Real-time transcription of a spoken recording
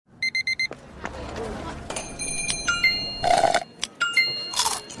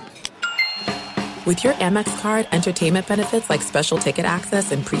With your Amex card, entertainment benefits like special ticket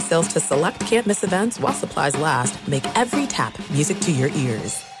access and pre-sales to select can't-miss events while supplies last make every tap music to your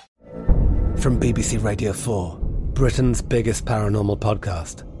ears. From BBC Radio 4, Britain's biggest paranormal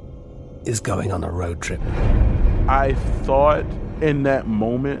podcast is going on a road trip. I thought in that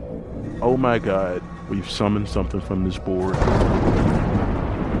moment, oh my God, we've summoned something from this board.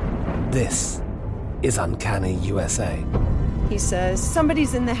 This is Uncanny USA. He says,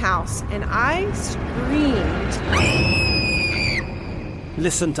 somebody's in the house, and I screamed.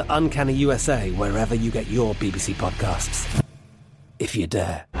 Listen to Uncanny USA wherever you get your BBC podcasts, if you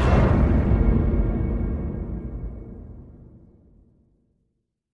dare.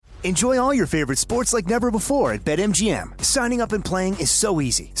 Enjoy all your favorite sports like never before at BetMGM. Signing up and playing is so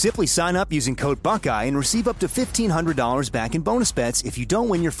easy. Simply sign up using code Buckeye and receive up to $1,500 back in bonus bets if you don't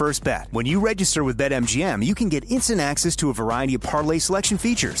win your first bet. When you register with BetMGM, you can get instant access to a variety of parlay selection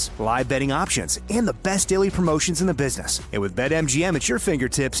features, live betting options, and the best daily promotions in the business. And with BetMGM at your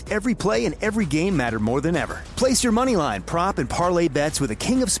fingertips, every play and every game matter more than ever. Place your moneyline, prop, and parlay bets with the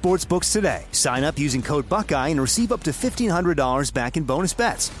king of sportsbooks today. Sign up using code Buckeye and receive up to $1,500 back in bonus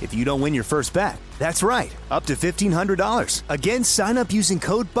bets if you don't win your first bet. That's right, up to $1,500. Again, sign up using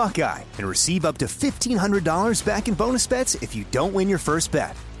code Buckeye and receive up to $1,500 back in bonus bets if you don't win your first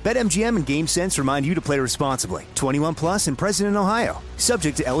bet. BetMGM and GameSense remind you to play responsibly. 21 plus and present in Ohio.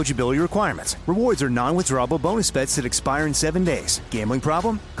 Subject to eligibility requirements. Rewards are non-withdrawable bonus bets that expire in 7 days. Gambling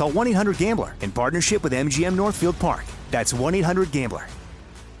problem? Call 1-800-GAMBLER in partnership with MGM Northfield Park. That's 1-800-GAMBLER.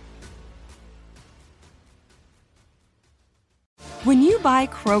 When you buy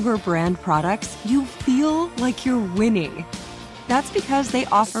Kroger brand products, you feel like you're winning. That's because they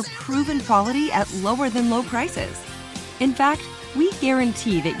offer proven quality at lower than low prices. In fact, we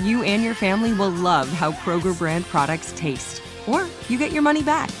guarantee that you and your family will love how Kroger brand products taste, or you get your money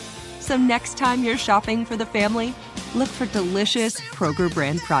back. So next time you're shopping for the family, look for delicious Kroger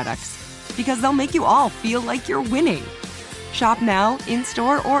brand products, because they'll make you all feel like you're winning. Shop now,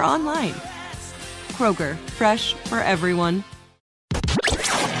 in-store, or online. Kroger, fresh for everyone.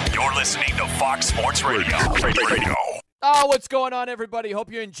 You're listening to Fox Sports Radio. Oh, what's going on, everybody?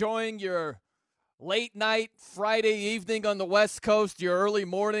 Hope you're enjoying your late night Friday evening on the West Coast, your early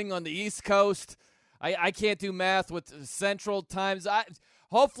morning on the East Coast. I can't do math with Central Times.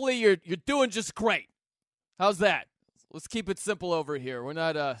 Hopefully you're doing just great. How's that? Let's keep it simple over here. We're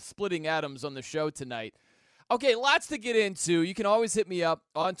not splitting atoms on the show tonight. Okay, lots to get into. You can always hit me up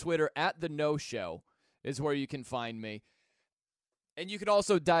on Twitter at The No Show is where you can find me. And you can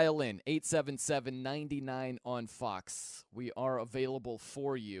also dial in, 877-99 on Fox. We are available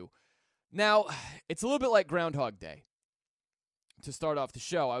for you. Now, it's a little bit like Groundhog Day. To start off the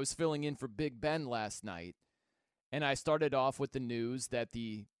show, I was filling in for Big Ben last night, and I started off with the news that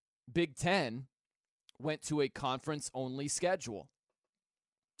the Big Ten went to a conference-only schedule.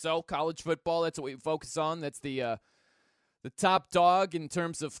 So, college football, that's what we focus on. That's the top dog in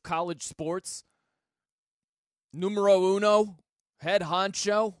terms of college sports. Numero uno. Head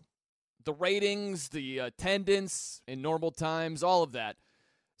honcho, the ratings, the attendance in normal times, all of that.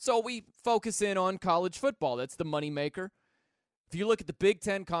 So we focus in on college football. That's the moneymaker. If you look at the Big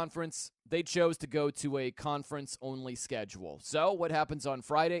Ten Conference, they chose to go to a conference-only schedule. So what happens on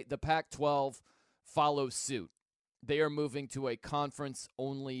Friday? The Pac-12 follows suit. They are moving to a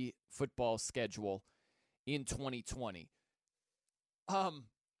conference-only football schedule in 2020.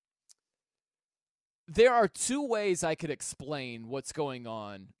 There are two ways I could explain what's going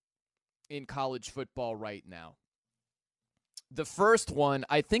on in college football right now. The first one,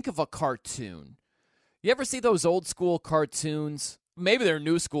 I think of a cartoon. You ever see those old school cartoons? Maybe they're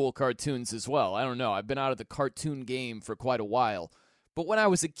new school cartoons as well. I don't know. I've been out of the cartoon game for quite a while. But when I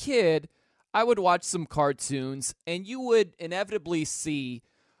was a kid, I would watch some cartoons, and you would inevitably see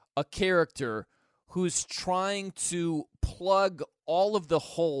a character who's trying to plug all of the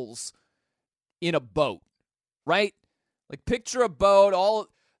holes in a boat, right? Like picture a boat,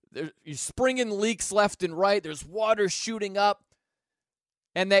 you're springing leaks left and right, there's water shooting up,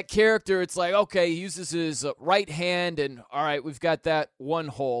 and that character, it's like, okay, he uses his right hand, and all right, we've got that one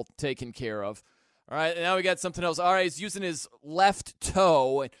hole taken care of. All right, and now we got something else. All right, he's using his left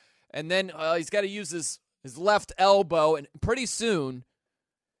toe, and then he's got to use his left elbow, and pretty soon,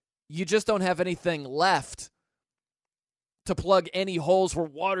 you just don't have anything left to plug any holes where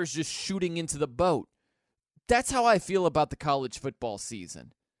water's just shooting into the boat. That's how I feel about the college football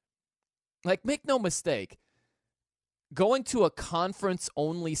season. Like, make no mistake, going to a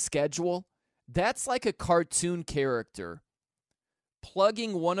conference-only schedule, that's like a cartoon character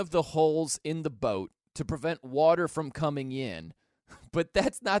plugging one of the holes in the boat to prevent water from coming in. But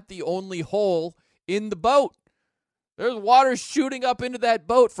that's not the only hole in the boat. There's water shooting up into that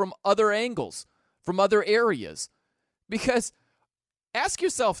boat from other angles, from other areas. Because ask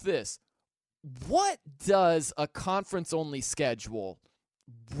yourself this, what does a conference-only schedule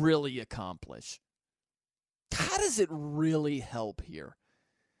really accomplish? How does it really help here?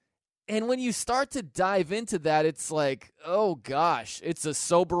 And when you start to dive into that, it's like, oh gosh, it's a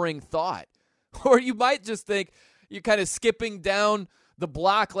sobering thought. Or you might just think you're kind of skipping down the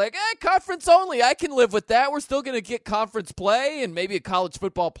block like, conference only, I can live with that. We're still going to get conference play and maybe a college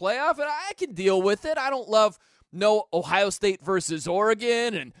football playoff, and I can deal with it. I don't love no Ohio State versus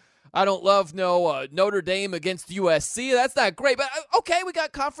Oregon, and I don't love no Notre Dame against USC. That's not great, but okay, we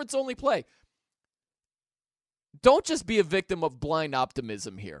got conference only play. Don't just be a victim of blind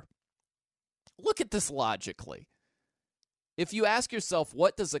optimism here. Look at this logically. If you ask yourself,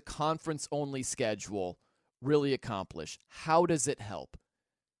 what does a conference-only schedule really accomplish? How does it help?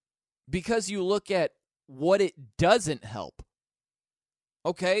 Because you look at what it doesn't help.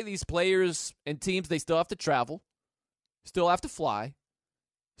 Okay, these players and teams, they still have to travel, still have to fly,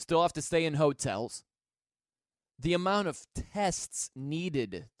 still have to stay in hotels. The amount of tests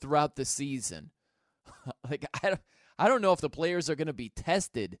needed throughout the season, like I don't know if the players are going to be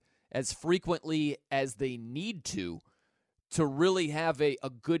tested as frequently as they need to really have a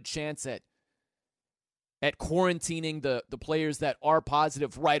good chance at quarantining the players that are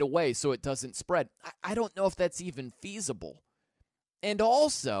positive right away so it doesn't spread. I don't know if that's even feasible. And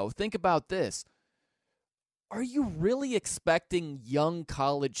also, think about this. Are you really expecting young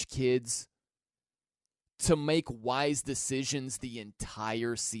college kids to make wise decisions the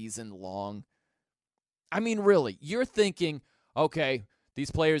entire season long? I mean, really, you're thinking, okay,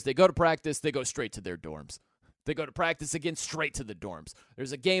 these players, they go to practice, they go straight to their dorms. They go to practice again, straight to the dorms.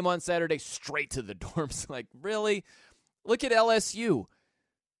 There's a game on Saturday, straight to the dorms. Like, really? Look at LSU.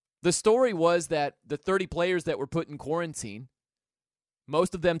 The story was that the 30 players that were put in quarantine,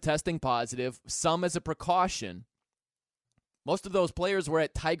 most of them testing positive, some as a precaution. Most of those players were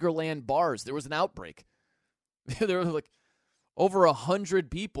at Tigerland bars. There was an outbreak. There were like over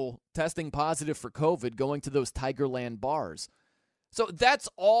 100 people testing positive for COVID going to those Tigerland bars. So that's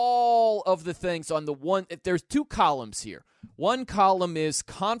all of the things on the one. There's two columns here. One column is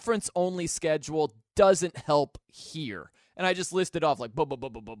conference-only schedule doesn't help here. And I just listed off like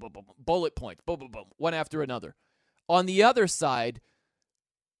bullet points, one after another. On the other side,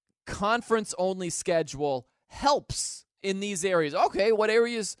 conference-only schedule helps in these areas. Okay, what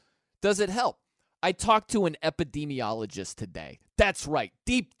areas does it help? I talked to an epidemiologist today. That's right,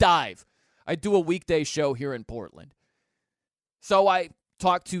 deep dive. I do a weekday show here in Portland. So I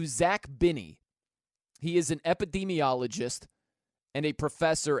talked to Zach Binney. He is an epidemiologist and a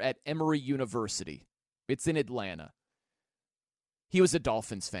professor at Emory University. It's in Atlanta. He was a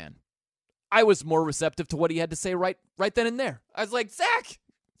Dolphins fan. I was more receptive to what he had to say right then and there. I was like, Zach,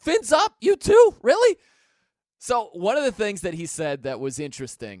 fins up, you too? Really? So one of the things that he said that was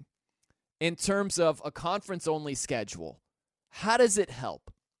interesting in terms of a conference-only schedule, how does it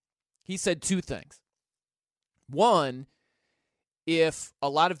help? He said two things. One, if a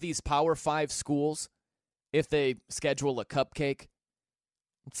lot of these Power 5 schools, if they schedule a cupcake,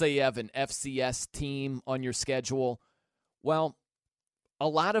 let's say you have an FCS team on your schedule, well, a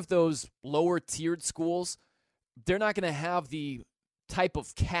lot of those lower-tiered schools, they're not going to have the type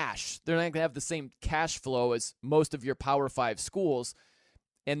of cash. They're not going to have the same cash flow as most of your Power 5 schools,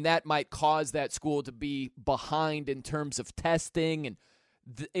 and that might cause that school to be behind in terms of testing, and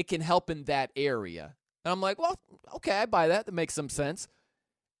it can help in that area. And I'm like, well, okay, I buy that. That makes some sense.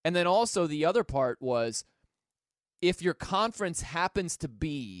 And then also the other part was, if your conference happens to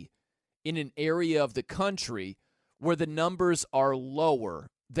be in an area of the country where the numbers are lower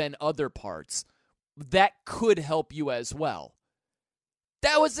than other parts, that could help you as well.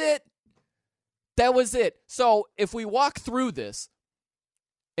 That was it. That was it. So if we walk through this,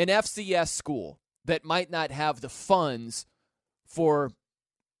 an FCS school that might not have the funds for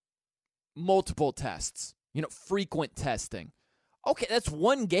multiple tests, frequent testing. Okay, that's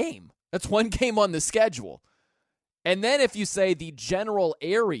one game. That's one game on the schedule. And then if you say the general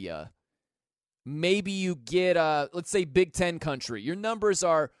area, maybe you get, let's say Big Ten country. Your numbers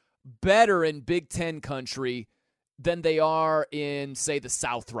are better in Big Ten country than they are in, say, the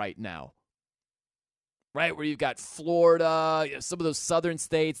South right now. Right, where you've got Florida, some of those southern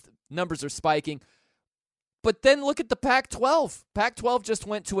states, numbers are spiking. But then look at the Pac-12. Pac-12 just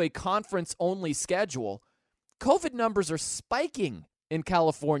went to a conference-only schedule. COVID numbers are spiking in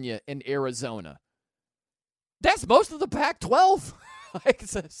California and Arizona. That's most of the Pac-12. Like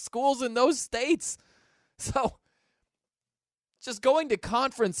schools in those states. So just going to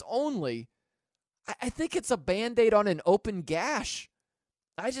conference only, I think it's a Band-Aid on an open gash.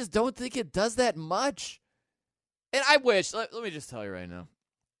 I just don't think it does that much. And I wish, let me just tell you right now,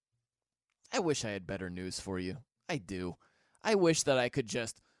 I wish I had better news for you. I do. I wish that I could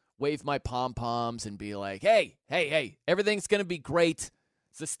just wave my pom-poms and be like, hey, everything's going to be great.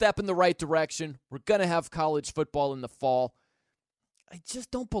 It's a step in the right direction. We're going to have college football in the fall. I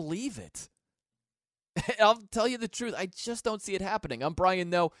just don't believe it. I'll tell you the truth. I just don't see it happening. I'm Brian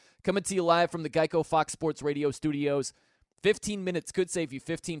Noe, coming to you live from the Geico Fox Sports Radio studios. 15 minutes could save you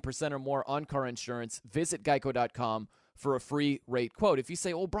 15% or more on car insurance. Visit geico.com for a free rate quote. If you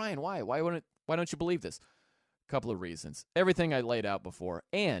say, oh, Brian, why? Why don't you believe this? A couple of reasons. Everything I laid out before.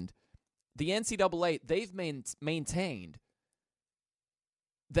 And the NCAA, they've maintained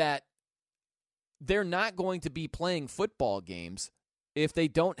that they're not going to be playing football games if they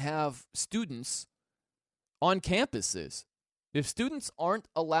don't have students on campuses. If students aren't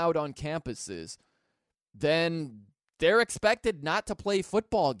allowed on campuses, then they're expected not to play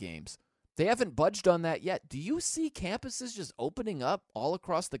football games. They haven't budged on that yet. Do you see campuses just opening up all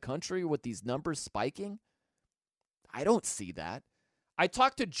across the country with these numbers spiking? I don't see that. I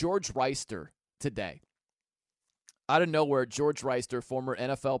talked to George Reister today. Out of nowhere, George Reister, former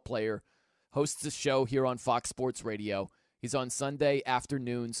NFL player, hosts a show here on Fox Sports Radio. He's on Sunday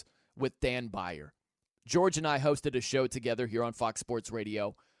afternoons with Dan Beyer. George and I hosted a show together here on Fox Sports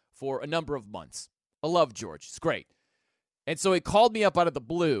Radio for a number of months. I love George. It's great. And so he called me up out of the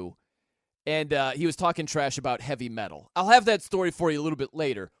blue, and he was talking trash about heavy metal. I'll have that story for you a little bit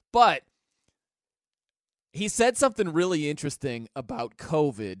later. But he said something really interesting about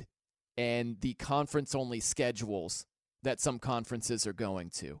COVID and the conference-only schedules that some conferences are going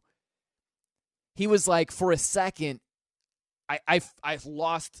to. He was like, for a second, I've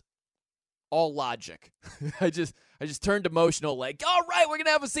lost all logic. I just turned emotional, like, all right, we're going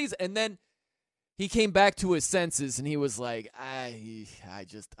to have a season. And then he came back to his senses, and he was like, I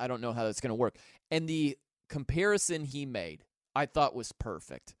don't know how that's going to work. And the comparison he made, I thought was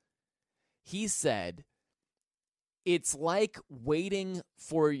perfect. He said, it's like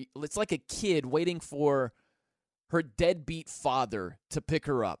a kid waiting for her deadbeat father to pick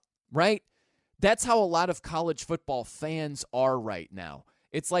her up, right? That's how a lot of college football fans are right now.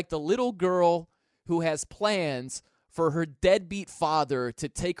 It's like the little girl who has plans for her deadbeat father to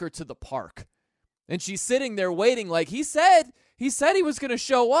take her to the park. And she's sitting there waiting like he said he was going to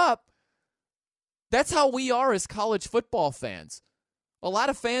show up. That's how we are as college football fans. A lot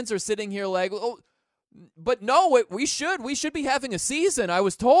of fans are sitting here like, oh, but no, we should be having a season. I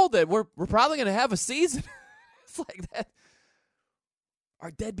was told that we're probably going to have a season. It's like that.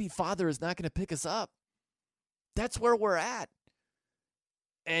 Our deadbeat father is not going to pick us up. That's where we're at.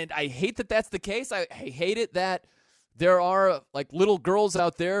 And I hate that that's the case. I hate it that there are like little girls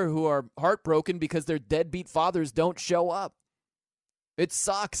out there who are heartbroken because their deadbeat fathers don't show up. It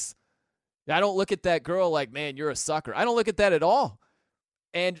sucks. I don't look at that girl like, man, you're a sucker. I don't look at that at all.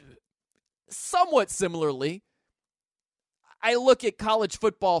 And somewhat similarly, I look at college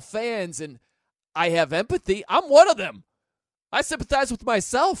football fans and I have empathy. I'm one of them. I sympathize with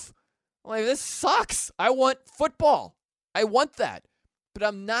myself. I'm like, this sucks. I want football. I want that. But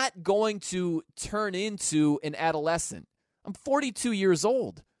I'm not going to turn into an adolescent. I'm 42 years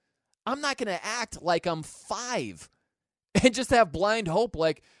old. I'm not going to act like I'm 5 and just have blind hope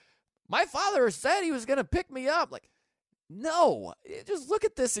like, my father said he was going to pick me up. Like, no, just look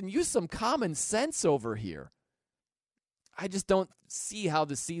at this and use some common sense over here. I just don't see how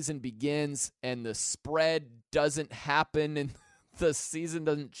the season begins and the spread doesn't happen and the season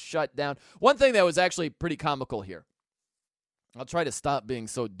doesn't shut down. One thing that was actually pretty comical here. I'll try to stop being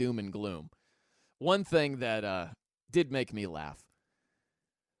so doom and gloom. One thing that did make me laugh.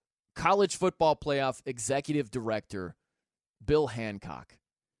 College Football Playoff Executive Director Bill Hancock.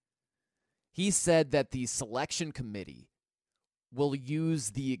 He said that the selection committee will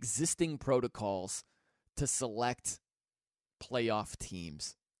use the existing protocols to select playoff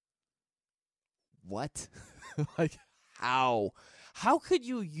teams. What? Like, how? How could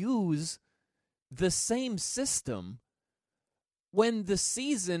you use the same system when the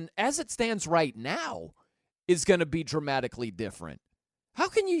season, as it stands right now, is going to be dramatically different? How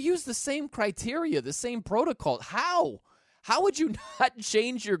can you use the same criteria, the same protocol? How? How would you not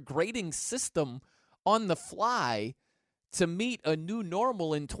change your grading system on the fly to meet a new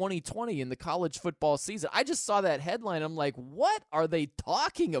normal in 2020 in the college football season? I just saw that headline. I'm like, what are they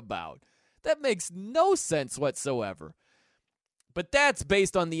talking about? That makes no sense whatsoever. But that's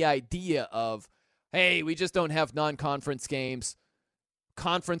based on the idea of, hey, we just don't have non-conference games,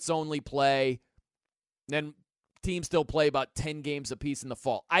 conference-only play, then teams still play about 10 games apiece in the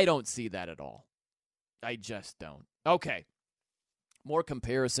fall. I don't see that at all. I just don't. Okay. More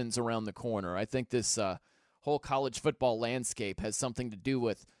comparisons around the corner. I think this whole college football landscape has something to do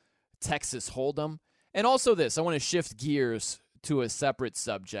with Texas Hold'em. And also this, I want to shift gears to a separate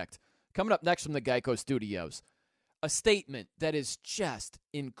subject. Coming up next from the Geico Studios, a statement that is just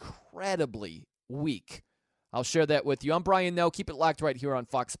incredibly weak. I'll share that with you. I'm Brian Noe. Keep it locked right here on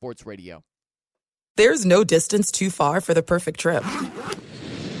Fox Sports Radio. There's no distance too far for the perfect trip.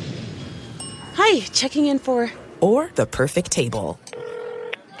 Hi, checking in for... Or the perfect table.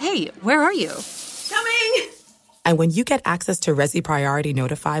 Hey, where are you? Coming! And when you get access to Resi Priority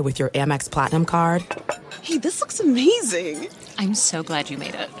Notify with your Amex Platinum card... Hey, this looks amazing. I'm so glad you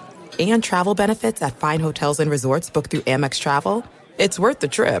made it. And travel benefits at fine hotels and resorts booked through Amex Travel, it's worth the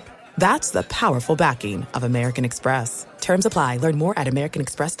trip. That's the powerful backing of American Express. Terms apply. Learn more at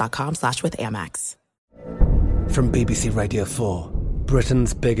americanexpress.com/withAmex. From BBC Radio 4,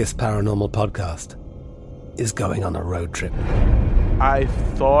 Britain's biggest paranormal podcast is going on a road trip. I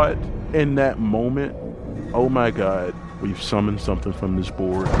thought in that moment, oh my God, we've summoned something from this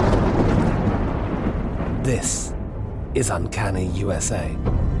board. This is Uncanny USA.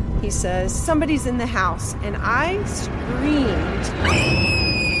 He says, somebody's in the house, and I screamed.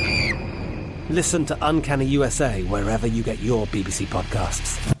 Listen to Uncanny USA wherever you get your BBC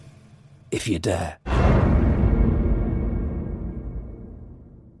podcasts, if you dare.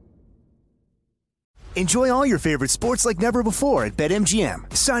 Enjoy all your favorite sports like never before at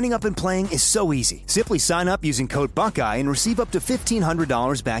BetMGM. Signing up and playing is so easy. Simply sign up using code Buckeye and receive up to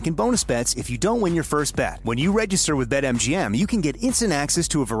 $1,500 back in bonus bets if you don't win your first bet. When you register with BetMGM, you can get instant access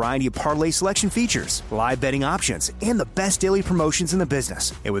to a variety of parlay selection features, live betting options, and the best daily promotions in the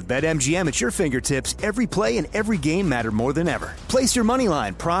business. And with BetMGM at your fingertips, every play and every game matter more than ever. Place your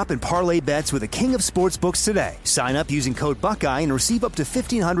moneyline, prop, and parlay bets with the king of sportsbooks today. Sign up using code Buckeye and receive up to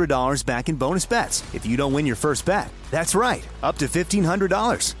 $1,500 back in bonus bets if you don't win your first bet. That's right, up to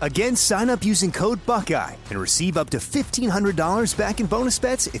 $1,500. Again, sign up using code Buckeye and receive up to $1,500 back in bonus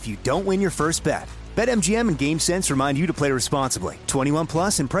bets if you don't win your first bet. BetMGM and GameSense remind you to play responsibly. 21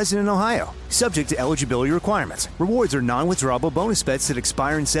 plus and present in Ohio. Subject to eligibility requirements. Rewards are non-withdrawable bonus bets that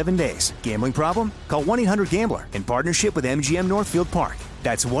expire in 7 days. Gambling problem? Call 1-800-GAMBLER in partnership with MGM Northfield Park.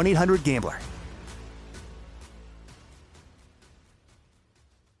 That's 1-800-GAMBLER.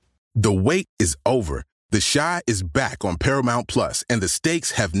 The wait is over. The Chi is back on Paramount Plus, and the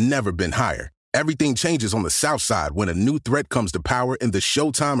stakes have never been higher. Everything changes on the South Side when a new threat comes to power in the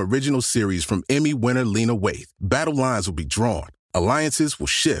Showtime original series from Emmy winner Lena Waithe. Battle lines will be drawn, alliances will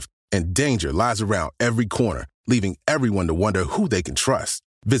shift, and danger lies around every corner, leaving everyone to wonder who they can trust.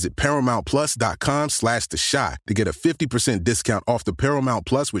 Visit ParamountPlus.com/The Chi to get a 50% discount off the Paramount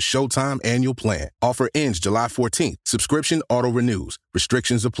Plus with Showtime annual plan. Offer ends July 14th. Subscription auto-renews.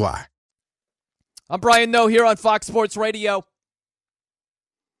 Restrictions apply. I'm Brian Noe here on Fox Sports Radio.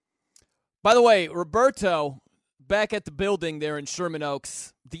 By the way, Roberto, back at the building there in Sherman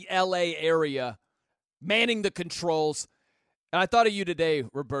Oaks, the L.A. area, manning the controls. And I thought of you today,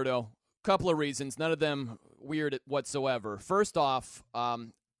 Roberto. A couple of reasons, none of them weird whatsoever. First off,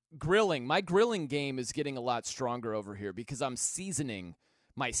 grilling. My grilling game is getting a lot stronger over here because I'm seasoning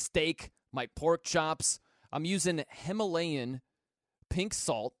my steak, my pork chops. I'm using Himalayan pink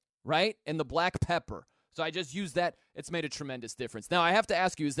salt, right, and the black pepper. So I just use that. It's made a tremendous difference. Now, I have to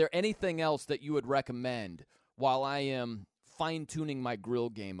ask you, is there anything else that you would recommend while I am fine-tuning my grill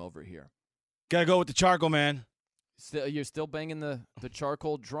game over here? Gotta go with the charcoal, man. You're still banging the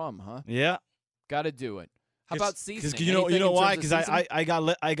charcoal drum, huh? Yeah. Got to do it. How about seasoning? Because you know why? Because I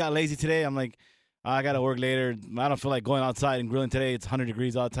got lazy today. I'm like, I got to work later. I don't feel like going outside and grilling today. It's 100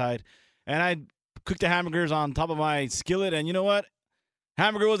 degrees outside. And I cooked the hamburgers on top of my skillet, and you know what?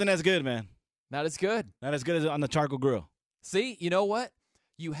 Hamburger wasn't as good, man. Not as good. Not as good as on the charcoal grill. See, you know what?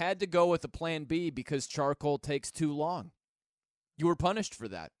 You had to go with a plan B because charcoal takes too long. You were punished for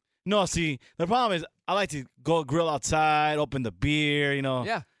that. No, see, the problem is I like to go grill outside, open the beer,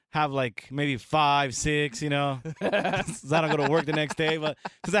 Yeah. Have like maybe 5, 6, so I don't go to work the next day. But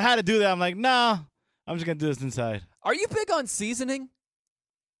because I had to do that, I'm like, nah, I'm just going to do this inside. Are you big on seasoning?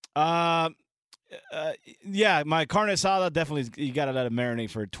 Yeah, my carne asada definitely, you got to let it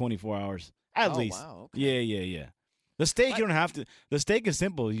marinate for 24 hours at least. Wow, okay. Yeah. The steak, you don't have to. The steak is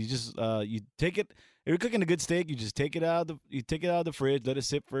simple. You just you take it. If you're cooking a good steak, you just take it out of the fridge, let it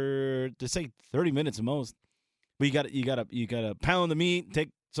sit for just say 30 minutes at most. But you gotta pound the meat, take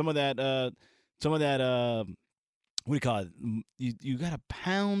some of that what do you call it? You gotta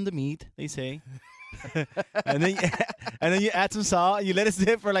pound the meat, they say. and then you add some salt and you let it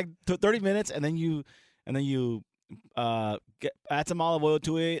sit for like 30 minutes and then you add some olive oil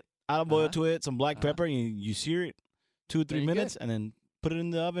to it, olive oil to it, some black pepper, and you sear it 2 or 3 minutes, and then put it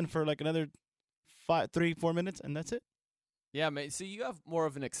in the oven for like another 3-4 minutes, and that's it. Yeah, man. See, you have more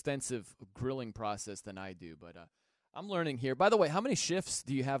of an extensive grilling process than I do, but I'm learning here. By the way, how many shifts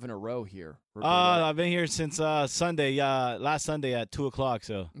do you have in a row here, Roberto? I've been here since Sunday, last Sunday at 2:00.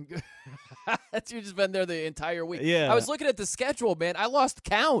 So you've just been there the entire week. Yeah. I was looking at the schedule, man. I lost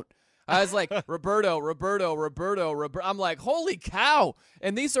count. I was like, Roberto. I'm like, holy cow.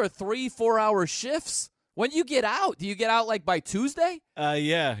 And these are 3-4 hour shifts. When do you get out? Do you get out like by Tuesday?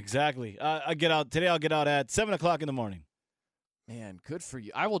 Yeah, exactly. I get out today. I'll get out at 7:00 in the morning. Man, good for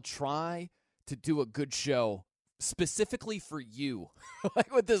you. I will try to do a good show specifically for you,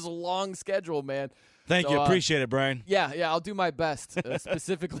 like with this long schedule, man. Thank you. Appreciate it, Brian. Yeah, I'll do my best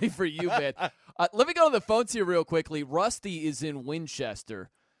specifically for you, man. Let me go to the phones here real quickly. Rusty is in Winchester.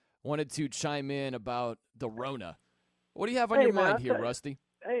 Wanted to chime in about the Rona. What do you have on your mind here, Rusty?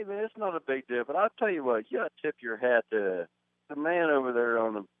 Hey, man, it's not a big deal, but I'll tell you what, you got to tip your hat to the man over there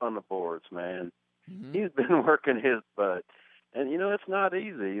on the boards, man. Mm-hmm. He's been working his butt. And, it's not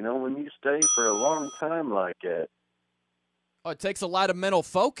easy, when you stay for a long time like that. Oh, it takes a lot of mental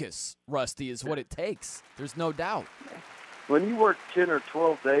focus, Rusty, is what it takes. There's no doubt. When you work 10 or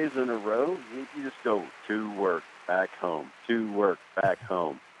 12 days in a row, you just go to work, back home, to work, back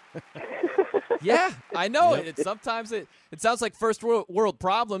home. Yeah, I know it. Sometimes it sounds like first world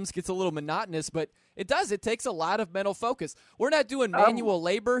problems, gets a little monotonous, but it does. It takes a lot of mental focus. We're not doing manual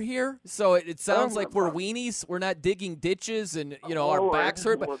labor here, so it sounds like we're weenies. We're not digging ditches and, our backs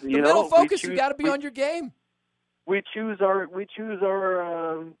hurt. But the mental focus, you got to be on your game. We choose our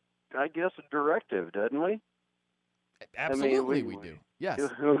I guess, directive, doesn't we? Absolutely, we do. Yes.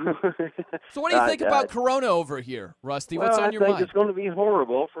 So what do you think about Corona over here, Rusty? What's on your mind? I think it's going to be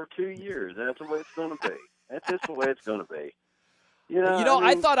horrible for 2 years. That's the way it's going to be. That's just the way it's going to be.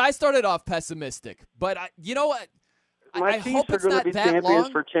 I thought I started off pessimistic, but you know what? My Chiefs are going to be champions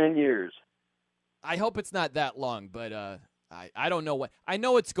for 10 years. I hope it's not that long, but I don't know what. I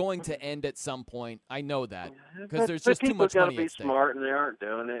know it's going to end at some point. I know that because there's just too much money at stake. People got to be smart, and they aren't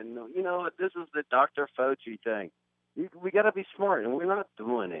doing it. And this is the Dr. Fauci thing. We got to be smart, and we're not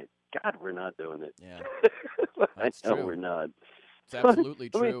doing it. God, we're not doing it. Yeah, that's true. We're not. It's absolutely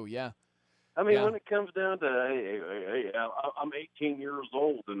true. Yeah. When it comes down to, hey, I'm 18 years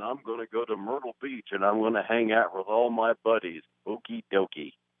old, and I'm going to go to Myrtle Beach, and I'm going to hang out with all my buddies. Okie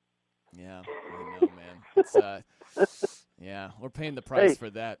dokie. Yeah, I know, man. It's, we're paying the price for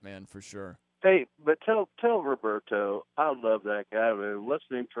that, man, for sure. Hey, but tell Roberto, I love that guy. I've been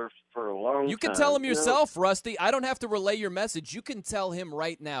listening for a long time. You can tell him yourself, Rusty. I don't have to relay your message. You can tell him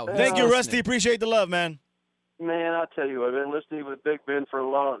right now. Thank you, Rusty. Appreciate the love, man. Man, I'll tell you what, I've been listening with Big Ben for a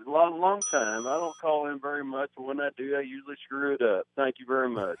long time. I don't call him very much, but when I do, I usually screw it up. Thank you very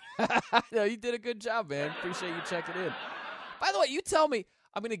much. No, you did a good job, man. Appreciate you checking in. By the way, you tell me,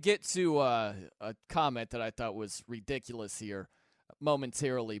 I'm going to get to a comment that I thought was ridiculous here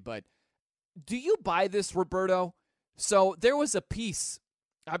momentarily, but do you buy this, Roberto? So there was a piece,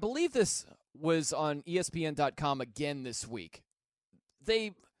 I believe this was on ESPN.com again this week.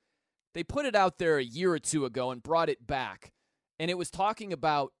 They put it out there a year or two ago and brought it back, and it was talking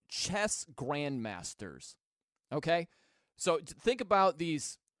about chess grandmasters, okay? So think about the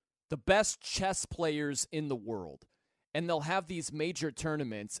best chess players in the world, and they'll have these major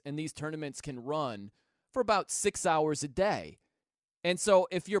tournaments, and these tournaments can run for about 6 hours a day. And so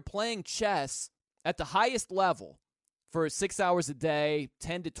if you're playing chess at the highest level for 6 hours a day,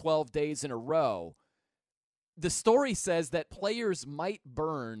 10 to 12 days in a row, the story says that players might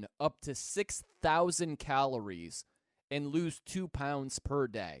burn up to 6,000 calories and lose 2 pounds per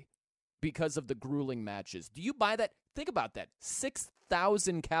day because of the grueling matches. Do you buy that? Think about that.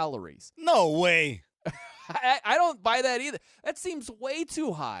 6,000 calories. No way. I don't buy that either. That seems way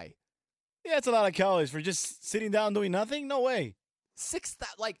too high. Yeah, it's a lot of calories for just sitting down doing nothing. No way.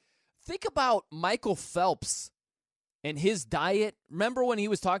 Think about Michael Phelps and his diet. Remember when he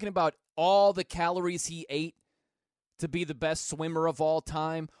was talking about all the calories he ate to be the best swimmer of all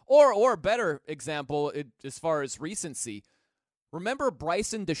time? Or a better example, as far as recency, remember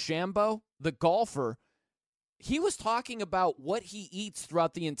Bryson DeChambeau, the golfer? He was talking about what he eats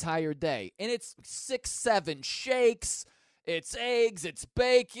throughout the entire day, and it's 6-7 shakes, it's eggs, it's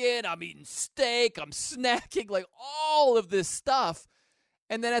bacon, I'm eating steak, I'm snacking, like all of this stuff.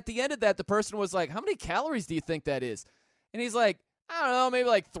 And then at the end of that, the person was like, how many calories do you think that is? And he's like, I don't know, maybe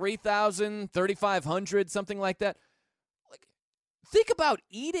like 3,000, 3,500, something like that. Like, think about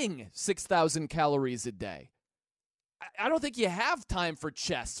eating 6,000 calories a day. I don't think you have time for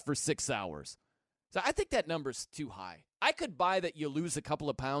chess for 6 hours. So I think that number's too high. I could buy that you lose a couple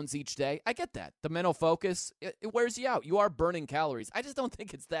of pounds each day. I get that. The mental focus, it wears you out. You are burning calories. I just don't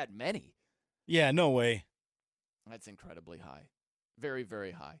think it's that many. Yeah, no way. That's incredibly high. Very,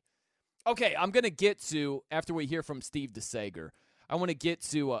 very high. Okay, I'm going to get to, after we hear from Steve DeSager, I want to get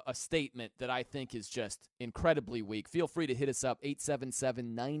to a statement that I think is just incredibly weak. Feel free to hit us up,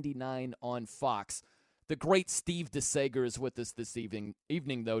 877-99 on Fox. The great Steve DeSager is with us this evening,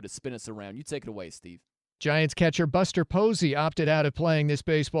 though, to spin us around. You take it away, Steve. Giants catcher Buster Posey opted out of playing this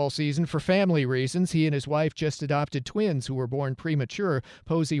baseball season for family reasons. He and his wife just adopted twins who were born premature.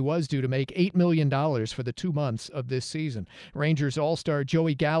 Posey was due to make $8 million for the 2 months of this season. Rangers All-Star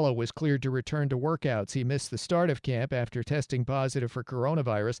Joey Gallo was cleared to return to workouts. He missed the start of camp after testing positive for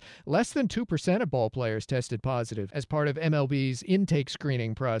coronavirus. Less than 2% of ball players tested positive as part of MLB's intake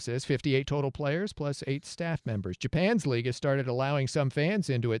screening process. 58 total players plus 8 staff members. Japan's league has started allowing some fans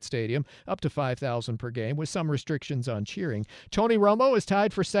into its stadium, up to 5,000 per game, with some restrictions on cheering. Tony Romo is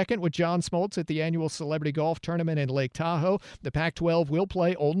tied for second with John Smoltz at the annual Celebrity Golf Tournament in Lake Tahoe. The Pac-12 will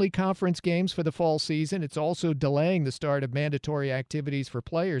play only conference games for the fall season. It's also delaying the start of mandatory activities for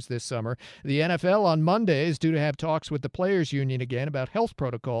players this summer. The NFL on Monday is due to have talks with the Players Union again about health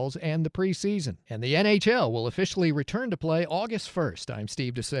protocols and the preseason. And the NHL will officially return to play August 1st. I'm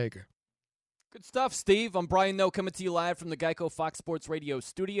Steve DeSager. Good stuff, Steve. I'm Brian Noe, coming to you live from the Geico Fox Sports Radio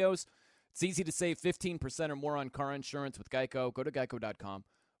studios. It's easy to save 15% or more on car insurance with Geico. Go to geico.com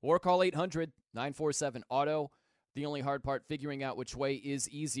or call 800-947-AUTO. The only hard part, figuring out which way is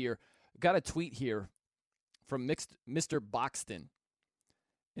easier. Got a tweet here from Mr. Boxton,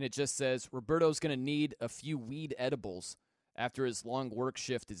 and it just says, Roberto's going to need a few weed edibles after his long work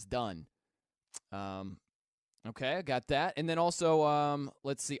shift is done. Okay, I got that. And then also,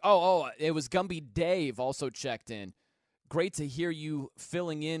 let's see. It was Gumby Dave also checked in. Great to hear you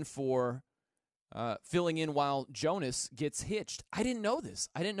filling in while Jonas gets hitched. I didn't know this.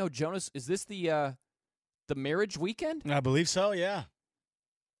 I didn't know Jonas. Is this the marriage weekend? I believe so, yeah.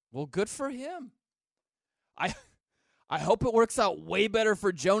 Well, good for him. I hope it works out way better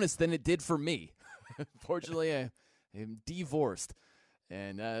for Jonas than it did for me. Fortunately, I am divorced,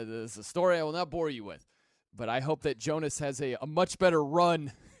 and this is a story I will not bore you with. But I hope that Jonas has a much better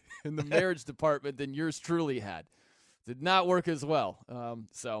run in the marriage department than yours truly had. Did not work as well.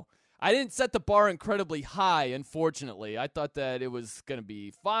 So I didn't set the bar incredibly high, unfortunately. I thought that it was going to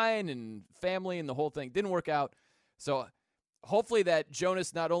be fine and family and the whole thing. Didn't work out. So hopefully that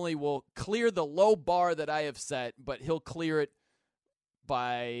Jonas not only will clear the low bar that I have set, but he'll clear it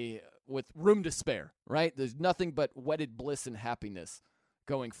with room to spare, right? There's nothing but wedded bliss and happiness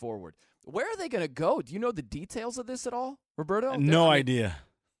going forward. Where are they going to go? Do you know the details of this at all, Roberto? No idea.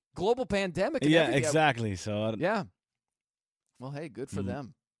 Global pandemic. And everything. Exactly. So yeah. Well, hey, good for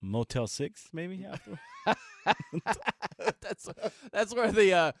them. Motel 6, maybe after. That's where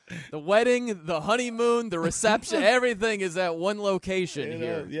the wedding, the honeymoon, the reception, everything is at one location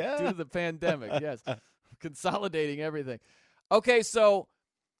here. Yeah. Due to the pandemic. Yes, consolidating everything. Okay, so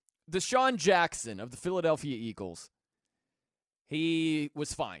Deshaun Jackson of the Philadelphia Eagles, he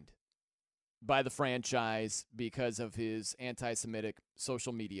was fined by the franchise because of his anti-Semitic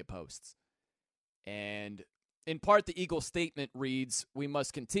social media posts, and in part, the Eagles statement reads, "We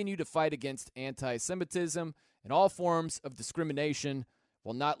must continue to fight against anti-Semitism and all forms of discrimination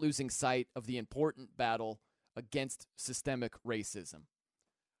while not losing sight of the important battle against systemic racism."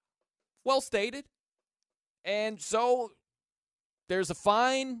 Well stated. And so there's a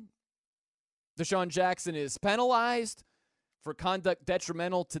fine. Deshaun Jackson is penalized for conduct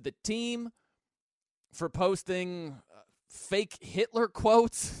detrimental to the team, for posting fake Hitler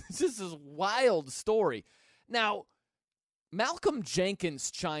quotes. This is a wild story. Now, Malcolm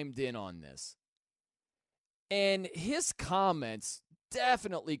Jenkins chimed in on this, and his comments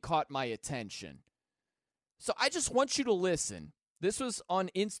definitely caught my attention. So I just want you to listen. This was on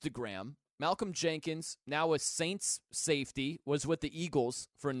Instagram. Malcolm Jenkins, now a Saints safety, was with the Eagles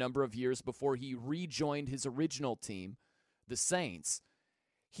for a number of years before he rejoined his original team, the Saints.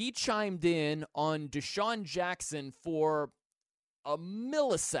 He chimed in on Deshaun Jackson for a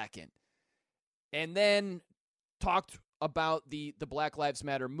millisecond, and then talked about the Black Lives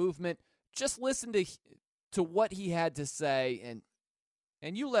Matter movement. Just listen to what he had to say,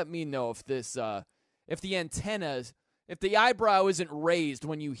 and you let me know if this if the antennas, if the eyebrow isn't raised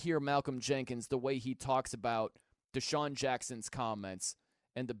when you hear Malcolm Jenkins the way he talks about Deshaun Jackson's comments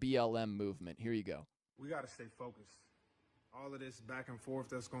and the BLM movement. Here you go. We got to stay focused. All of this back and forth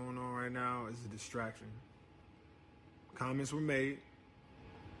that's going on right now is a distraction. Comments were made,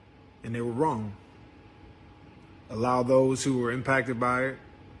 and they were wrong. Allow those who were impacted by it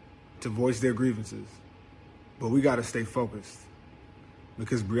to voice their grievances. But we got to stay focused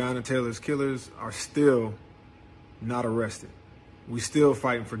because Breonna Taylor's killers are still not arrested. We still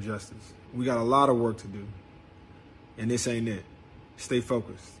fighting for justice. We got a lot of work to do, and this ain't it. Stay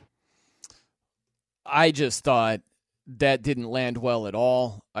focused. I just thought that didn't land well at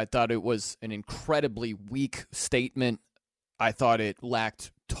all. I thought it was an incredibly weak statement. I thought it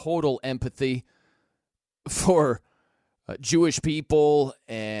lacked total empathy for Jewish people,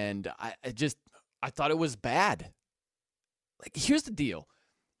 and I thought it was bad. Like, here's the deal.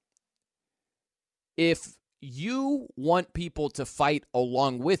 If you want people to fight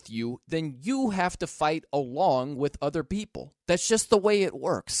along with you, then you have to fight along with other people. That's just the way it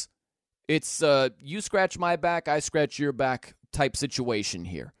works. It's you scratch my back, I scratch your back type situation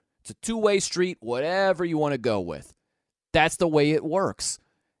here. It's a two-way street, whatever you want to go with. That's the way it works.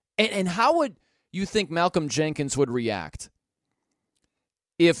 And how would you think Malcolm Jenkins would react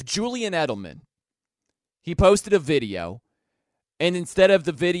if Julian Edelman, he posted a video, and instead of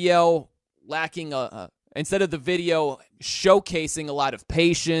the video showcasing a lot of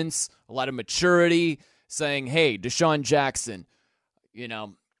patience, a lot of maturity, saying, hey, Deshaun Jackson,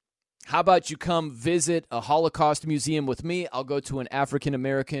 how about you come visit a Holocaust museum with me? I'll go to an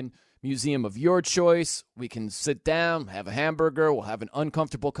African-American museum of your choice. We can sit down, have a hamburger, we'll have an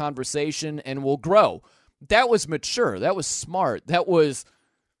uncomfortable conversation, and we'll grow. That was mature. That was smart. That was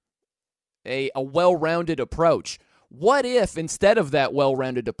a well-rounded approach. What if, instead of that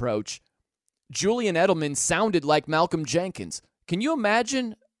well-rounded approach, Julian Edelman sounded like Malcolm Jenkins? Can you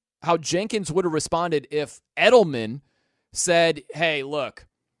imagine how Jenkins would have responded if Edelman said, hey, look,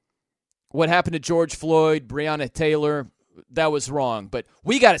 what happened to George Floyd, Breonna Taylor, that was wrong, but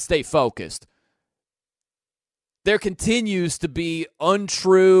we got to stay focused. There continues to be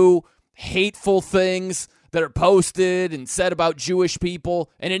untrue, hateful things that are posted and said about Jewish people,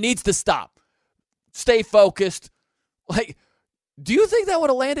 and it needs to stop. Stay focused. Like, do you think that would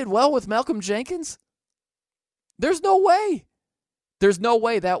have landed well with Malcolm Jenkins? There's no way. There's no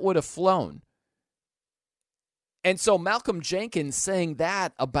way that would have flown. And so Malcolm Jenkins saying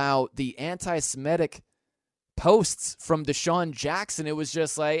that about the anti-Semitic posts from Deshaun Jackson, it was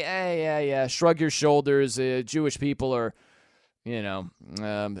just like, hey, yeah, shrug your shoulders. Jewish people are, they're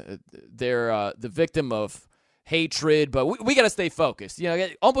the victim of hatred, but we got to stay focused.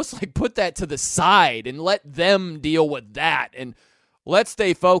 Almost like put that to the side and let them deal with that. And let's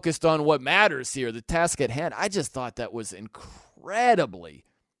stay focused on what matters here, the task at hand. I just thought that was incredibly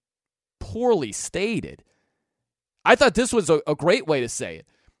poorly stated. I thought this was a great way to say it.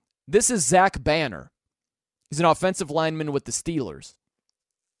 This is Zach Banner. He's an offensive lineman with the Steelers.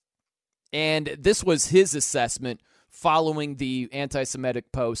 And this was his assessment following the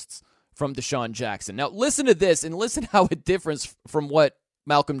anti-Semitic posts from Deshaun Jackson. Now, listen to this and listen how it differs from what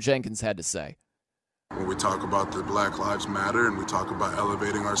Malcolm Jenkins had to say. When we talk about the Black Lives Matter and we talk about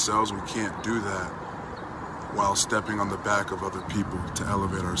elevating ourselves, we can't do that while stepping on the back of other people to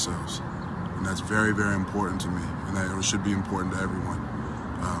elevate ourselves. And that's very, very important to me, and that should be important to everyone.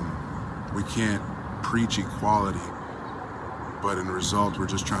 We can't preach equality, but in result, we're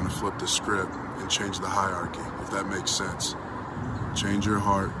just trying to flip the script and change the hierarchy, if that makes sense. Change your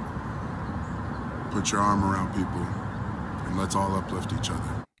heart, put your arm around people, and let's all uplift each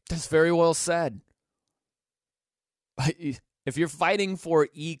other. That's very well said. If you're fighting for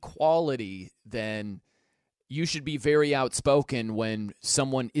equality, then you should be very outspoken when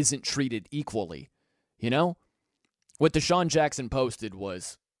someone isn't treated equally. What Deshaun Jackson posted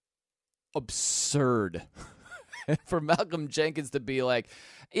was absurd. For Malcolm Jenkins to be like,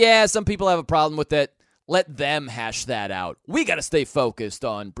 yeah, some people have a problem with it. Let them hash that out. We got to stay focused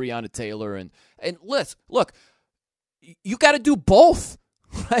on Breonna Taylor. And look, you got to do both.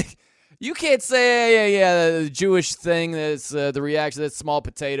 Like, you can't say, yeah, the Jewish thing, that's the reaction, that's small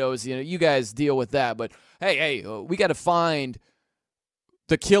potatoes. You guys deal with that. But hey, we got to find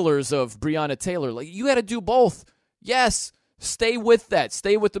the killers of Breonna Taylor. Like, you got to do both. Yes, stay with that.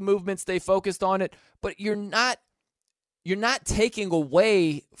 Stay with the movement. Stay focused on it. But you're not taking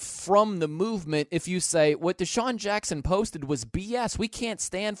away from the movement if you say what Deshaun Jackson posted was BS. We can't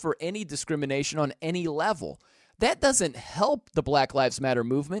stand for any discrimination on any level. That doesn't help the Black Lives Matter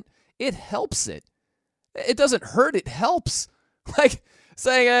movement. It helps it. It doesn't hurt. It helps. Like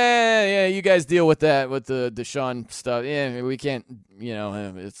saying, yeah, you guys deal with that, with the Deshaun stuff. Yeah, we can't,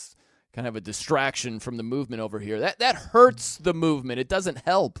 it's kind of a distraction from the movement over here. That hurts the movement. It doesn't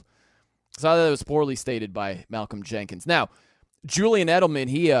help. So I thought that was poorly stated by Malcolm Jenkins. Now, Julian Edelman,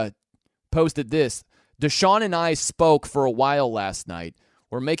 he posted this. Deshaun and I spoke for a while last night.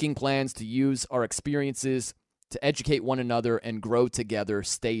 We're making plans to use our experiences to educate one another and grow together.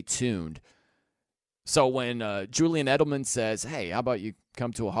 Stay tuned. So when Julian Edelman says, hey, how about you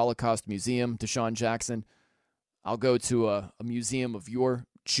come to a Holocaust museum, Deshaun Jackson? I'll go to a museum of your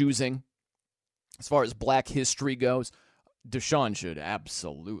choosing. As far as black history goes, Deshaun should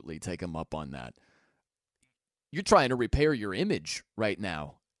absolutely take him up on that. You're trying to repair your image right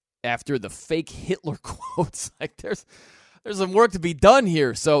now after the fake Hitler quotes. Like there's some work to be done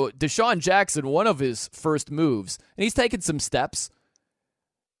here. So Deshaun Jackson, one of his first moves, and he's taken some steps.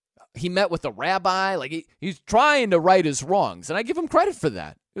 He met with a rabbi. Like he's trying to right his wrongs, and I give him credit for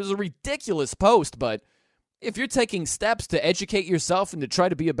that. It was a ridiculous post, but if you're taking steps to educate yourself and to try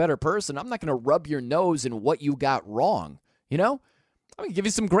to be a better person, I'm not going to rub your nose in what you got wrong. You know? I'm going to give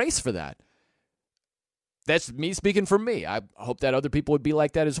you some grace for that. That's me speaking for me. I hope that other people would be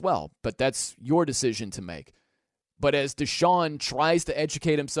like that as well, but that's your decision to make. But as Deshaun tries to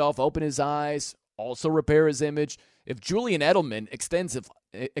educate himself, open his eyes, also repair his image, if Julian Edelman extends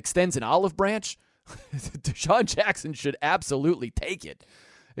an olive branch, Deshaun Jackson should absolutely take it.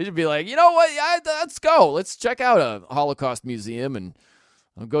 He should be like, you know what? Let's go. Let's check out a Holocaust museum and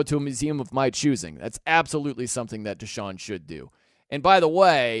I'll go to a museum of my choosing. That's absolutely something that Deshaun should do. And by the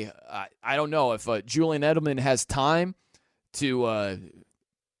way, I don't know if Julian Edelman has time to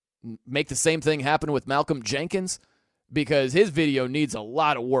make the same thing happen with Malcolm Jenkins, because his video needs a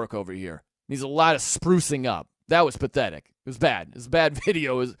lot of work over here. Needs a lot of sprucing up. That was pathetic. It was bad. It was a bad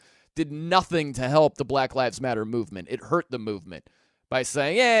video. It did nothing to help the Black Lives Matter movement. It hurt the movement by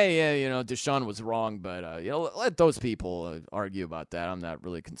saying, yeah, Deshaun was wrong, but let those people argue about that. I'm not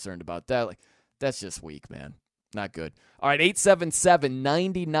really concerned about that. Like, that's just weak, man. Not good. All right,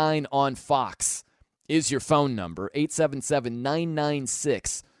 877-99 on Fox is your phone number.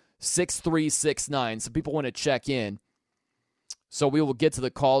 877-996-6369. Some people want to check in, so we will get to the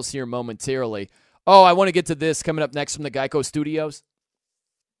calls here momentarily. Oh, I want to get to this coming up next from the Geico Studios.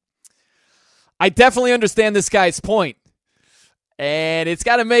 I definitely understand this guy's point, and it's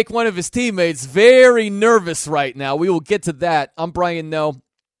got to make one of his teammates very nervous right now. We will get to that. I'm Brian Noe.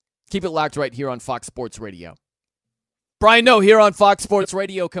 Keep it locked right here on Fox Sports Radio. Brian Noe here on Fox Sports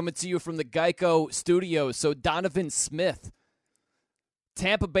Radio, coming to you from the Geico Studios. So Donovan Smith,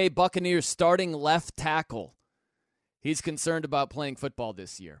 Tampa Bay Buccaneers starting left tackle. He's concerned about playing football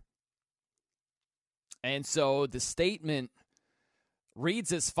this year. And so the statement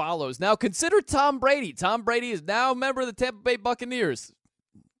reads as follows. Now consider Tom Brady. Tom Brady is now a member of the Tampa Bay Buccaneers.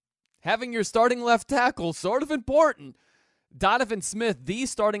 Having your starting left tackle, sort of important. Donovan Smith, the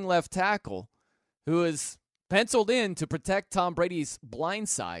starting left tackle, who is penciled in to protect Tom Brady's blind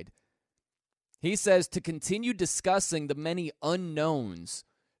side. He says, to continue discussing the many unknowns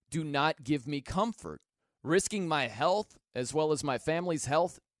do not give me comfort. Risking my health as well as my family's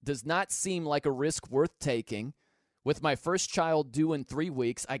health does not seem like a risk worth taking. With my first child due in 3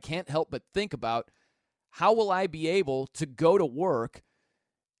 weeks, I can't help but think about how will I be able to go to work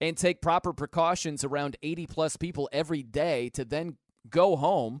and take proper precautions around 80-plus people every day to then go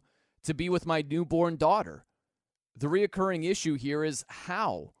home to be with my newborn daughter. The reoccurring issue here is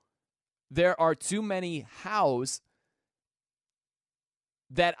how. There are too many hows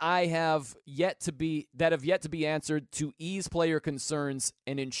that have yet to be answered to ease player concerns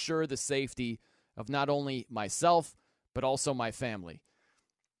and ensure the safety of not only myself, but also my family.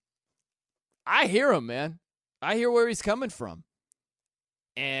 I hear him, man. I hear where he's coming from.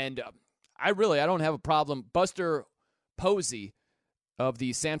 And I don't have a problem. Buster Posey of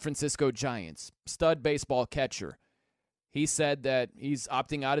the San Francisco Giants, stud baseball catcher, he said that he's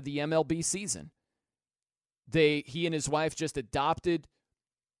opting out of the MLB season. He and his wife just adopted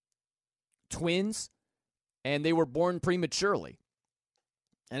twins, and they were born prematurely.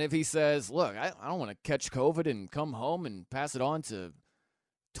 And if he says, look, I don't want to catch COVID and come home and pass it on to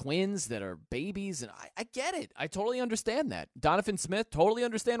twins that are babies, and I get it. I totally understand that. Donovan Smith, totally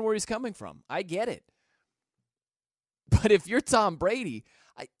understand where he's coming from. I get it. But if you're Tom Brady,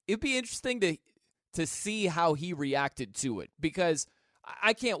 it'd be interesting to see how he reacted to it, because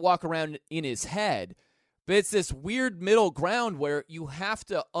I can't walk around in his head, but it's this weird middle ground where you have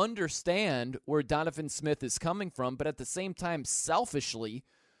to understand where Donovan Smith is coming from, but at the same time, selfishly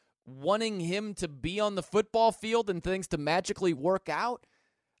wanting him to be on the football field and things to magically work out.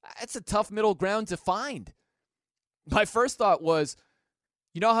 It's a tough middle ground to find. My first thought was,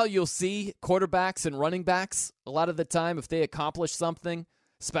 you know how you'll see quarterbacks and running backs a lot of the time if they accomplish something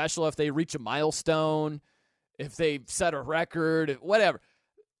special, if they reach a milestone, if they set a record, whatever.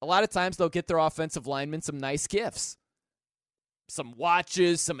 A lot of times they'll get their offensive linemen some nice gifts, some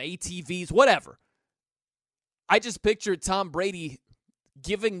watches, some ATVs, whatever. I just pictured Tom Brady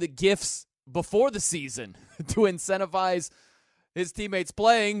giving the gifts before the season to incentivize his teammates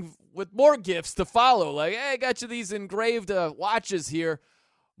playing with more gifts to follow. Like, hey, I got you these engraved watches here.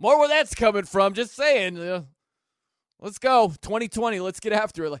 More where that's coming from. Just saying. Let's go. 2020. Let's get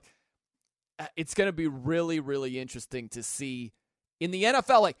after it. Like, it's going to be really, really interesting to see in the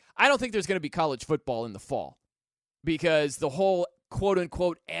NFL. Like, I don't think there's going to be college football in the fall because the whole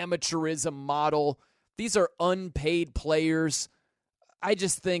quote-unquote amateurism model, these are unpaid players. I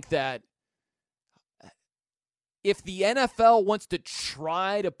just think that if the NFL wants to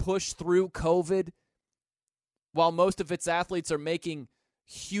try to push through COVID while most of its athletes are making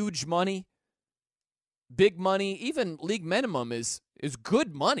huge money, big money, even league minimum is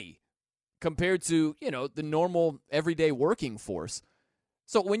good money compared to, the normal everyday working force.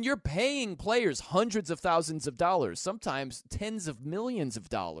 So when you're paying players hundreds of thousands of dollars, sometimes tens of millions of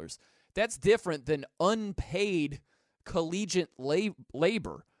dollars, that's different than unpaid collegiate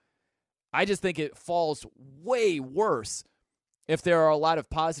labor. I just think it falls way worse if there are a lot of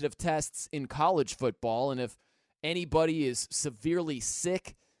positive tests in college football, and if anybody is severely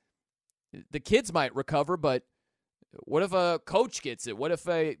sick, the kids might recover, but what if a coach gets it? What if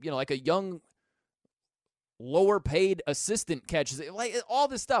a young lower paid assistant catches it? Like, all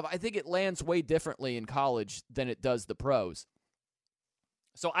this stuff, I think it lands way differently in college than it does the pros.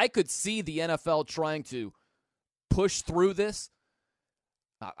 So I could see the NFL trying to push through this.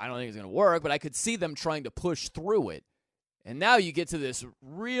 I don't think it's going to work, but I could see them trying to push through it. And now you get to this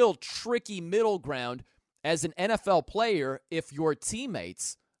real tricky middle ground as an NFL player if your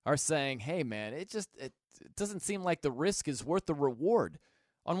teammates are saying, hey, man, it doesn't seem like the risk is worth the reward.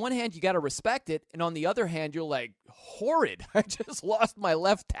 On one hand, you got to respect it, and on the other hand, you're like, horrid. I just lost my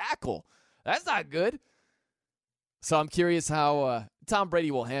left tackle. That's not good. So I'm curious how Tom Brady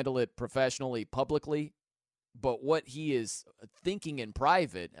will handle it professionally, publicly, but what he is thinking in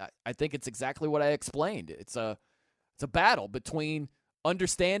private, I think it's exactly what I explained. It's a battle between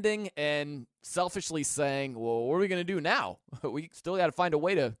understanding and selfishly saying, well, what are we going to do now? We still got to find a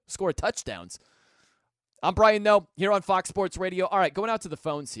way to score touchdowns. I'm Brian Noe here on Fox Sports Radio. All right, going out to the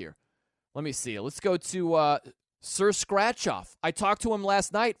phones here. Let me see. Let's go to Sir Scratchoff. I talked to him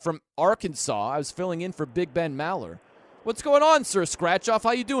last night from Arkansas. I was filling in for Big Ben Maller. What's going on, Sir Scratchoff?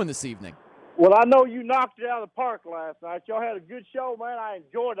 How you doing this evening? Well, I know you knocked it out of the park last night. Y'all had a good show, man. I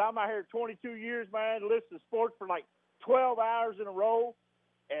enjoyed it. I'm out here 22 years, man, listening to sports for like 12 hours in a row,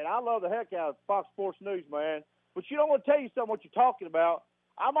 and I love the heck out of Fox Sports News, man. But I want to tell you something, what you're talking about.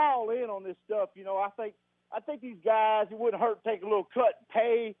 I'm all in on this stuff. I think these guys, it wouldn't hurt to take a little cut and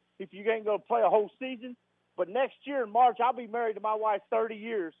pay if you ain't going to play a whole season. But next year in March, I'll be married to my wife 30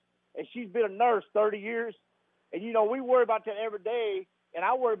 years, and she's been a nurse 30 years. And, we worry about that every day, and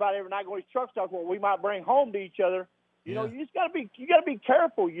I worry about it every night going to these truck stops when we might bring home to each other. You just got to be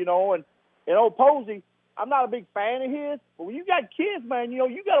careful, and old Posey, I'm not a big fan of his, but when you got kids, man,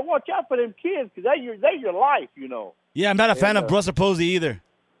 you got to watch out for them kids because they're your life, Yeah, I'm not a fan of Russell Posey either.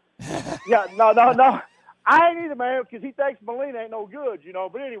 Yeah, no. I ain't either, man, because he thinks Molina ain't no good,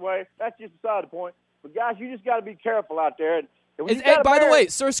 But anyway, that's just beside the point. But, guys, you just got to be careful out there. And by the way,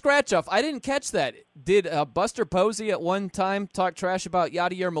 Sir Scratchoff, I didn't catch that. Did Buster Posey at one time talk trash about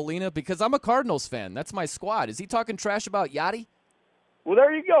Yadier Molina? Because I'm a Cardinals fan. That's my squad. Is he talking trash about Yadi? Well,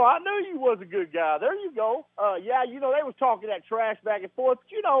 there you go. I knew you was a good guy. There you go. Yeah, they was talking that trash back and forth.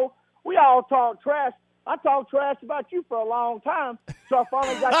 But, we all talk trash. I talked trash about you for a long time. So I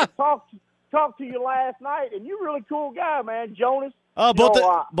finally got to talk to you last night, and you're a really cool guy, man, Jonas. Oh,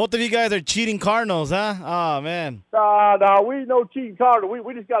 both of you guys are cheating Cardinals, huh? Oh, man. No, we no cheating Cardinals.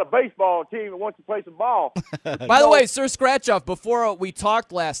 We just got a baseball team that wants to play some ball. By the way, Sir Scratchoff, before we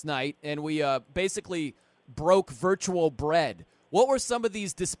talked last night and we basically broke virtual bread, what were some of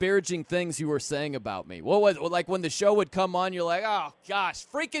these disparaging things you were saying about me? What was like when the show would come on, you're like, oh, gosh,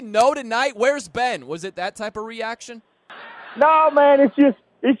 freaking no tonight. Where's Ben? Was it that type of reaction? No, man, it's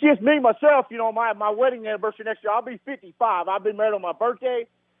just me, myself, my wedding anniversary next year. I'll be 55. I've been married on my birthday,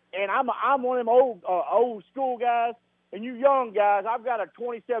 and I'm one of them old school guys. And you young guys, I've got a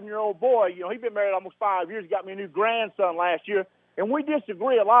 27-year-old boy. He's been married almost 5 years. He got me a new grandson last year. And we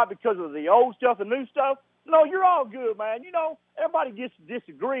disagree a lot because of the old stuff and new stuff. No, you're all good, man. Everybody gets to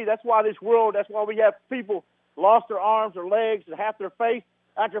disagree. That's why we have people lost their arms or legs and half their face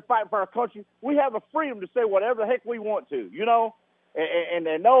after fighting for our country. We have a freedom to say whatever the heck we want to,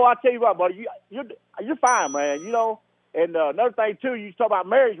 And no, I tell you what, buddy, you're fine, man. And another thing too, you talked about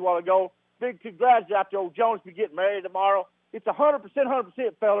marriage a while ago. Big congrats out to old Jones for getting married tomorrow. It's 100%,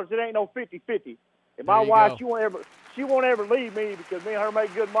 fellas. It ain't no 50-50. And my wife, she won't ever leave me because me and her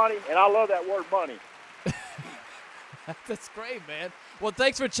make good money, and I love that word money. That's great, man. Well,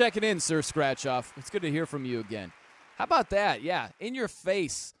 thanks for checking in, Sir Scratchoff. It's good to hear from you again. How about that? Yeah, in your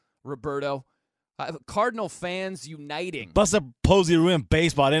face Roberto. Cardinal fans uniting. Buster Posey ruined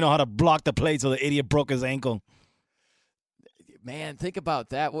baseball. They didn't know how to block the plate, so the idiot broke his ankle. Man, think about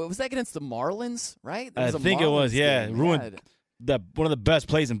that. Was that against the Marlins, right? I think it was, yeah. Ruined one of the best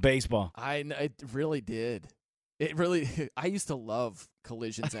plays in baseball. It really did. It really. I used to love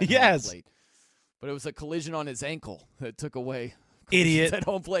collisions at yes. home plate. But it was a collision on his ankle that took away idiot at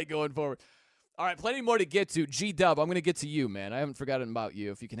home plate going forward. All right, plenty more to get to. G-Dub, I'm going to get to you, man. I haven't forgotten about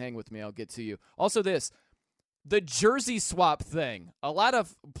you. If you can hang with me, I'll get to you. Also the jersey swap thing. A lot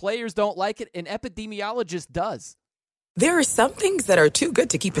of players don't like it. An epidemiologist does. There are some things that are too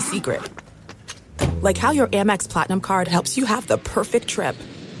good to keep a secret. Like how your Amex Platinum card helps you have the perfect trip.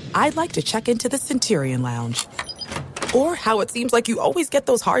 I'd like to check into the Centurion Lounge. Or how it seems like you always get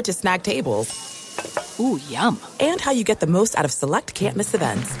those hard-to-snag tables. Ooh, yum. And how you get the most out of select can't-miss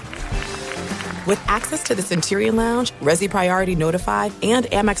events. With access to the Centurion Lounge, Resi Priority Notified, and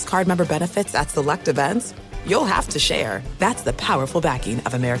Amex card member benefits at select events, you'll have to share. That's the powerful backing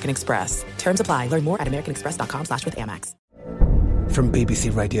of American Express. Terms apply. Learn more at americanexpress.com/withAmex. From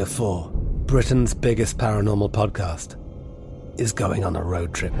BBC Radio 4, Britain's biggest paranormal podcast is going on a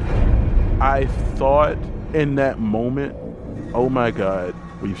road trip. I thought in that moment, oh my God,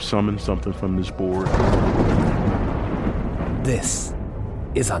 we've summoned something from this board. This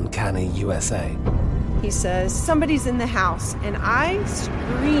is Uncanny USA. He says, somebody's in the house, and I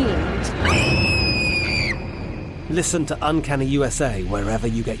screamed. Listen to Uncanny USA wherever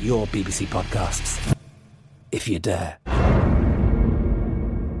you get your BBC podcasts, if you dare.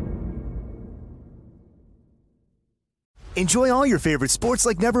 Enjoy all your favorite sports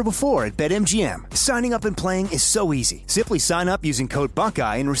like never before at BetMGM. Signing up and playing is so easy. Simply sign up using code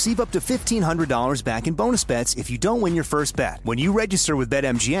Buckeye and receive up to $1,500 back in bonus bets if you don't win your first bet. When you register with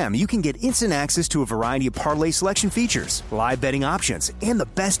BetMGM, you can get instant access to a variety of parlay selection features, live betting options, and the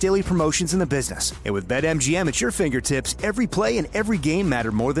best daily promotions in the business. And with BetMGM at your fingertips, every play and every game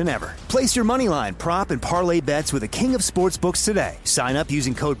matter more than ever. Place your moneyline, prop, and parlay bets with the king of sportsbooks today. Sign up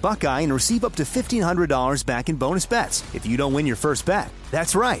using code Buckeye and receive up to $1,500 back in bonus bets if you don't win your first bet.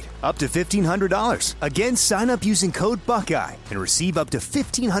 That's right, up to $1,500. Again, sign up using code Buckeye and receive up to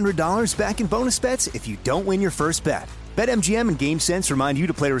 $1,500 back in bonus bets if you don't win your first bet. BetMGM and GameSense remind you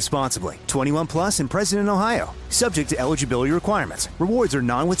to play responsibly. 21 plus and present in Ohio. Subject to eligibility requirements. Rewards are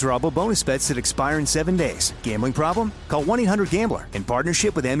non-withdrawable bonus bets that expire in 7 days. Gambling problem? Call 1-800-GAMBLER in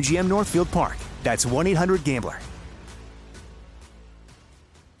partnership with MGM Northfield Park. That's 1-800-GAMBLER.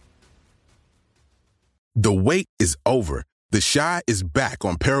 The wait is over. The Chi is back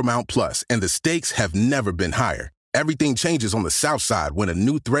on Paramount Plus, and the stakes have never been higher. Everything changes on the South Side when a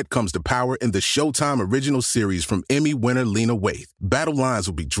new threat comes to power in the Showtime original series from Emmy winner Lena Waithe. Battle lines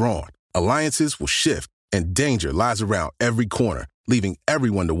will be drawn, alliances will shift, and danger lies around every corner, leaving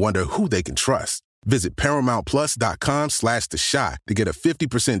everyone to wonder who they can trust. Visit ParamountPlus.com/The Chi to get a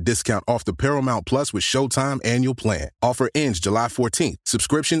 50% discount off the Paramount Plus with Showtime annual plan. Offer ends July 14th.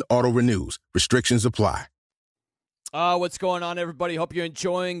 Subscription auto-renews. Restrictions apply. What's going on, everybody? Hope you're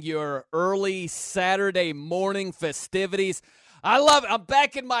enjoying your early Saturday morning festivities. I love it. I'm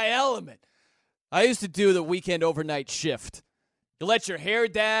back in my element. I used to do the weekend overnight shift. You let your hair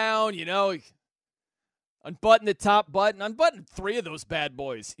down, unbutton the top button, unbutton 3 of those bad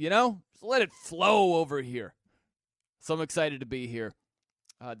boys, Just let it flow over here. So I'm excited to be here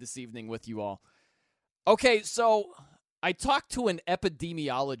this evening with you all. Okay, so I talked to an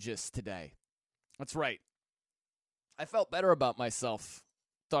epidemiologist today. That's right. I felt better about myself.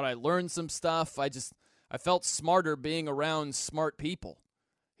 Thought I learned some stuff. I felt smarter being around smart people,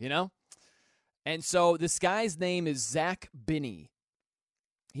 And so this guy's name is Zach Binney.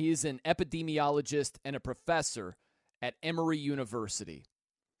 He is an epidemiologist and a professor at Emory University.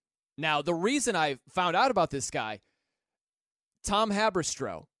 Now, the reason I found out about this guy, Tom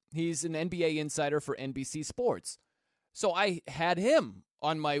Haberstroh, he's an NBA insider for NBC Sports. So I had him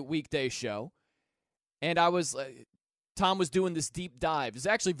on my weekday show, and Tom was doing this deep dive. It's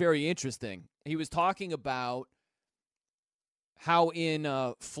actually very interesting. He was talking about how in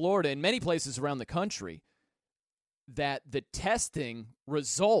Florida and many places around the country that the testing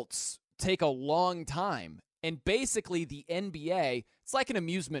results take a long time. And basically the NBA, it's like an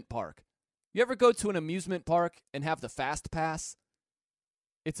amusement park. You ever go to an amusement park and have the Fast Pass?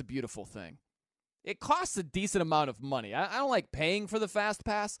 It's a beautiful thing. It costs a decent amount of money. I don't like paying for the Fast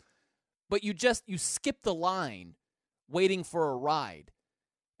Pass, but you skip the line waiting for a ride.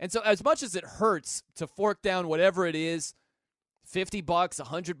 And so as much as it hurts to fork down whatever it is, $50,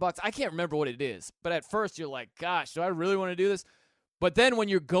 $100, I can't remember what it is. But at first you're like, gosh, do I really want to do this? But then when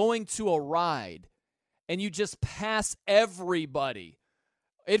you're going to a ride and you just pass everybody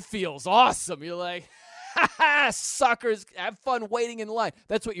It feels awesome. You're like, ha ha, suckers, have fun waiting in line.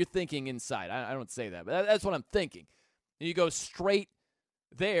 That's what you're thinking inside. I don't say that, but that's what I'm thinking. And you go straight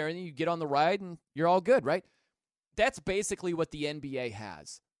there, and you get on the ride, and you're all good, right? That's basically what the NBA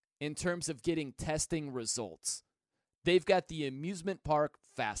has in terms of getting testing results. They've got the amusement park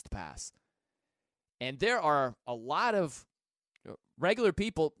Fast Pass. And there are a lot of regular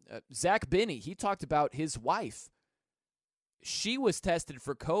people. Zach Binney, he talked about his wife. She was tested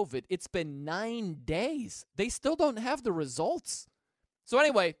for COVID. It's been 9 days. They still don't have the results. So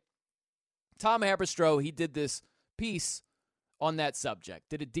anyway, Tom Haberstroh, he did this piece on that subject,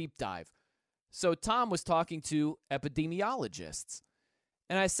 did a deep dive. So Tom was talking to epidemiologists.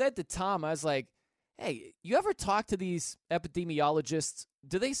 And I said to Tom, I was like, hey, you ever talk to these epidemiologists?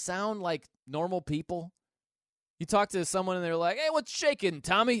 Do they sound like normal people? You talk to someone and they're like, hey, what's shaking,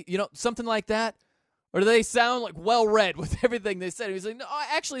 Tommy? You know, something like that? Or do they sound like well-read with everything they said? He's like, no,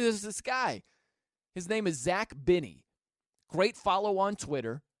 actually, there's this guy. His name is Zach Binney. Great follow on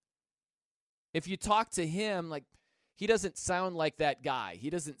Twitter. If you talk to him, like, he doesn't sound like that guy. He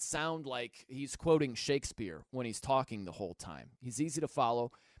doesn't sound like he's quoting Shakespeare when he's talking the whole time. He's easy to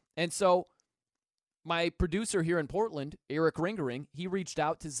follow. And so my producer here in Portland, Eric Ringering, he reached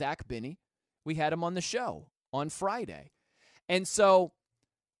out to Zach Binney. We had him on the show on Friday. And so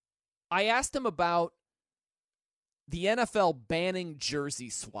I asked him about the NFL banning jersey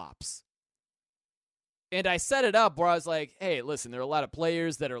swaps. And I set it up where I was like, hey, listen, there are a lot of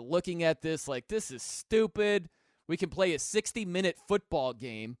players that are looking at this like, this is stupid. We can play a 60-minute football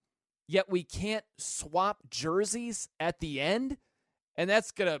game, yet we can't swap jerseys at the end, and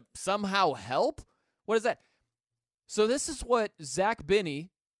that's going to somehow help? What is that? So this is what Zach Binney,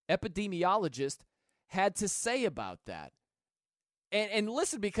 epidemiologist, had to say about that. And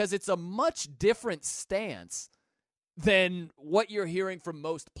listen, because it's a much different stance than what you're hearing from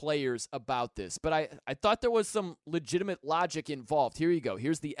most players about this. But I thought there was some legitimate logic involved. Here you go.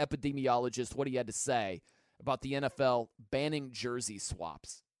 Here's the epidemiologist, what he had to say about the NFL banning jersey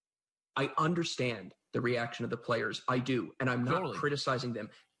swaps. I understand the reaction of the players. I do. And I'm not criticizing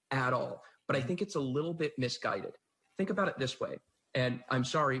them at all. But I think it's a little bit misguided. Think about it this way. And I'm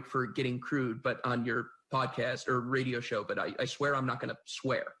sorry for getting crude, but on your podcast or radio show, but I swear I'm not going to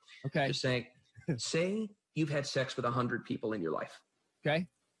swear. Okay. Just saying, say you've had sex with 100 people in your life. Okay.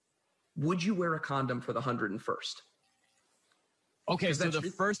 Would you wear a condom for the 101st? Okay, so the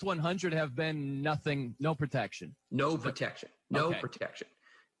first 100 have been nothing, no protection. No protection. No protection.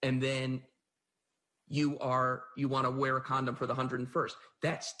 And then you want to wear a condom for the 101st.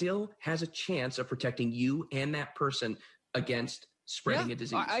 That still has a chance of protecting you and that person against spreading a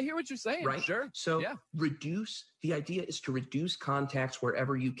disease. I hear what you're saying. Right? Sure. So the idea is to reduce contacts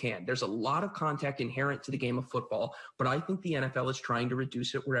wherever you can. There's a lot of contact inherent to the game of football, but I think the NFL is trying to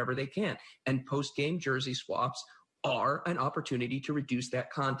reduce it wherever they can. And post-game jersey swaps are an opportunity to reduce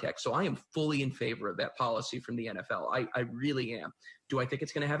that contact. So I am fully in favor of that policy from the NFL. I really am. Do I think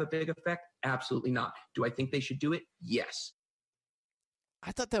it's going to have a big effect? Absolutely not. Do I think they should do it? Yes.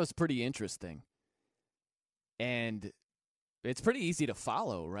 I thought that was pretty interesting. And it's pretty easy to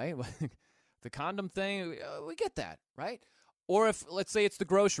follow, right? The condom thing, we get that, right? Or if, let's say it's the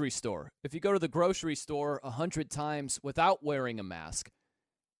grocery store. If you go to the grocery store 100 times without wearing a mask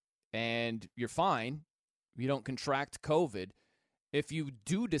and you're fine, you don't contract COVID. If you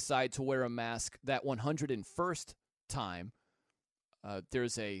do decide to wear a mask that 101st time,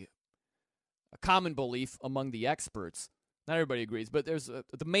 there's a common belief among the experts. Not everybody agrees, but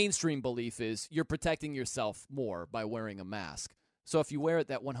the mainstream belief is you're protecting yourself more by wearing a mask. So if you wear it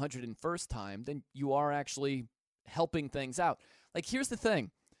that 101st time, then you are actually helping things out. Like, here's the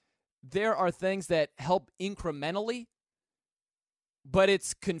thing. There are things that help incrementally, but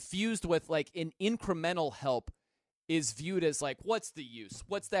it's confused with, like, an incremental help is viewed as, like, what's the use?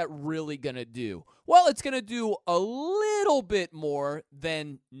 What's that really going to do? Well, it's going to do a little bit more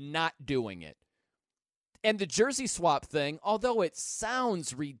than not doing it. And the jersey swap thing, although it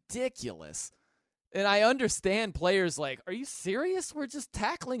sounds ridiculous, and I understand players like, are you serious? We're just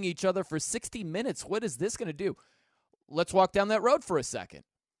tackling each other for 60 minutes. What is this going to do? Let's walk down that road for a second.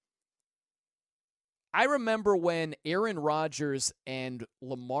 I remember when Aaron Rodgers and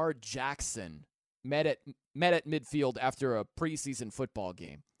Lamar Jackson met at midfield after a preseason football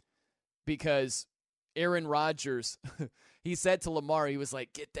game. Because Aaron Rodgers, he said to Lamar, he was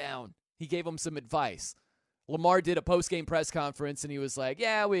like, get down. He gave him some advice. Lamar did a post-game press conference, and he was like,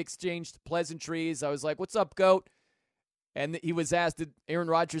 yeah, we exchanged pleasantries. I was like, what's up, GOAT? And he was asked, did Aaron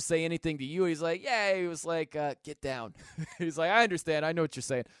Rodgers say anything to you? He's like, yeah. He was like, get down. He's like, I understand. I know what you're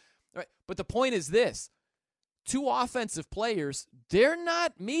saying. All right. But the point is this. two offensive players, they're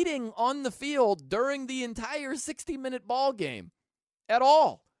not meeting on the field during the entire 60-minute ball game at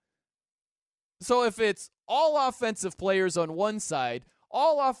all. So if it's all offensive players on one side,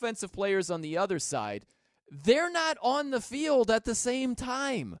 all offensive players on the other side, they're not on the field at the same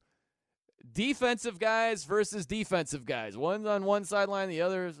time. Defensive guys versus defensive guys. One's on one sideline, the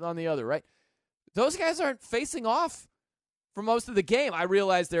other's on the other, right? Those guys aren't facing off for most of the game. I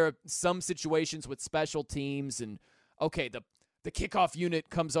realize there are some situations with special teams and, okay, the kickoff unit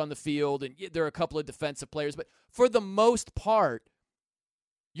comes on the field and there are a couple of defensive players, but for the most part,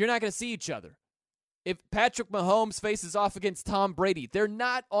 you're not going to see each other. If Patrick Mahomes faces off against Tom Brady, they're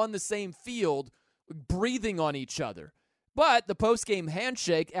not on the same field breathing on each other. But the post-game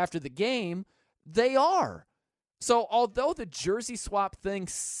handshake after the game, they are. So although the jersey swap thing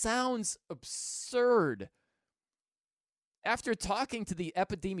sounds absurd, after talking to the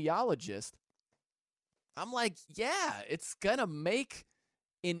epidemiologist, I'm like, yeah, it's going to make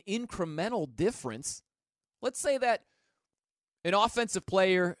an incremental difference. Let's say that an offensive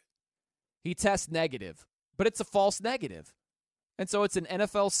player, he tests negative, but it's a false negative. And so it's an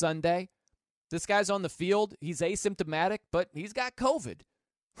NFL Sunday. This guy's on the field. He's asymptomatic, but he's got COVID,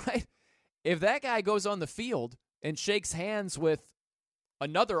 right? If that guy goes on the field and shakes hands with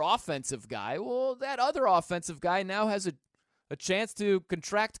another offensive guy, well, that other offensive guy now has a chance to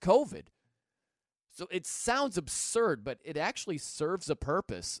contract COVID. So it sounds absurd, but it actually serves a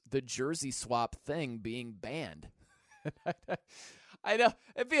purpose, the jersey swap thing being banned. I know.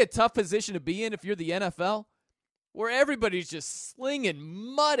 It'd be a tough position to be in if you're the NFL, where everybody's just slinging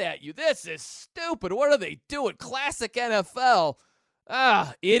mud at you. This is stupid. What are they doing? Classic NFL.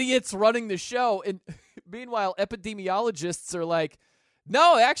 Idiots running the show. And meanwhile, epidemiologists are like,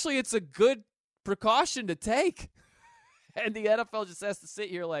 no, actually, it's a good precaution to take. And the NFL just has to sit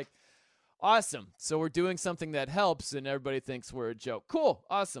here like, awesome. So we're doing something that helps, and everybody thinks we're a joke. Cool.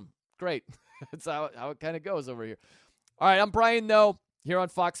 Awesome. Great. That's how it kind of goes over here. All right, I'm Brian Noe here on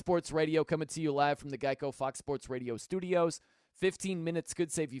Fox Sports Radio, coming to you live from the Geico Fox Sports Radio studios. 15 minutes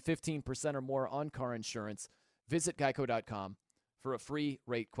could save you 15% or more on car insurance. Visit geico.com for a free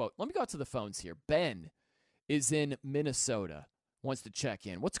rate quote. Let me go out to the phones here. Ben is in Minnesota, wants to check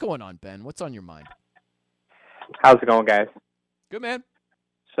in. What's going on, Ben? What's on your mind? How's it going, guys? Good, man.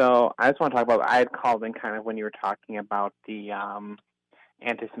 So I just want to talk about, I had called in kind of when you were talking about the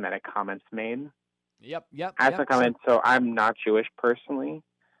anti-Semitic comments made. Yep. I have to comment. So I'm not Jewish personally.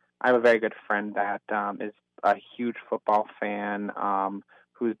 I have a very good friend that is a huge football fan,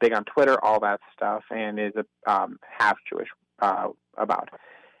 who's big on Twitter, all that stuff, and is a half Jewish about.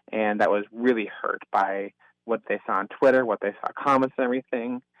 And that was really hurt by what they saw on Twitter, what they saw comments and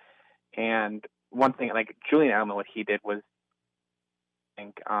everything. And one thing, like Julian Edelman, what he did was, I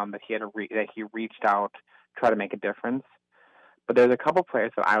think that he reached out, try to make a difference. But there's a couple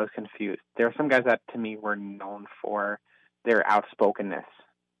players that I was confused. There are some guys that, to me, were known for their outspokenness.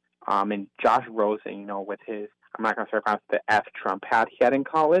 And Josh Rosen, with his, I'm not going to pronounce the F Trump hat he had in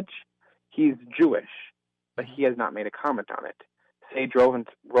college, he's Jewish, but he has not made a comment on it. Sage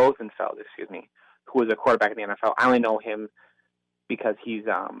Rosenfeld, who was a quarterback in the NFL. I only know him because he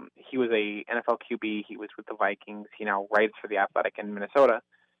was a NFL QB. He was with the Vikings. He now writes for The Athletic in Minnesota.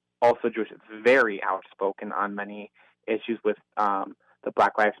 Also Jewish, very outspoken on many issues with the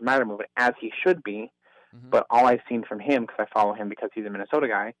Black Lives Matter movement, as he should be. Mm-hmm. But all I've seen from him, because I follow him because he's a Minnesota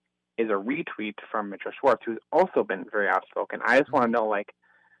guy, is a retweet from Mitchell Schwartz, who's also been very outspoken. I just want to know,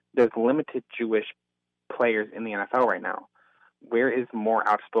 there's limited Jewish players in the NFL right now. Where is more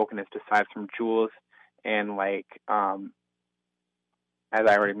outspokenness besides from Jules and, as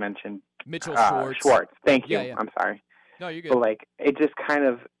I already mentioned, Mitchell Schwartz. Thank you. Yeah. I'm sorry. No, you're good. But, it just kind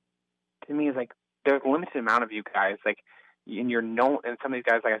of, to me, is there's a limited amount of you guys, and you're known, and some of these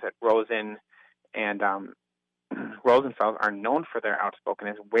guys, like I said, Rosen and Rosenfeld are known for their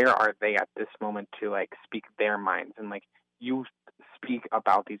outspokenness. Where are they at this moment to speak their minds? And you speak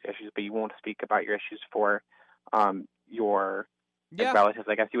about these issues, but you won't speak about your issues for your relatives,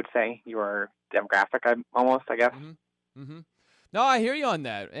 I guess you would say, your demographic, I guess. Mm-hmm. Mm-hmm. No, I hear you on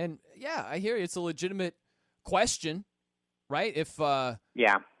that, and I hear you. It's a legitimate question, right? If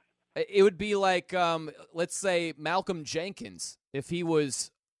it would be like, let's say Malcolm Jenkins, if he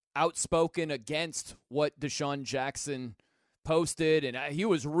was outspoken against what Deshaun Jackson posted, and he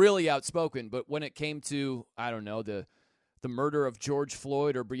was really outspoken, but when it came to, I don't know, the murder of George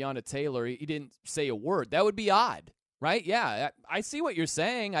Floyd or Breonna Taylor, he didn't say a word. That would be odd, right? Yeah, I see what you're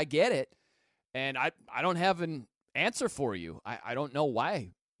saying. I get it. And I don't have an answer for you. I don't know why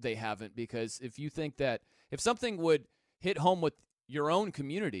they haven't, because if you think that if something would hit home with your own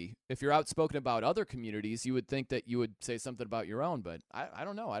community. If you're outspoken about other communities, you would think that you would say something about your own, but I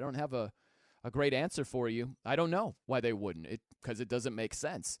don't know. I don't have a great answer for you. I don't know why they wouldn't, because it doesn't make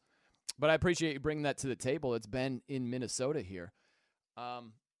sense. But I appreciate you bringing that to the table. It's Ben in Minnesota here.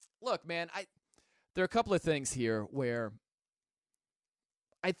 Look, man, there are a couple of things here where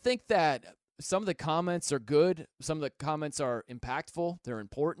I think that some of the comments are good. Some of the comments are impactful. They're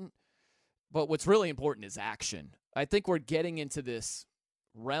important. But what's really important is action. I think we're getting into this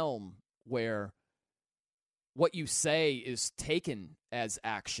realm where what you say is taken as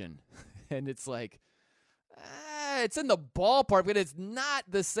action. And it's like, it's in the ballpark, but it's not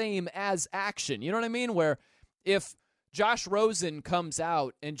the same as action. You know what I mean? Where if Josh Rosen comes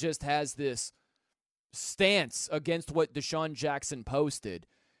out and just has this stance against what Deshaun Jackson posted,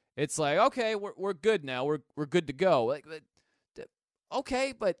 it's like, okay, we're good now. We're good to go. Like,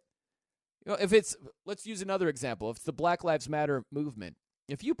 okay, but if it's, let's use another example. If it's the Black Lives Matter movement,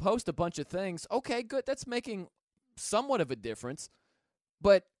 if you post a bunch of things, okay, good, that's making somewhat of a difference.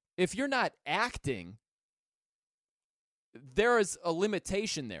 But if you're not acting, there is a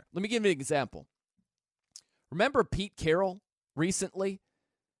limitation there. Let me give you an example. Remember Pete Carroll recently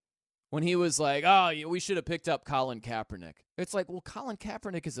when he was like, oh, we should have picked up Colin Kaepernick. It's like, well, Colin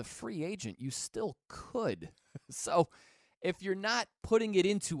Kaepernick is a free agent. You still could. So if you're not putting it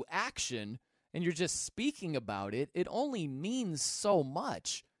into action and you're just speaking about it, it only means so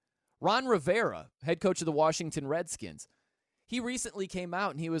much. Ron Rivera, head coach of the Washington Redskins, he recently came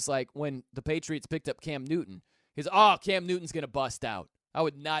out and he was like, when the Patriots picked up Cam Newton, he's, oh, Cam Newton's going to bust out. I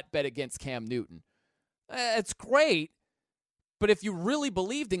would not bet against Cam Newton. It's great, but if you really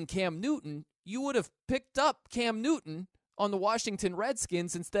believed in Cam Newton, you would have picked up Cam Newton on the Washington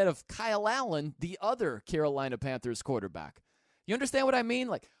Redskins instead of Kyle Allen, the other Carolina Panthers quarterback. You understand what I mean?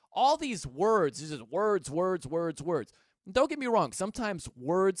 Like, all these words, it's just words. Don't get me wrong. Sometimes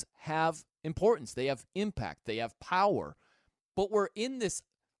words have importance. They have impact. They have power. But we're in this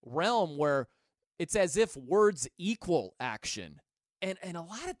realm where it's as if words equal action. And a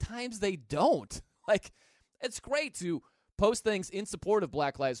lot of times they don't. Like, it's great to post things in support of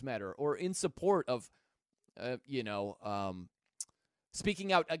Black Lives Matter or in support of,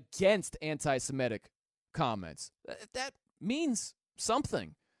 speaking out against anti-Semitic comments. That means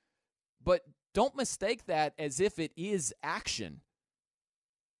something. But don't mistake that as if it is action.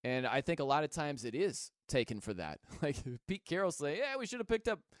 And I think a lot of times it is taken for that. Like Pete Carroll say, yeah, we should have picked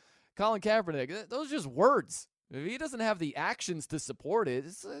up Colin Kaepernick. Those are just words. If he doesn't have the actions to support it,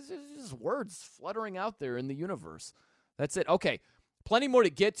 it's just words fluttering out there in the universe. That's it. Okay, plenty more to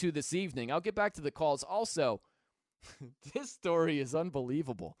get to this evening. I'll get back to the calls. Also, this story is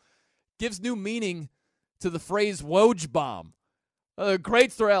unbelievable. Gives new meaning to the phrase Woj bomb. A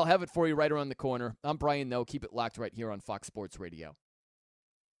great story. I'll have it for you right around the corner. I'm Brian Noe. Keep it locked right here on Fox Sports Radio.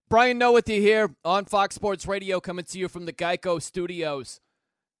 Brian Noe with you here on Fox Sports Radio, coming to you from the Geico Studios.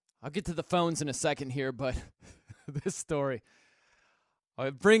 I'll get to the phones in a second here, but this story,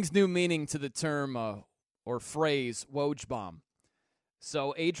 it brings new meaning to the term or phrase Woj bomb.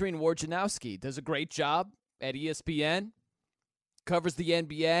 So Adrian Wojnarowski does a great job at ESPN, covers the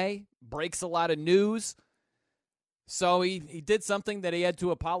NBA, breaks a lot of news. So he did something that he had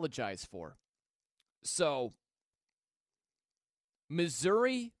to apologize for. So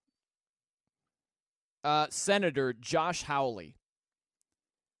Missouri Senator Josh Hawley,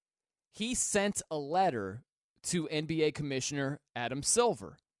 he sent a letter to NBA Commissioner Adam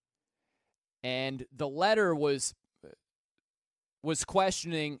Silver. And the letter was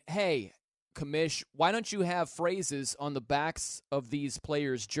questioning, hey, Commish, why don't you have phrases on the backs of these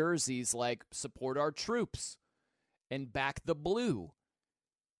players' jerseys like support our troops and back the blue?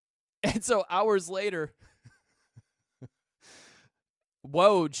 And so hours later,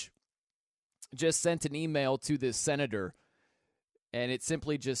 Woj just sent an email to this senator, and it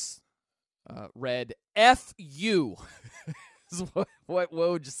simply just read, F you, is what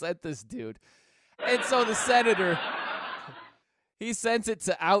Woj sent this dude. And so the senator, he sent it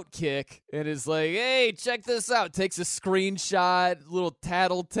to Outkick and is like, hey, check this out. Takes a screenshot, little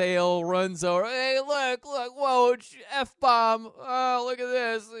tattletale, runs over. Hey, look, Woj, F-bomb. Oh, look at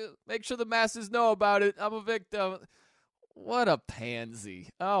this. Make sure the masses know about it. I'm a victim. What a pansy.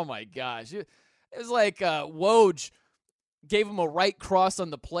 Oh, my gosh. It was like Woj gave him a right cross on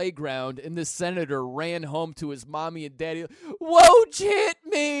the playground, and this senator ran home to his mommy and daddy. Woj hit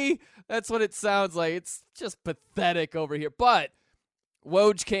me! That's what it sounds like. It's just pathetic over here. But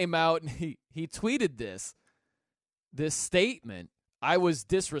Woj came out, and he tweeted this statement. I was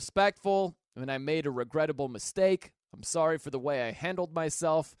disrespectful, and I made a regrettable mistake. I'm sorry for the way I handled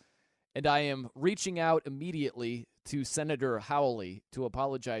myself, and I am reaching out immediately to Senator Hawley to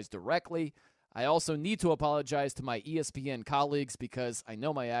apologize directly. I also need to apologize to my ESPN colleagues because I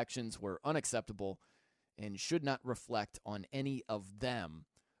know my actions were unacceptable and should not reflect on any of them.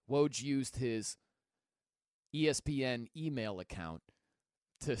 Woj used his ESPN email account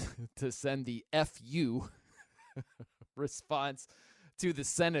to send the FU response to the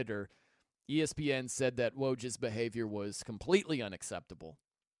senator. ESPN said that Woj's behavior was completely unacceptable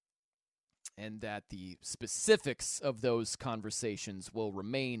and that the specifics of those conversations will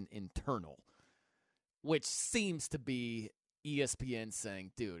remain internal, which seems to be ESPN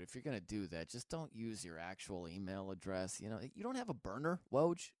saying, dude, if you're going to do that, just don't use your actual email address. You know, you don't have a burner,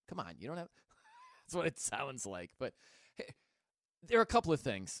 Woj. Come on, you don't have. That's what it sounds like. But hey, there are a couple of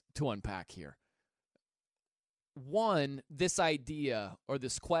things to unpack here. One, this idea or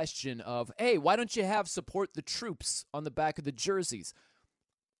this question of, hey, why don't you have support the troops on the back of the jerseys?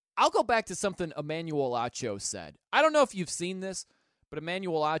 I'll go back to something Emmanuel Acho said. I don't know if you've seen this, but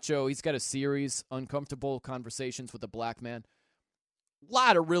Emmanuel Acho, he's got a series, Uncomfortable Conversations with a Black Man. A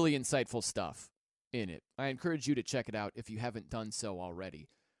lot of really insightful stuff in it. I encourage you to check it out if you haven't done so already.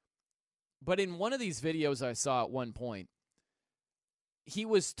 But in one of these videos I saw at one point, he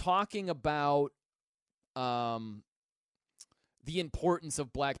was talking about the importance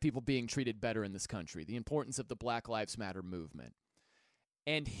of black people being treated better in this country, the importance of the Black Lives Matter movement.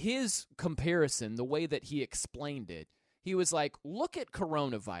 And his comparison, the way that he explained it, he was like, look at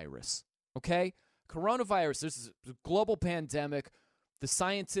coronavirus, okay? Coronavirus, this is a global pandemic. The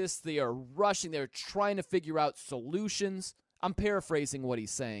scientists, they are rushing. They're trying to figure out solutions. I'm paraphrasing what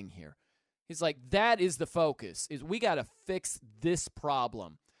he's saying here. He's like, that is the focus, is we got to fix this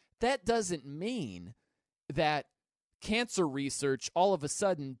problem. That doesn't mean that cancer research all of a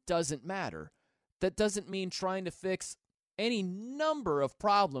sudden doesn't matter. That doesn't mean trying to fix any number of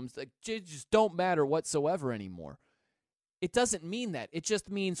problems that just don't matter whatsoever anymore. It doesn't mean that. It just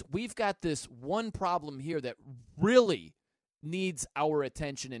means we've got this one problem here that really needs our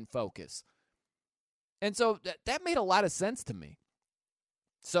attention and focus. And so that made a lot of sense to me.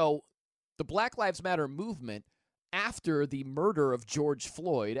 So the Black Lives Matter movement, after the murder of George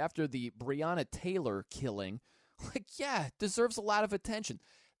Floyd, after the Breonna Taylor killing, deserves a lot of attention.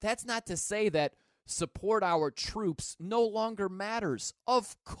 That's not to say that support our troops no longer matters.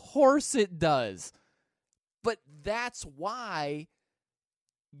 Of course it does. But that's why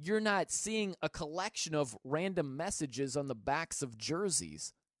you're not seeing a collection of random messages on the backs of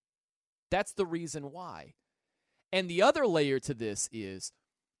jerseys. That's the reason why. And the other layer to this is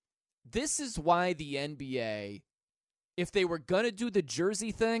why the NBA, if they were going to do the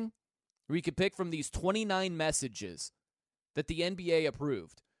jersey thing, where you could pick from these 29 messages that the NBA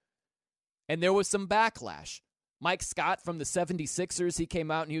approved, and there was some backlash. Mike Scott from the 76ers, he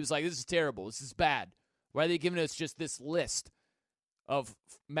came out and he was like, this is terrible. This is bad. Why are they giving us just this list of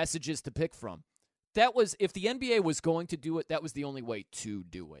messages to pick from? That was, if the NBA was going to do it, that was the only way to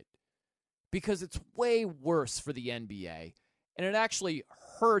do it. Because it's way worse for the NBA. And it actually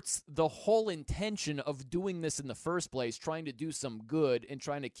hurts the whole intention of doing this in the first place, trying to do some good and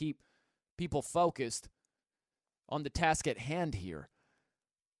trying to keep people focused on the task at hand here.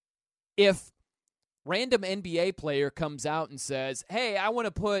 If random NBA player comes out and says, hey, I want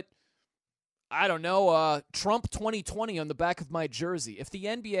to put, I don't know, Trump 2020 on the back of my jersey. If the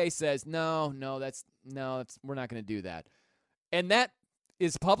NBA says, no, we're not going to do that, and that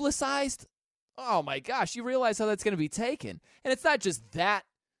is publicized, oh my gosh, you realize how that's going to be taken. And it's not just that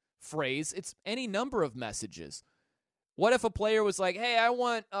phrase, it's any number of messages. What if a player was like, hey, I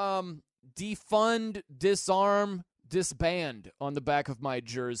want defund, disarm, disband on the back of my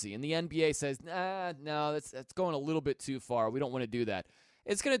jersey, and the NBA says, no, that's going a little bit too far. We don't want to do that.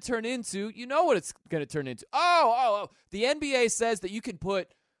 It's going to turn into, you know what it's going to turn into. Oh, the NBA says that you can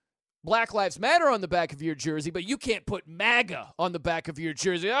put Black Lives Matter on the back of your jersey, but you can't put MAGA on the back of your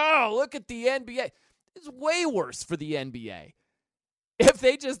jersey. Oh, look at the NBA. It's way worse for the NBA. If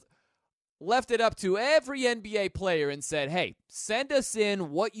they just left it up to every NBA player and said, hey, send us in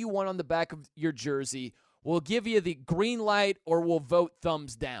what you want on the back of your jersey. We'll give you the green light or we'll vote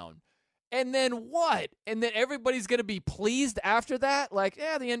thumbs down. And then what? And then everybody's going to be pleased after that? Like, the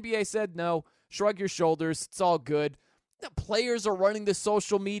NBA said no. Shrug your shoulders. It's all good. The players are running the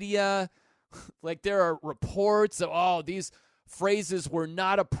social media. Like, there are reports of, these phrases were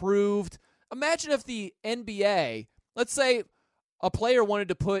not approved. Imagine if the NBA, let's say a player wanted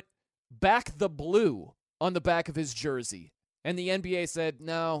to put back the blue on the back of his jersey. And the NBA said,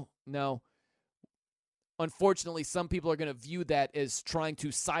 no. Unfortunately, some people are going to view that as trying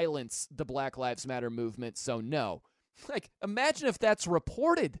to silence the Black Lives Matter movement, so no. Like, imagine if that's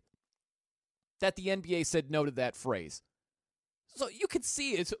reported. that the NBA said no to that phrase. So you could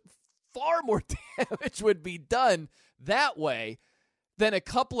see it's far more damage would be done that way than a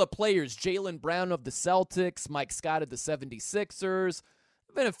couple of players, Jaylen Brown of the Celtics, Mike Scott of the 76ers. There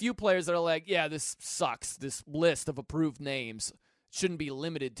have been a few players that are like, yeah, this sucks. This list of approved names shouldn't be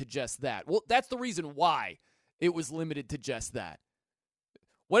limited to just that. Well, that's the reason why it was limited to just that.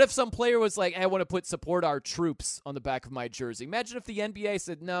 What if some player was like, hey, I want to put support our troops on the back of my jersey? Imagine if the NBA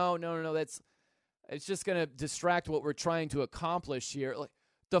said, no, it's just going to distract what we're trying to accomplish here. Like,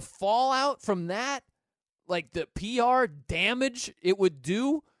 the fallout from that, like the PR damage it would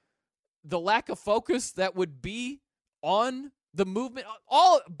do, the lack of focus that would be on the movement,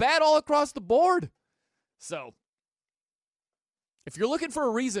 all bad all across the board. So, if you're looking for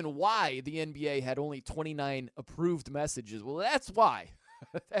a reason why the NBA had only 29 approved messages, well, that's why.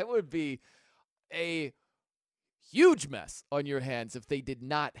 That would be a huge mess on your hands if they did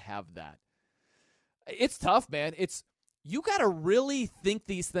not have that. It's tough, man. You got to really think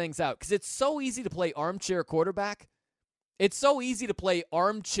these things out because it's so easy to play armchair quarterback. It's so easy to play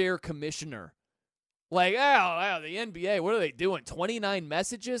armchair commissioner. Like, the NBA, what are they doing? 29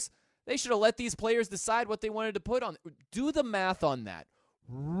 messages? They should have let these players decide what they wanted to put on. Do the math on that.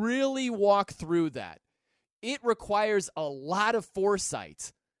 Really walk through that. It requires a lot of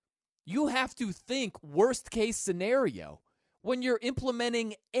foresight. You have to think worst case scenario when you're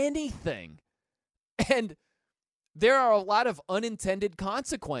implementing anything. And there are a lot of unintended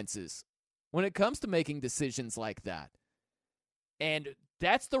consequences when it comes to making decisions like that. And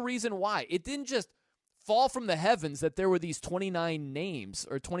that's the reason why. It didn't just fall from the heavens that there were these 29 names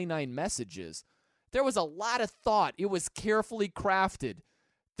or 29 messages. There was a lot of thought. It was carefully crafted.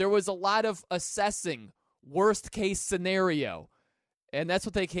 There was a lot of assessing worst case scenario. And that's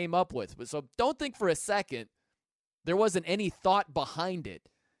what they came up with. So don't think for a second there wasn't any thought behind it.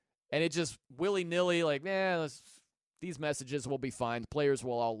 And it just willy-nilly, like, these messages will be fine. Players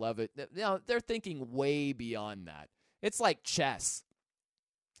will all love it. They're thinking way beyond that. It's like chess.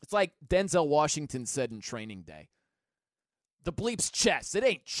 It's like Denzel Washington said in Training Day. The bleep's chess. It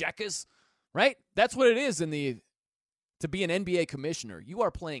ain't checkers, right? That's what it is to be an NBA commissioner. You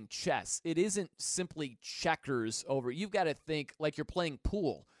are playing chess. It isn't simply checkers over. You've got to think like you're playing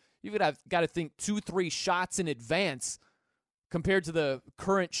pool. You've got to think 2-3 shots in advance compared to the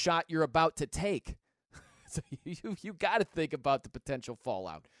current shot you're about to take. So you got to think about the potential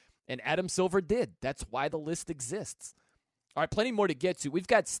fallout. And Adam Silver did. That's why the list exists. All right, plenty more to get to. We've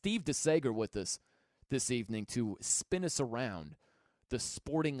got Steve DeSager with us this evening to spin us around the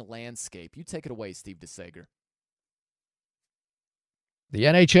sporting landscape. You take it away, Steve DeSager. The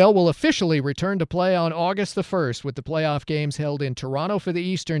NHL will officially return to play on August the 1st with the playoff games held in Toronto for the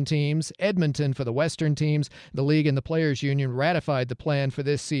Eastern teams, Edmonton for the Western teams. The league and the Players Union ratified the plan for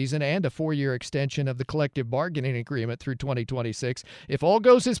this season and a 4-year extension of the collective bargaining agreement through 2026. If all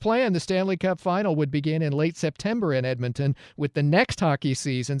goes as planned, the Stanley Cup final would begin in late September in Edmonton, with the next hockey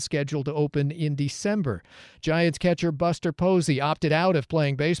season scheduled to open in December. Giants catcher Buster Posey opted out of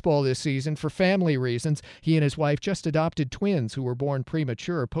playing baseball this season for family reasons. He and his wife just adopted twins who were born premature.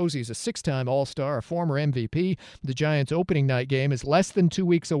 Posey's a 6-time All-Star, a former MVP. The Giants' opening night game is less than 2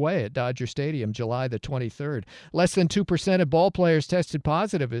 weeks away at Dodger Stadium, July the 23rd. Less than 2% of ball players tested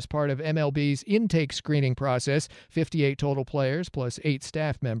positive as part of MLB's intake screening process. 58 total players plus 8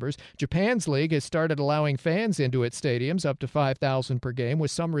 staff members. Japan's league has started allowing fans into its stadiums, up to 5,000 per game,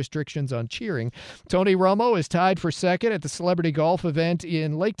 with some restrictions on cheering. Tony Romo is tied for second at the celebrity golf event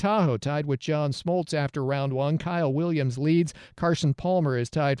in Lake Tahoe, tied with John Smoltz after round 1. Kyle Williams leads. Carson Palmer is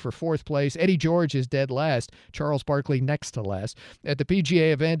tied for 4th place. Eddie George is dead last. Charles Barkley next to last. At the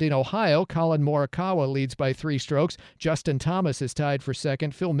PGA event in Ohio, Colin Morikawa leads by 3 strokes. Justin Thomas is tied for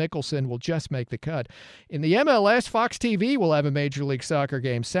 2nd. Phil Mickelson will just make the cut. In the MLS, Fox TV will have a Major League Soccer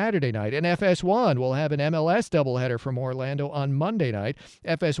game Saturday night, and FS1 will have an MLS doubleheader from Orlando on Monday night.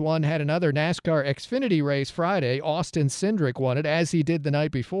 FS1 had another NASCAR Xfinity race Friday. Austin Cindric won it, as he did the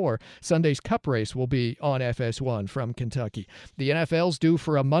night before. Sunday's Cup race will be on FS1 from Kentucky. The NFL's due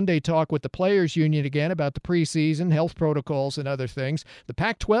for a Monday talk with the Players Union again about the preseason, health protocols, and other things. The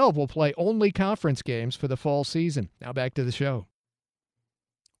Pac-12 will play only conference games for the fall season. Now back to the show.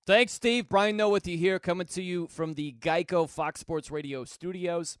 Thanks, Steve. Brian Noe with you here, coming to you from the Geico Fox Sports Radio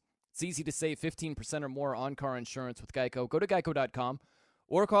studios. It's easy to save 15% or more on car insurance with Geico. Go to geico.com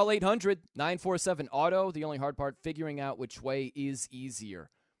or call 800-947-AUTO. The only hard part, figuring out which way is easier.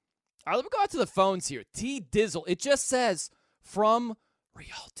 All right, let me go out to the phones here. T. Dizzle. It just says from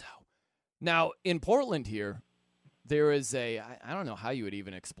Rialto. Now, in Portland here, there is I don't know how you would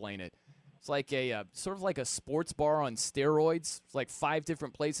even explain it. It's like a sort of like a sports bar on steroids. It's like 5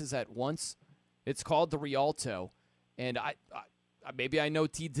 different places at once. It's called the Rialto, and maybe I know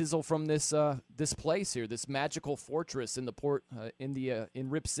T Dizzle from this this place here, this magical fortress in the in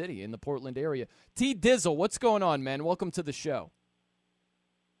Rip City in the Portland area. T Dizzle, what's going on, man? Welcome to the show.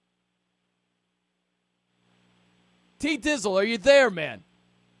 T Dizzle, are you there, man?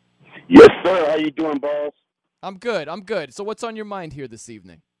 Yes, sir. How you doing, boss? I'm good. So what's on your mind here this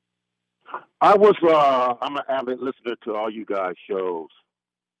evening? I'm an avid listener to all you guys' shows,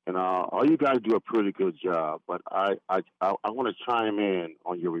 and all you guys do a pretty good job. But I want to chime in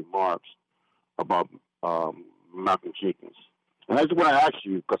on your remarks about Malcolm Jenkins, and I just want to ask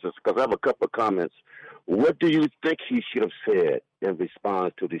you because I have a couple of comments. What do you think he should have said in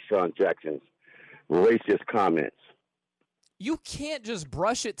response to Deshaun Jackson's racist comments? You can't just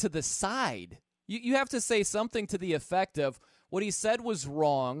brush it to the side. You have to say something to the effect of, what he said was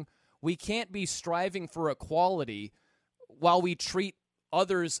wrong. We can't be striving for equality while we treat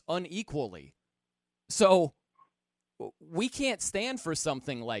others unequally. So we can't stand for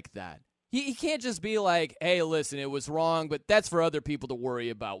something like that. He can't just be like, hey, listen, it was wrong, but that's for other people to worry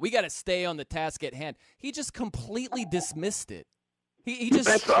about. We got to stay on the task at hand. He just completely dismissed it. He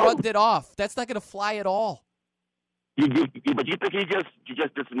just shrugged it off. That's not going to fly at all. But you think he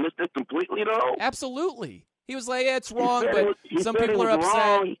just dismissed it completely, though? Absolutely. He was like, yeah, it's wrong, but some people are upset.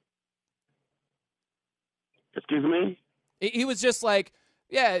 Wrong. Excuse me? He was just like,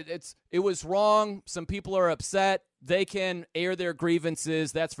 yeah, it was wrong. Some people are upset. They can air their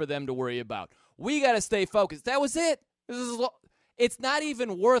grievances. That's for them to worry about. We got to stay focused. That was it. It's not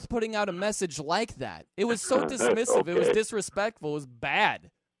even worth putting out a message like that. It was so dismissive. Okay. It was disrespectful. It was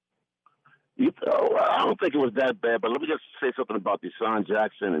bad. I don't think it was that bad, but let me just say something about Deshaun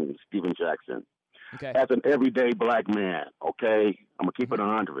Jackson and Steven Jackson. Okay. As an everyday black man, okay, I'm gonna keep it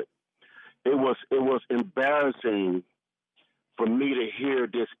 100. It was embarrassing for me to hear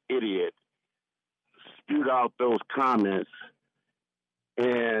this idiot spewed out those comments,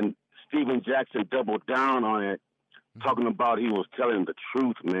 and Steven Jackson doubled down on it, talking about he was telling the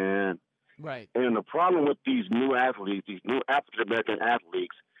truth, man. Right. And the problem with these new athletes, these new African American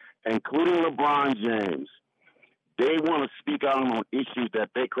athletes, including LeBron James, they want to speak out on issues that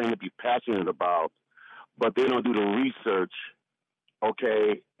they claim to be passionate about, but they don't do the research,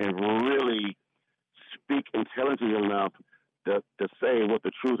 okay, and really speak intelligently enough to say what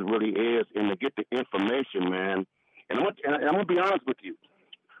the truth really is and to get the information, man. And I'm going to be honest with you.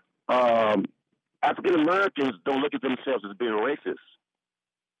 African Americans don't look at themselves as being racist,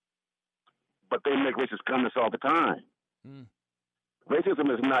 but they make racist comments all the time.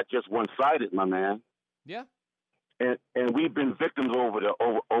 Racism is not just one-sided, my man. Yeah. And we've been victims over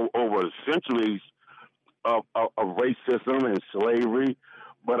centuries of racism and slavery,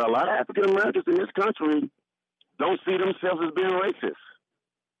 but a lot of African Americans in this country don't see themselves as being racist,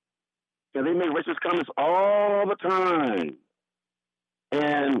 and they make racist comments all the time.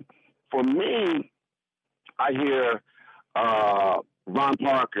 And for me, I hear Ron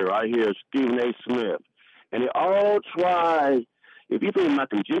Parker, I hear Stephen A. Smith, and they all try. If you think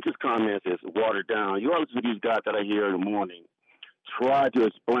Malcolm Jenkins' comments is watered down, you all listen to these guys that I hear in the morning try to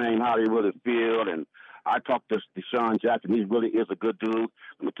explain how they really feel. And I talked to Deshaun Jackson. He really is a good dude.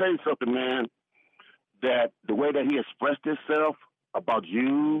 Let me tell you something, man, that the way that he expressed himself about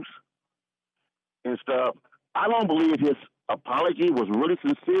Jews and stuff, I don't believe his apology was really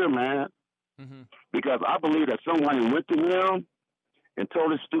sincere, man. Mm-hmm. Because I believe that someone went to him and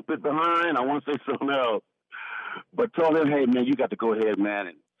told his stupid behind, I want to say something else, but told him, hey, man, you got to go ahead, man.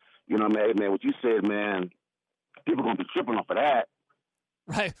 And, you know, man, hey, man, what you said, man, people going to be tripping off of that.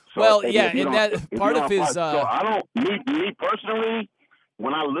 Right. So, well, yeah, and that part of his... So I don't, me personally,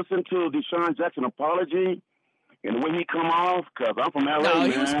 when I listen to Deshaun Jackson apology and the way he come off, because I'm from L.A., No, he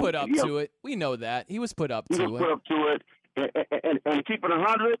man, was put up to it. We know that. He was put up to it. He was put up to it. And keep it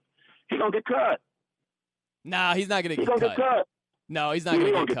 100, he's going to get cut. Nah, he's not going to get cut. cut. No, he's not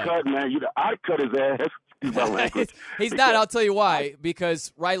going to get cut. Man. I'd cut his ass. He's not. I'll tell you why.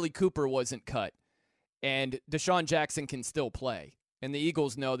 Because Riley Cooper wasn't cut. And Deshaun Jackson can still play. And the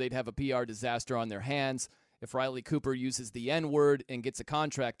Eagles know they'd have a PR disaster on their hands if Riley Cooper uses the N-word and gets a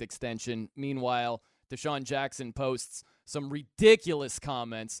contract extension. Meanwhile, Deshaun Jackson posts some ridiculous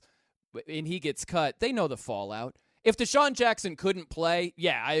comments and he gets cut. They know the fallout. If Deshaun Jackson couldn't play,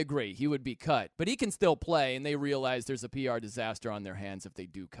 yeah, I agree. He would be cut. But he can still play, and they realize there's a PR disaster on their hands if they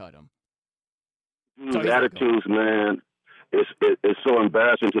do cut him. Attitudes, man, it's so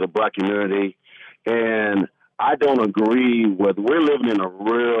embarrassing to the black community. And I don't agree with, we're living in a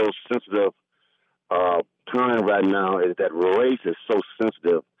real sensitive time right now, is that race is so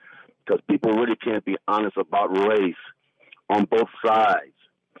sensitive because people really can't be honest about race on both sides.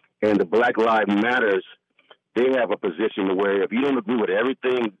 And the Black Lives Matters, they have a position where if you don't agree with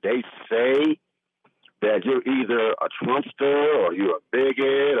everything they say, that you're either a Trumpster or you're a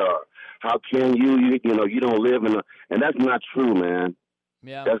bigot or how can you don't live in and that's not true, man.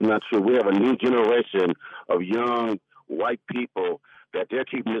 Yeah. That's not true. We have a new generation of young white people that they're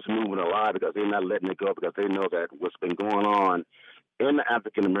keeping this movement alive because they're not letting it go because they know that what's been going on in the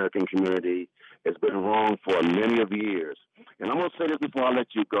African American community has been wrong for many of years. And I'm going to say this before I let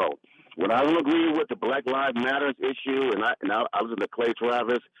you go. When I don't agree with the Black Lives Matters issue, and I listen to Clay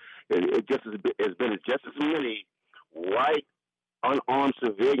Travis, it's been just as many white unarmed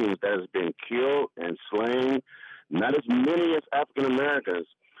civilians that has been killed and slain, not as many as African Americans,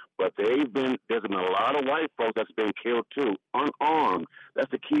 but there's been a lot of white folks that's been killed too, unarmed.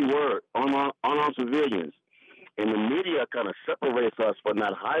 That's the key word, unarmed civilians. And the media kind of separates us for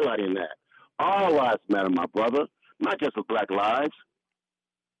not highlighting that. All lives matter, my brother, not just the Black lives.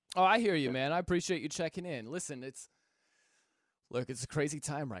 Oh, I hear you, man. I appreciate you checking in. Listen, it's a crazy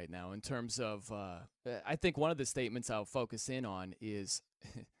time right now in terms of, I think one of the statements I'll focus in on is,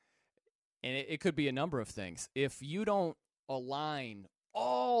 and it could be a number of things. If you don't align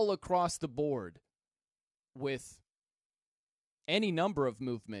all across the board with any number of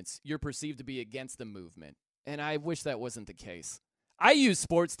movements, you're perceived to be against the movement. And I wish that wasn't the case. I use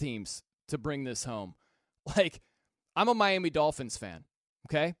sports teams to bring this home. Like, I'm a Miami Dolphins fan,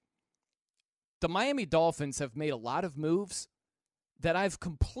 okay? The Miami Dolphins have made a lot of moves that I've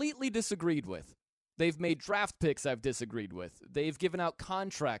completely disagreed with. They've made draft picks I've disagreed with. They've given out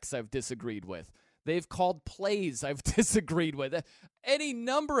contracts I've disagreed with. They've called plays I've disagreed with. Any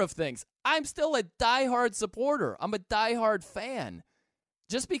number of things. I'm still a diehard supporter. I'm a diehard fan.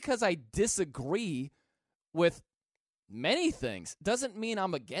 Just because I disagree with many things doesn't mean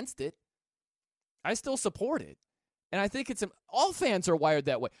I'm against it. I still support it. And I think all fans are wired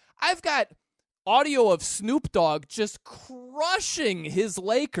that way. I've got audio of Snoop Dogg just crushing his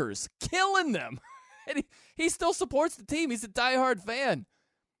Lakers, killing them. And he still supports the team. He's a diehard fan.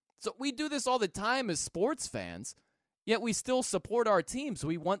 So we do this all the time as sports fans, yet we still support our teams.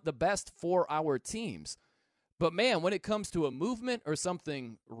 We want the best for our teams. But, man, when it comes to a movement or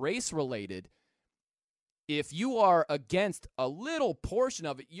something race-related, if you are against a little portion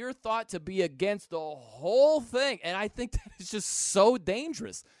of it, you're thought to be against the whole thing. And I think that is just so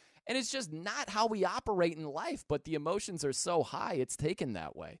dangerous. And it's just not how we operate in life, but the emotions are so high, it's taken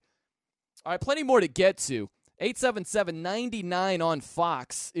that way. All right, plenty more to get to. 877-99 on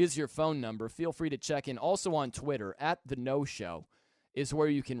Fox is your phone number. Feel free to check in. Also on Twitter, @TheNoShow is where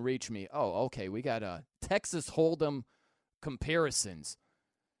you can reach me. Oh, okay, we got Texas Hold'em comparisons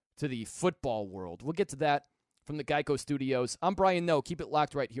to the football world. We'll get to that from the Geico Studios. I'm Brian Noe. Keep it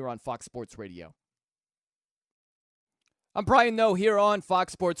locked right here on Fox Sports Radio. I'm Brian Noe here on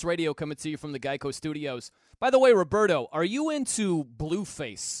Fox Sports Radio, coming to you from the Geico Studios. By the way, Roberto, are you into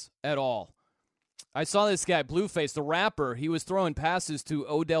Blueface at all? I saw this guy, Blueface, the rapper. He was throwing passes to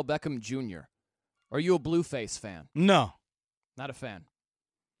Odell Beckham Jr. Are you a Blueface fan? No. Not a fan.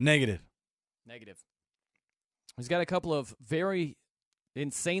 Negative. He's got a couple of very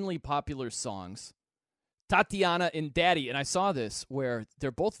insanely popular songs. Tatiana and Daddy. And I saw this where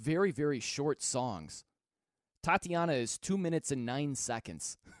they're both very, very short songs. Tatiana is 2 minutes and 9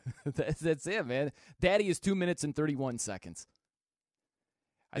 seconds. That's it, man. Daddy is 2 minutes and 31 seconds.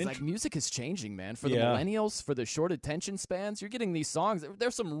 I was like, music is changing, man. For the millennials, for the short attention spans, you're getting these songs.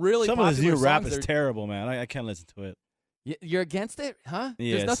 There's some really popular songs. Some of this new rap is terrible, man. I can't listen to it. You're against it, huh?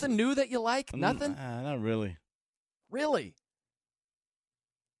 Yes. There's nothing new that you like? Nothing? Not really. Really?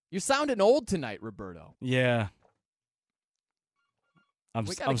 You're sounding old tonight, Roberto. Yeah. I'm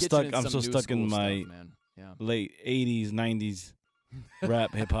stuck. I'm so stuck in my late 80s, 90s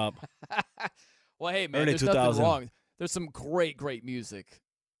rap, hip hop. Well, hey, man, early there's 2000. nothing wrong. There's some great music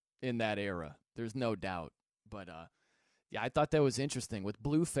in that era. There's no doubt. But, I thought that was interesting. With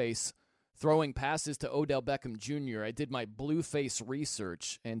Blueface throwing passes to Odell Beckham Jr., I did my Blueface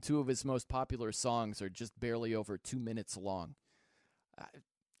research, and two of his most popular songs are just barely over 2 minutes long.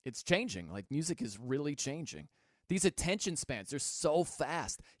 It's changing. Like, music is really changing. These attention spans, they're so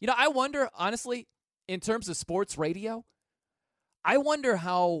fast. I wonder, honestly, in terms of sports radio, I wonder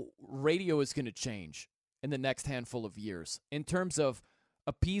how radio is going to change in the next handful of years in terms of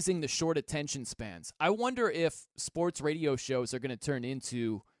appeasing the short attention spans. I wonder if sports radio shows are going to turn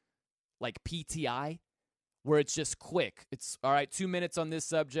into like PTI, where it's just quick. It's, all right, 2 minutes on this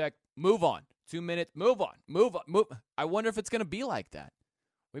subject, move on. 2 minutes, move on. I wonder if it's going to be like that.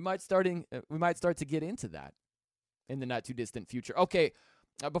 We might start to get into that in the not too distant future. Okay,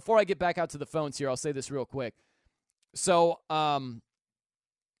 before I get back out to the phones here, I'll say this real quick. So,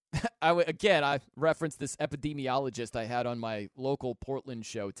 I referenced this epidemiologist I had on my local Portland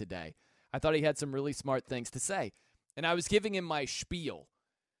show today. I thought he had some really smart things to say. And I was giving him my spiel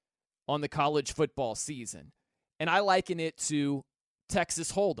on the college football season. And I liken it to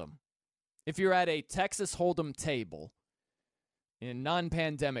Texas Hold'em. If you're at a Texas Hold'em table in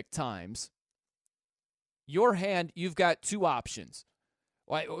non-pandemic times, your hand, you've got two options.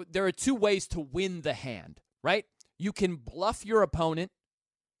 There are two ways to win the hand, right? You can bluff your opponent,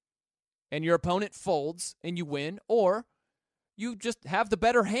 and your opponent folds, and you win, or you just have the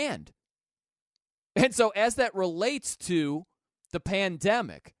better hand. And so as that relates to the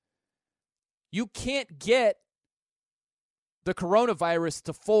pandemic, you can't get the coronavirus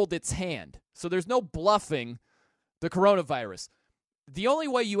to fold its hand. So there's no bluffing the coronavirus. The only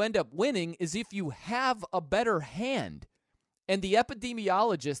way you end up winning is if you have a better hand. And the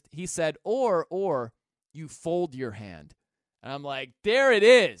epidemiologist, he said, or you fold your hand. And I'm like, there it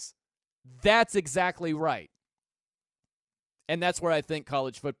is. That's exactly right. And that's where I think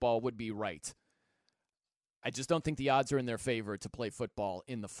college football would be right. I just don't think the odds are in their favor to play football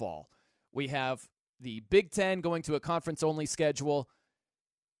in the fall. We have the Big Ten going to a conference-only schedule.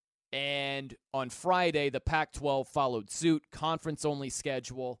 And on Friday, the Pac-12 followed suit, conference-only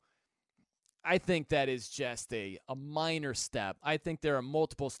schedule. I think that is just a minor step. I think there are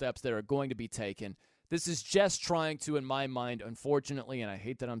multiple steps that are going to be taken. This is just trying to, in my mind, unfortunately, and I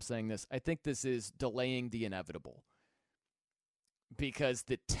hate that I'm saying this, I think this is delaying the inevitable. Because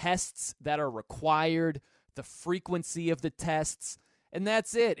the tests that are required, the frequency of the tests, and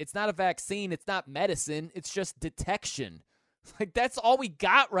that's it. It's not a vaccine. It's not medicine. It's just detection. Like, that's all we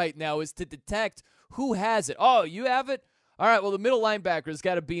got right now is to detect who has it. Oh, you have it? All right, well, the middle linebacker's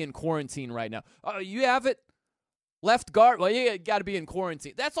got to be in quarantine right now. Oh, you have it? Left guard? Well, you got to be in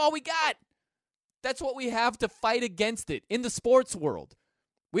quarantine. That's all we got. That's what we have to fight against it in the sports world.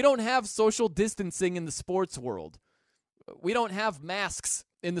 We don't have social distancing in the sports world. We don't have masks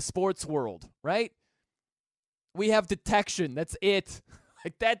in the sports world, right? We have detection. That's it.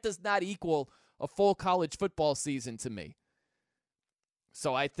 Like, that does not equal a full college football season to me.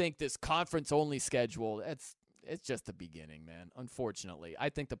 So I think this conference-only schedule, it's just the beginning, man, unfortunately. I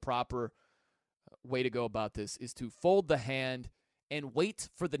think the proper way to go about this is to fold the hand and wait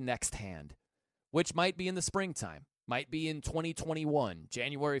for the next hand, which might be in the springtime, might be in 2021,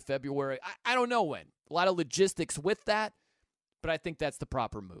 January, February. I don't know when. A lot of logistics with that, but I think that's the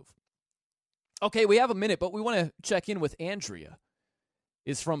proper move. Okay, we have a minute, but we want to check in with Andrea.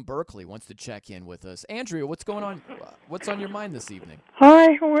 Is from Berkeley, wants to check in with us. Andrea, what's going on? What's on your mind this evening?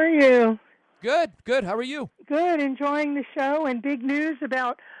 Hi, how are you? Good. How are you? Good, enjoying the show, and big news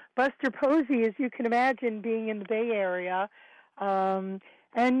about Buster Posey, as you can imagine, being in the Bay Area. And,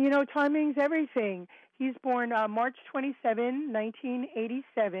 timing's everything. He's born March 27,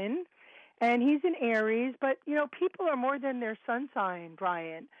 1987, and he's in Aries, but, people are more than their sun sign,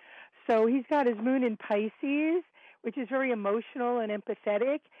 Brian. So he's got his moon in Pisces, which is very emotional and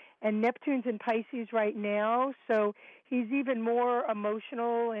empathetic, and Neptune's in Pisces right now, so he's even more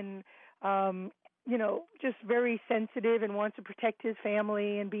emotional and, just very sensitive and wants to protect his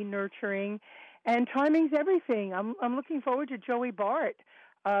family and be nurturing. And timing's everything. I'm looking forward to Joey Bart,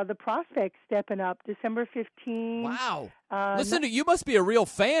 the prospect, stepping up December 15. Wow. Listen, you must be a real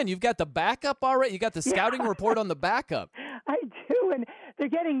fan. You've got the backup already. You got the scouting report on the backup. I do, and they're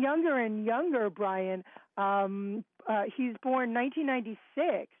getting younger and younger, Brian. He's born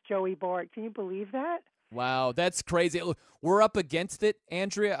 1996, Joey Bart. Can you believe that? Wow, that's crazy. We're up against it,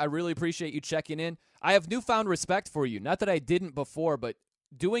 Andrea. I really appreciate you checking in. I have newfound respect for you. Not that I didn't before, but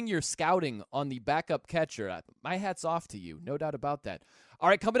doing your scouting on the backup catcher, my hat's off to you. No doubt about that. All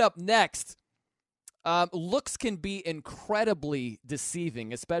right, coming up next, looks can be incredibly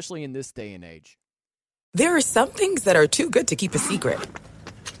deceiving, especially in this day and age. There are some things that are too good to keep a secret.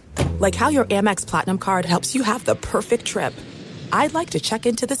 Like how your Amex Platinum card helps you have the perfect trip. I'd like to check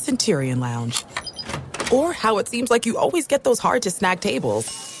into the Centurion Lounge. Or how it seems like you always get those hard-to-snag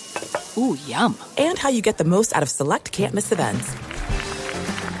tables. Ooh, yum. And how you get the most out of select can't-miss events.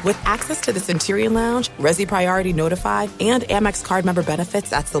 With access to the Centurion Lounge, Resi Priority Notify, and Amex card member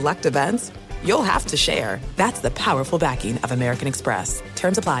benefits at select events, you'll have to share. That's the powerful backing of American Express.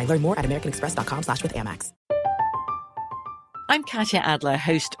 Terms apply. Learn more at americanexpress.com/withAmex. I'm Katya Adler,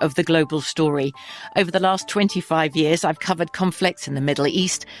 host of The Global Story. Over the last 25 years, I've covered conflicts in the Middle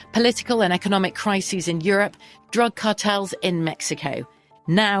East, political and economic crises in Europe, drug cartels in Mexico.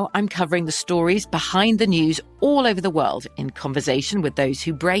 Now I'm covering the stories behind the news all over the world in conversation with those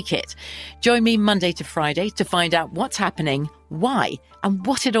who break it. Join me Monday to Friday to find out what's happening, why, and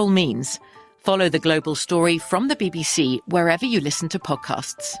what it all means. Follow The Global Story from the BBC wherever you listen to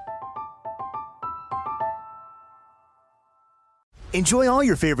podcasts. Enjoy all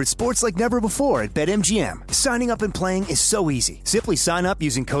your favorite sports like never before at BetMGM. Signing up and playing is so easy. Simply sign up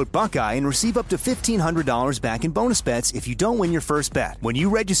using code Buckeye and receive up to $1,500 back in bonus bets if you don't win your first bet. When you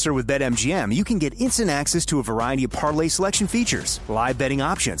register with BetMGM, you can get instant access to a variety of parlay selection features, live betting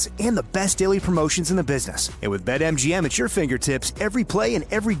options, and the best daily promotions in the business. And with BetMGM at your fingertips, every play and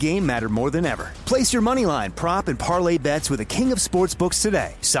every game matter more than ever. Place your moneyline, prop, and parlay bets with the king of sportsbooks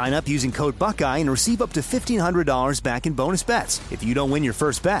today. Sign up using code Buckeye and receive up to $1,500 back in bonus bets if you don't win your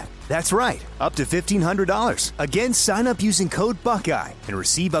first bet. That's right, up to $1,500. Again, sign up using code Buckeye and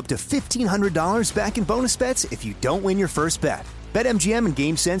receive up to $1,500 back in bonus bets if you don't win your first bet. BetMGM and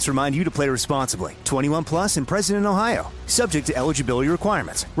GameSense remind you to play responsibly. 21 plus and present in Ohio. Subject to eligibility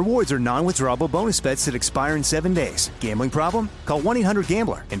requirements. Rewards are non-withdrawable bonus bets that expire in 7 days. Gambling problem? Call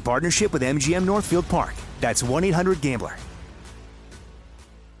 1-800-GAMBLER in partnership with MGM Northfield Park. That's 1-800-GAMBLER.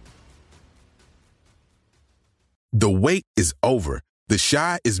 The wait is over. The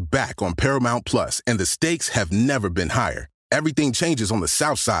Chi is back on Paramount Plus, and the stakes have never been higher. Everything changes on the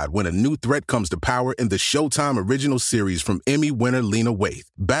South Side when a new threat comes to power in the Showtime original series from Emmy winner Lena Waithe.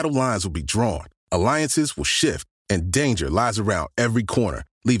 Battle lines will be drawn, alliances will shift, and danger lies around every corner,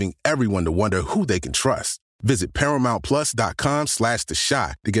 leaving everyone to wonder who they can trust. Visit ParamountPlus.com/The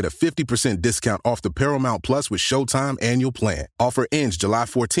Chi to get a 50% discount off the Paramount Plus with Showtime annual plan. Offer ends July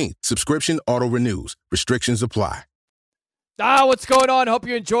 14th. Subscription auto-renews. Restrictions apply. What's going on? Hope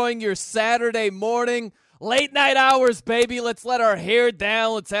you're enjoying your Saturday morning. Late night hours, baby. Let's let our hair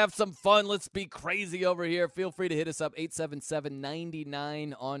down. Let's have some fun. Let's be crazy over here. Feel free to hit us up,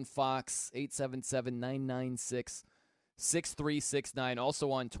 877-99 on Fox, 877-996-6369.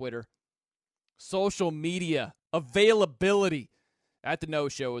 Also on Twitter. Social media availability at the No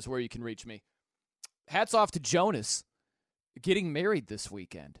Show is where you can reach me. Hats off to Jonas getting married this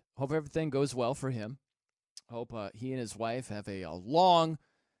weekend. Hope everything goes well for him. Hope he and his wife have a long,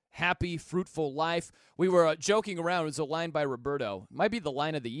 happy, fruitful life. We were joking around. It was a line by Roberto. It might be the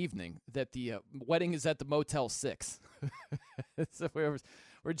line of the evening that the wedding is at the Motel 6. So we're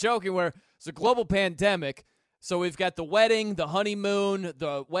joking where it's a global pandemic. So we've got the wedding, the honeymoon,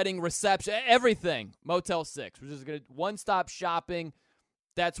 the wedding reception, everything. Motel 6. We're just going to one-stop shopping.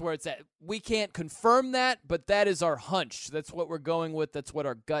 That's where it's at. We can't confirm that, but that is our hunch. That's what we're going with. That's what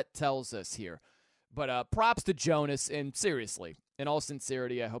our gut tells us here. But props to Jonas, and seriously, in all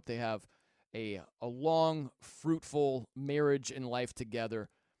sincerity, I hope they have a long, fruitful marriage and life together.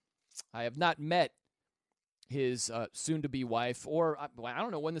 I have not met his soon-to-be wife, or I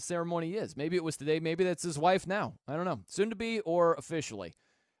don't know when the ceremony is. Maybe it was today. Maybe that's his wife now. I don't know. Soon-to-be or officially.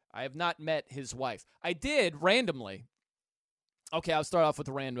 I have not met his wife. I did randomly. Okay, I'll start off with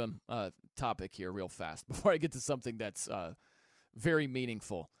a random topic here real fast before I get to something that's very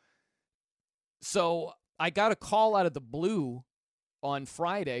meaningful. So I got a call out of the blue on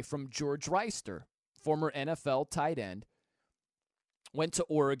Friday from George Reister, former NFL tight end. Went to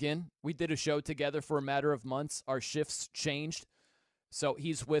Oregon. We did a show together for a matter of months. Our shifts changed. So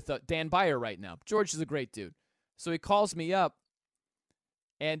he's with Dan Beyer right now. George is a great dude. So he calls me up,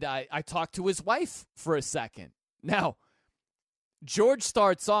 and I talked to his wife for a second. Now, George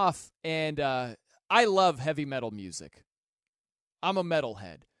starts off, and I love heavy metal music. I'm a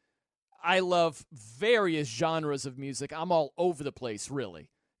metalhead. I love various genres of music. I'm all over the place, really.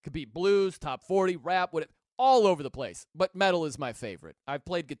 Could be blues, top 40, rap, whatever. All over the place, but metal is my favorite. I've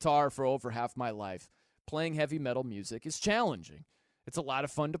played guitar for over half my life. Playing heavy metal music is challenging. It's a lot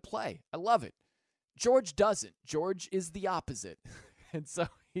of fun to play. I love it. George doesn't. George is the opposite. And so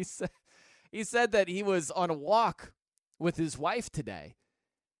he said that he was on a walk with his wife today,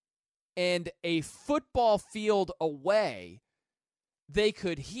 and a football field away, they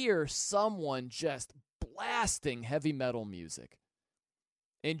could hear someone just blasting heavy metal music.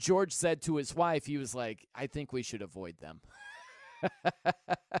 And George said to his wife, he was like, I think we should avoid them.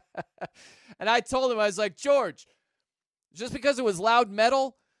 And I told him, I was like, George, just because it was loud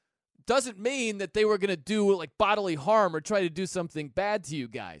metal doesn't mean that they were going to do like bodily harm or try to do something bad to you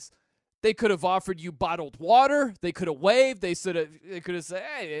guys. They could have offered you bottled water. They could have waved. They could have said,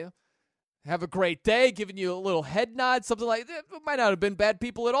 hey, have a great day, giving you a little head nod, something like that. It might not have been bad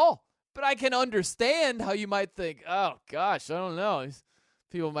people at all. But I can understand how you might think, oh, gosh, I don't know.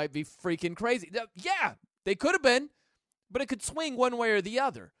 People might be freaking crazy. Yeah, they could have been, but it could swing one way or the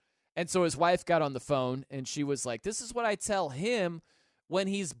other. And so his wife got on the phone, and she was like, this is what I tell him when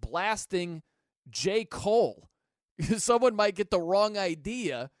he's blasting J. Cole. Someone might get the wrong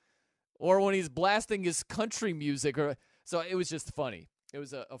idea, or when he's blasting his country music. So it was just funny. It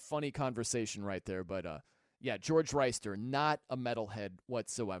was a funny conversation right there. But, yeah, George Reister, not a metalhead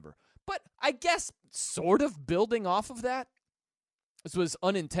whatsoever. But I guess sort of building off of that, this was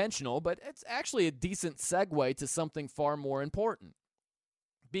unintentional, but it's actually a decent segue to something far more important.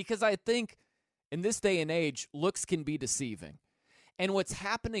 Because I think in this day and age, looks can be deceiving. And what's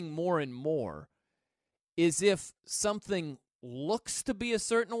happening more and more is if something looks to be a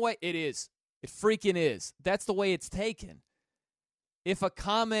certain way, it is. It freaking is. That's the way it's taken. If a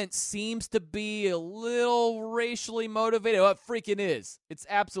comment seems to be a little racially motivated, well, it freaking is. It's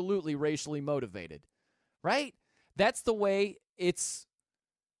absolutely racially motivated, right? That's the way it's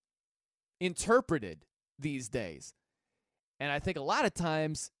interpreted these days. And I think a lot of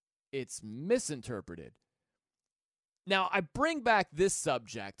times it's misinterpreted. Now, I bring back this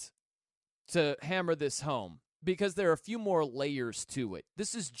subject to hammer this home because there are a few more layers to it.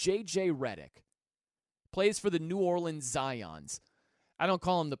 This is J.J. Redick. Plays for the New Orleans Zions. I don't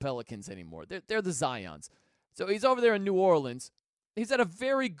call them the Pelicans anymore. They're the Zions. So he's over there in New Orleans. He's had a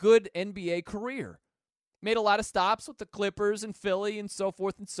very good NBA career. Made a lot of stops with the Clippers and Philly and so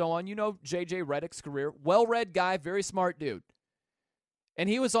forth and so on. You know J.J. Redick's career. Well-read guy, very smart dude. And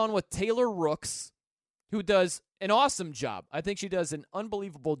he was on with Taylor Rooks, who does an awesome job. I think she does an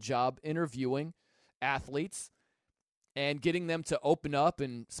unbelievable job interviewing athletes and getting them to open up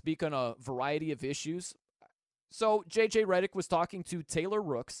and speak on a variety of issues. So J.J. Redick was talking to Taylor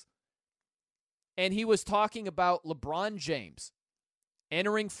Rooks, and he was talking about LeBron James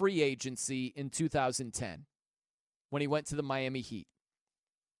entering free agency in 2010 when he went to the Miami Heat.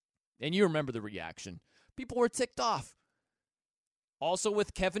 And you remember the reaction. People were ticked off. Also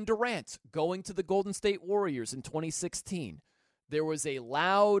with Kevin Durant going to the Golden State Warriors in 2016, there was a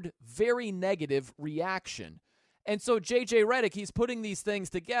loud, very negative reaction. And so J.J. Redick, he's putting these things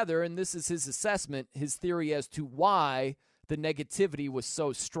together, and this is his assessment, his theory as to why the negativity was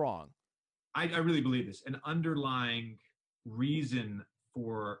so strong. I really believe this. An underlying reason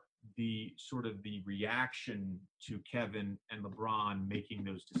for the sort of the reaction to Kevin and LeBron making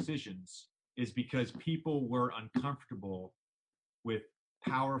those decisions is because people were uncomfortable with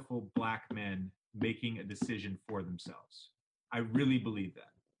powerful black men making a decision for themselves. I really believe that.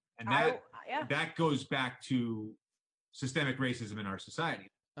 And that goes back to systemic racism in our society.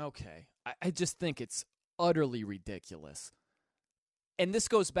 Okay. I just think it's utterly ridiculous. And this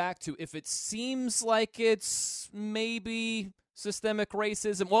goes back to if it seems like it's maybe systemic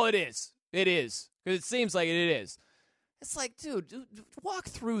racism, well, it is. It is. Because it seems like it is. It's like, dude, walk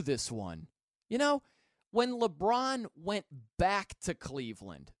through this one. You know, when LeBron went back to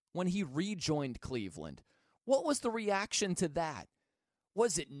Cleveland, when he rejoined Cleveland, what was the reaction to that?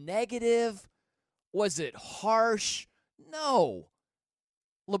 Was it negative? Was it harsh? No.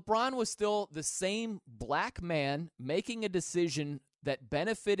 LeBron was still the same black man making a decision that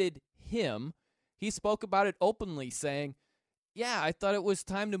benefited him. He spoke about it openly, saying, yeah, I thought it was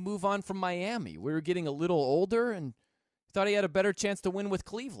time to move on from Miami. We were getting a little older and thought he had a better chance to win with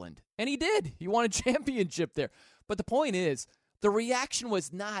Cleveland. And he did. He won a championship there. But the point is, the reaction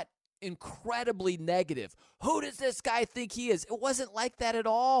was not incredibly negative. Who does this guy think he is? It wasn't like that at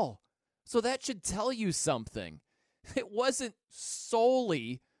all. So that should tell you something. It wasn't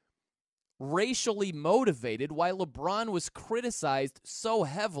solely racially motivated why LeBron was criticized so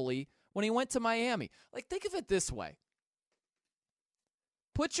heavily when he went to Miami. Like, think of it this way.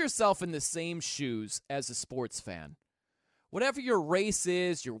 Put yourself in the same shoes as a sports fan. Whatever your race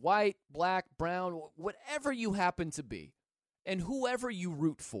is, you're white, black, brown, whatever you happen to be, and whoever you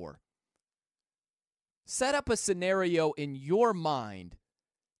root for. Set up a scenario in your mind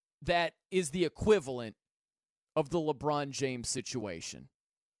that is the equivalent of the LeBron James situation.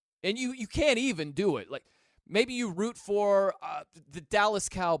 And you can't even do it. Like, maybe you root for the Dallas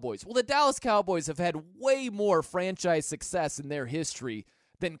Cowboys. Well, the Dallas Cowboys have had way more franchise success in their history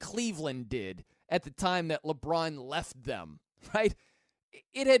than Cleveland did at the time that LeBron left them, right?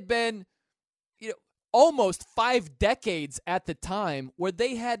 It had been, almost 5 decades at the time where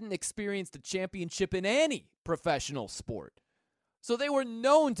they hadn't experienced a championship in any professional sport. So they were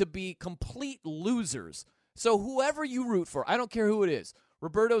known to be complete losers. So whoever you root for, I don't care who it is.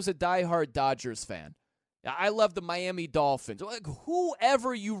 Roberto's a diehard Dodgers fan. I love the Miami Dolphins. Like,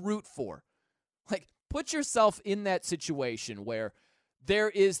 whoever you root for, like, put yourself in that situation where there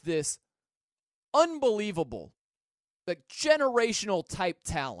is this unbelievable, like, generational type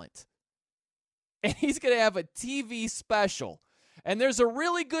talent. And he's going to have a TV special. And there's a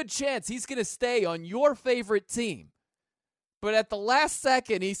really good chance he's going to stay on your favorite team. But at the last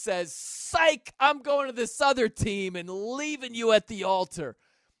second, he says, psych, I'm going to this other team and leaving you at the altar.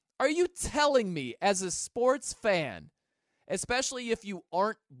 Are you telling me, as a sports fan, especially if you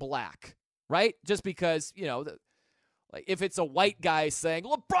aren't black, right? Just because, like if it's a white guy saying,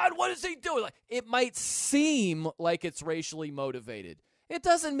 LeBron, what is he doing? Like, it might seem like it's racially motivated. It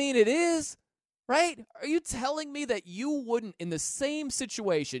doesn't mean it is, right? Are you telling me that you wouldn't, in the same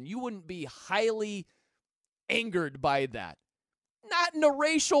situation, you wouldn't be highly angered by that? Not in a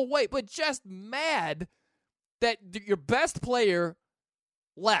racial way, but just mad that your best player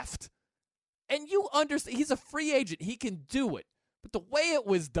left. And you understand, he's a free agent. He can do it. But the way it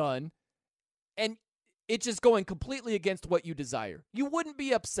was done, and it just going completely against what you desire, you wouldn't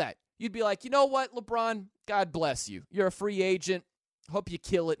be upset. You'd be like, you know what, LeBron, God bless you. You're a free agent. Hope you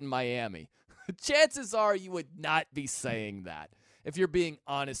kill it in Miami. Chances are you would not be saying that if you're being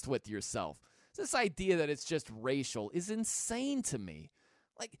honest with yourself. This idea that it's just racial is insane to me.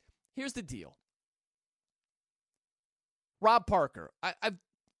 Like, here's the deal. Rob Parker. I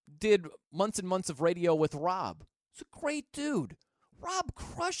did months and months of radio with Rob. He's a great dude. Rob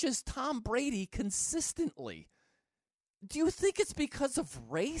crushes Tom Brady consistently. Do you think it's because of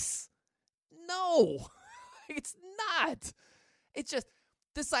race? No, it's not. It's just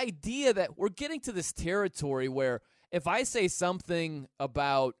this idea that we're getting to this territory where if I say something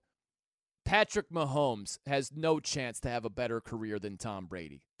about Patrick Mahomes has no chance to have a better career than Tom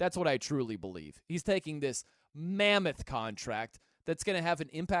Brady. That's what I truly believe. He's taking this mammoth contract that's going to have an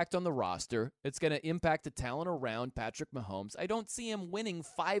impact on the roster. It's going to impact the talent around Patrick Mahomes. I don't see him winning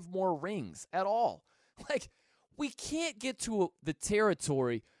 5 more rings at all. Like, we can't get to the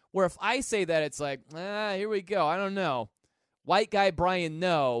territory where if I say that, it's like, here we go. I don't know. White guy Brian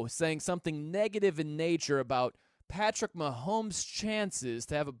No saying something negative in nature about Patrick Mahomes' chances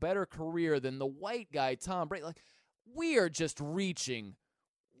to have a better career than the white guy Tom Brady. Like, we are just reaching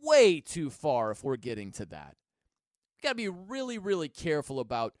way too far if we're getting to that. Got to be really, really careful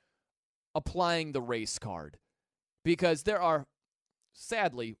about applying the race card because there are,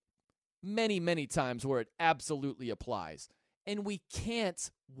 sadly, many, many times where it absolutely applies. And we can't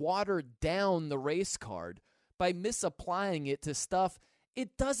water down the race card by misapplying it to stuff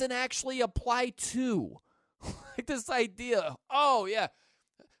it doesn't actually apply to. Like this idea, oh, yeah.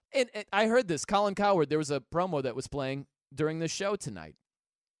 And I heard this. Colin Cowherd, there was a promo that was playing during the show tonight.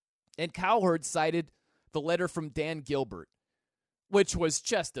 And Cowherd cited the letter from Dan Gilbert, which was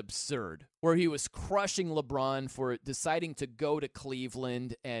just absurd, where he was crushing LeBron for deciding to go to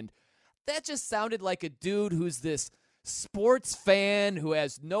Cleveland. And that just sounded like a dude who's this sports fan who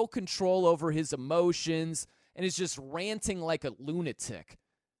has no control over his emotions and is just ranting like a lunatic.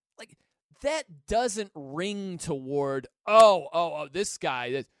 Like, that doesn't ring toward, this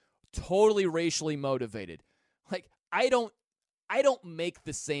guy that's totally racially motivated. Like, I don't make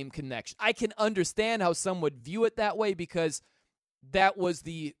the same connection. I can understand how some would view it that way because that was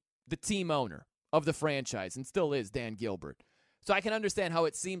the team owner of the franchise and still is Dan Gilbert. So I can understand how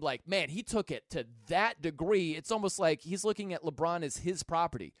it seemed like, man, he took it to that degree. It's almost like he's looking at LeBron as his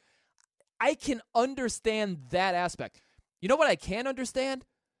property. I can understand that aspect. You know what I can't understand?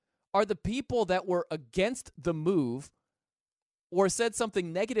 Are the people that were against the move or said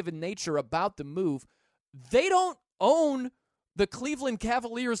something negative in nature about the move. They don't own the Cleveland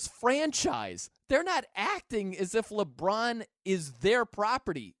Cavaliers franchise. They're not acting as if LeBron is their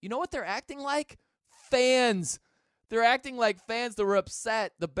property. You know what they're acting like? Fans. They're acting like fans that were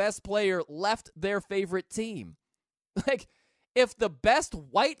upset the best player left their favorite team. Like, if the best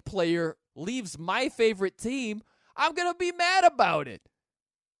white player leaves my favorite team, I'm going to be mad about it.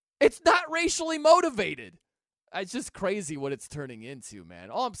 It's not racially motivated. It's just crazy what it's turning into, man.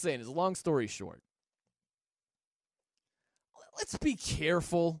 All I'm saying is, long story short, let's be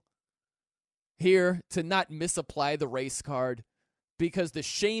careful here to not misapply the race card, because the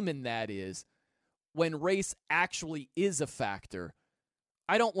shame in that is when race actually is a factor.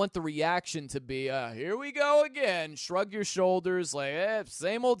 I don't want the reaction to be, here we go again, shrug your shoulders, like,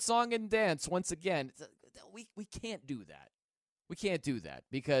 same old song and dance once again. We can't do that. We can't do that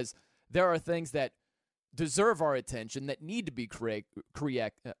because there are things that deserve our attention that need to be corrected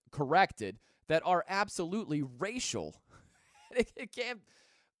that are absolutely racial. It can't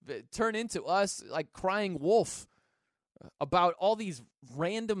turn into us like crying wolf about all these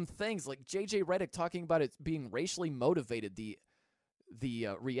random things, like J.J. Redick talking about it being racially motivated, the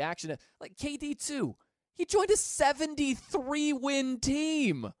reaction. Like KD, too. He joined a 73-win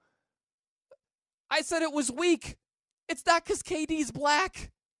team. I said it was weak. It's not because KD's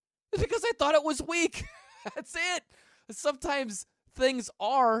black. It's because I thought it was weak. That's it. Sometimes things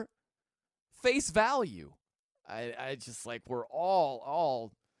are face value. I just like we're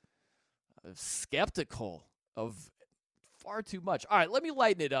all skeptical of far too much. All right, let me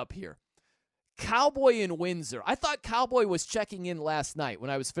lighten it up here. Cowboy in Windsor. I thought Cowboy was checking in last night when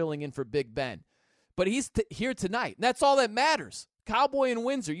I was filling in for Big Ben. But he's here tonight. And that's all that matters. Cowboy in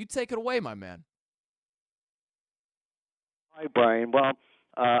Windsor. You take it away, my man. Hi, Brian. Well,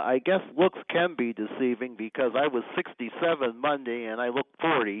 I guess looks can be deceiving because I was 67 Monday and I look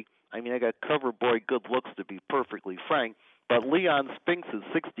 40. I mean, I got cover boy good looks, to be perfectly frank. But Leon Spinks is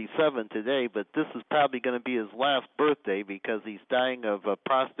 67 today, but this is probably going to be his last birthday because he's dying of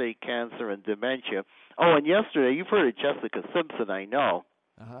prostate cancer and dementia. Oh, and yesterday, you've heard of Jessica Simpson, I know.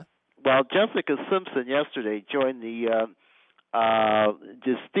 Uh-huh. Well, Jessica Simpson yesterday joined the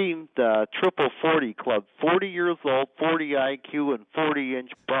esteemed Triple 40 Club. 40 years old, 40 IQ, and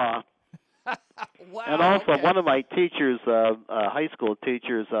 40-inch bra. Wow, and also, okay. one of my teachers, high school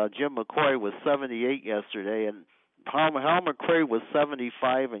teachers, Jim McCoy, was 78 yesterday, and Hal McCray was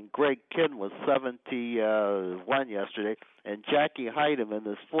 75, and Greg Kidd was 71 yesterday, and Jackie Heidemann,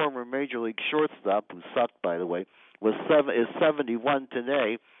 this former Major League shortstop, who sucked, by the way, is 71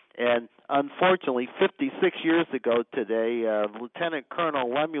 today. And unfortunately, 56 years ago today, Lieutenant Colonel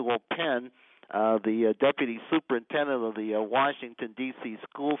Lemuel Penn, the deputy superintendent of the Washington, D.C.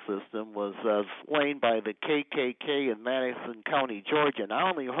 school system, was slain by the KKK in Madison County, Georgia. And I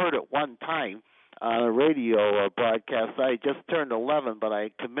only heard it one time on a radio broadcast. I just turned 11, but I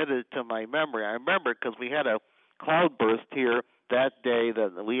committed it to my memory. I remember because we had a cloudburst here that day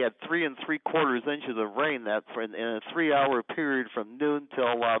that we had 3 3/4 inches of rain that in a 3-hour period from noon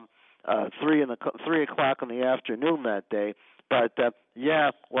till 3 o'clock in the afternoon that day. But J.J.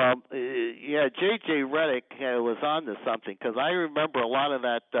 Redick was on to something because I remember a lot of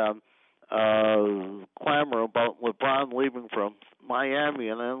that clamor about LeBron leaving from Miami,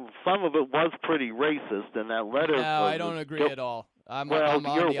 and then some of it was pretty racist. And that letter. No, I don't agree at all. I'm you're on the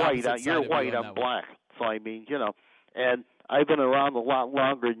white. opposite You're side white. of you on I'm that one. black. So I mean, and I've been around a lot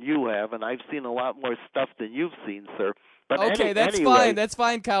longer than you have, and I've seen a lot more stuff than you've seen, sir. But Okay, that's anyway, fine. That's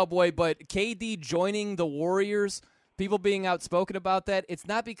fine, Cowboy. But KD joining the Warriors, people being outspoken about that, it's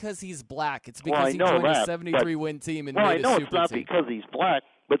not because he's black. It's because he joined a 73-win team and made a super team. Well, I know it's not because he's black,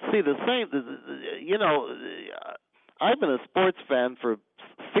 but see, I've been a sports fan for a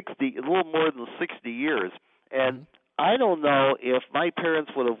little more than 60 years, and I don't know if my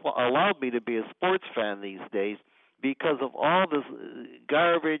parents would have allowed me to be a sports fan these days because of all this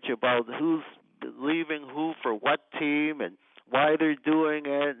garbage about who's leaving who for what team and why they're doing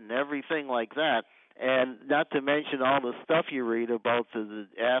it and everything like that. And not to mention all the stuff you read about the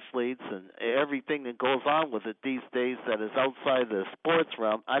athletes and everything that goes on with it these days that is outside the sports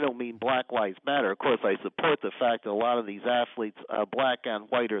realm. I don't mean Black Lives Matter. Of course, I support the fact that a lot of these athletes, black and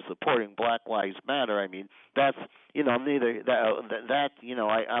white, are supporting Black Lives Matter. I mean, that's, neither that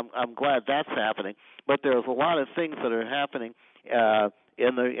I'm glad that's happening. But there's a lot of things that are happening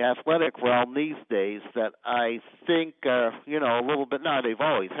in the athletic realm these days that I think a little bit. Now they've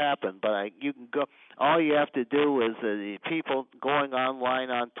always happened, but you can go. All you have to do is people going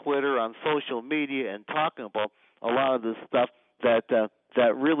online on Twitter, on social media, and talking about a lot of this stuff that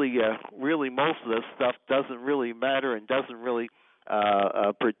really most of this stuff doesn't really matter and doesn't really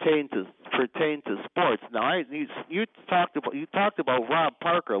pertain to sports. Now you talked about Rob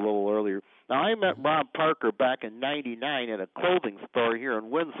Parker a little earlier. Now I met Rob Parker back in '99 at a clothing store here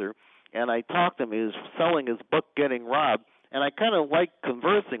in Windsor, and I talked to him. He was selling his book Getting Robbed, and I kind of liked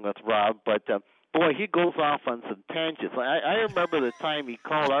conversing with Rob, but boy, he goes off on some tangents. I remember the time he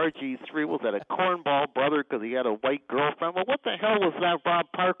called RG3 was at a cornball brother because he had a white girlfriend. Well, what the hell was that Rob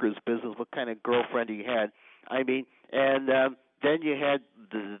Parker's business? What kind of girlfriend he had? I mean, and then you had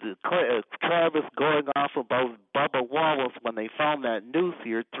the Travis going off about Bubba Wallace when they found that news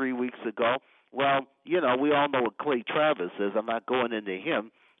here 3 weeks ago. Well, we all know what Clay Travis is. I'm not going into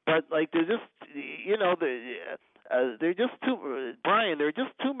him, but they're just, they're just too, Brian. There are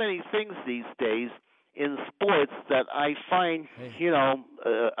just too many things these days in sports that I find,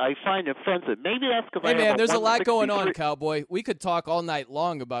 I find offensive. Maybe that's because Hey, man, there's a lot going on, Cowboy. We could talk all night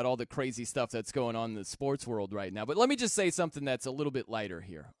long about all the crazy stuff that's going on in the sports world right now. But let me just say something that's a little bit lighter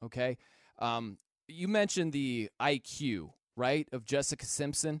here, okay? You mentioned the IQ, right, of Jessica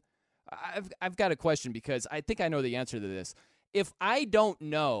Simpson. I've got a question because I think I know the answer to this. If I don't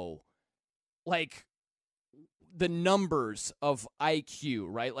know, the numbers of IQ,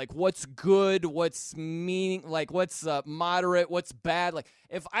 right? Like what's good, what's what's moderate, what's bad. Like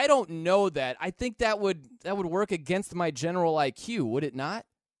if I don't know that, I think that would work against my general IQ, would it not?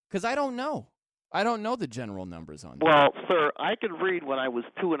 Because I don't know. I don't know the general numbers on that. Well, sir, I could read when I was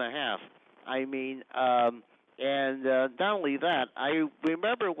 2.5. I mean, And not only that, I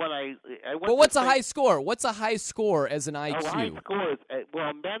remember when I went. But what's a high score? What's a high score as an IQ? A high score is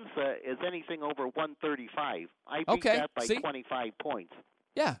men's is anything over 135. I beat that by 25 points.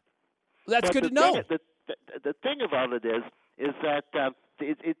 Yeah, that's good to know. The thing about it is that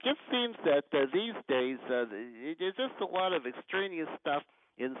it just seems that these days there's just a lot of extraneous stuff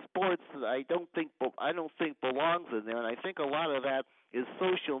in sports that I don't think belongs in there, and I think a lot of that is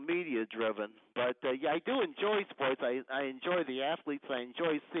social media driven. But I do enjoy sports. I enjoy the athletes. I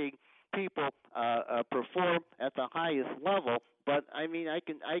enjoy seeing people perform at the highest level. But I mean, I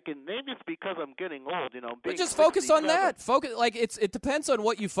can. Maybe it's because I'm getting old. But just focus on that. It depends on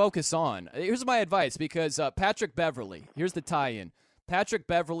what you focus on. Here's my advice, because Patrick Beverley. Here's the tie-in. Patrick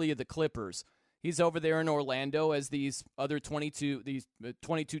Beverley of the Clippers. He's over there in Orlando as these other 22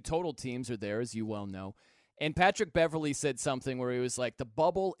 total teams are there, as you well know. And Patrick Beverley said something where he was like, the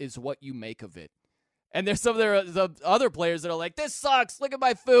bubble is what you make of it. And there's some of the other players that are like, this sucks. Look at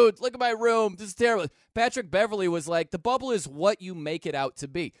my food. Look at my room. This is terrible. Patrick Beverley was like, the bubble is what you make it out to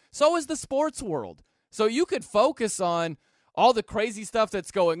be. So is the sports world. So you could focus on all the crazy stuff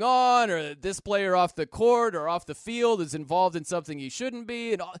that's going on, or this player off the court or off the field is involved in something he shouldn't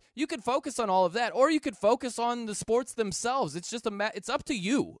be. And you could focus on all of that, or you could focus on the sports themselves. It's just it's up to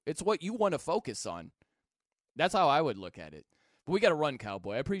you. It's what you want to focus on. That's how I would look at it. But we got to run,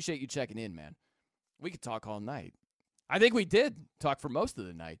 Cowboy. I appreciate you checking in, man. We could talk all night. I think we did talk for most of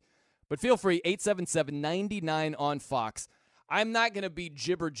the night. But feel free, 877-99 on Fox. I'm not going to be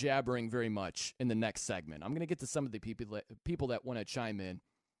jibber-jabbering very much in the next segment. I'm going to get to some of the people that want to chime in.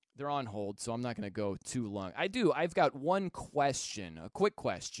 They're on hold, so I'm not going to go too long. I've got one question, a quick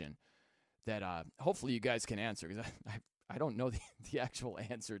question, that hopefully you guys can answer, because I don't know the actual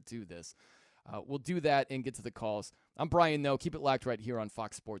answer to this. We'll do that and get to the calls. I'm Brian Noe. Keep it locked right here on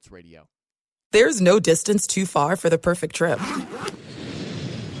Fox Sports Radio. There's no distance too far for the perfect trip.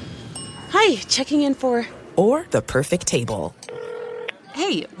 Hi, checking in for... Or the perfect table.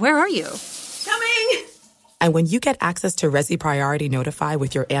 Hey, where are you? Coming! And when you get access to Resi Priority Notify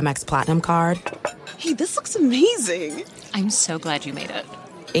with your Amex Platinum card... Hey, this looks amazing! I'm so glad you made it.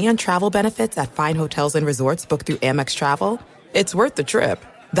 And travel benefits at fine hotels and resorts booked through Amex Travel, it's worth the trip.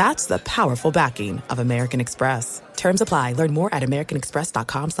 That's the powerful backing of American Express. Terms apply. Learn more at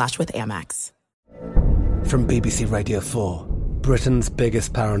americanexpress.com/withAmex. From BBC Radio 4, Britain's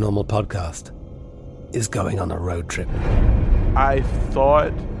biggest paranormal podcast is going on a road trip. I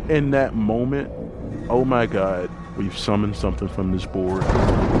thought in that moment, oh my God, we've summoned something from this board.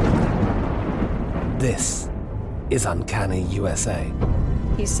 This is Uncanny USA.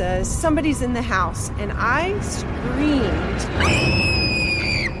 He says, somebody's in the house, and I screamed.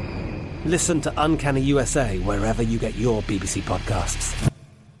 Listen to Uncanny USA wherever you get your BBC podcasts,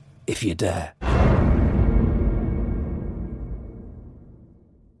 if you dare.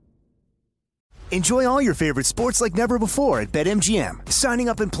 Enjoy all your favorite sports like never before at BetMGM. Signing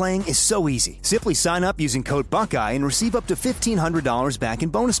up and playing is so easy. Simply sign up using code Buckeye and receive up to $1,500 back in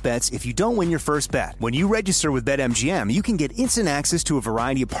bonus bets if you don't win your first bet. When you register with BetMGM, you can get instant access to a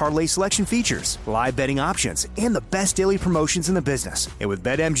variety of parlay selection features, live betting options, and the best daily promotions in the business. And with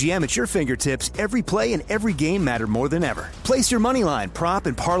BetMGM at your fingertips, every play and every game matter more than ever. Place your moneyline, prop,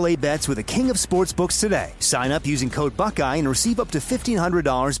 and parlay bets with the king of sportsbooks today. Sign up using code Buckeye and receive up to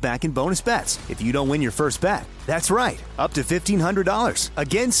 $1,500 back in bonus bets if you don't win your first bet. That's right, up to $1,500.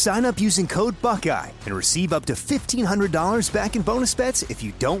 Again, sign up using code Buckeye and receive up to $1,500 back in bonus bets if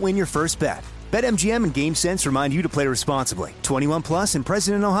you don't win your first bet. BetMGM and GameSense remind you to play responsibly. 21 plus and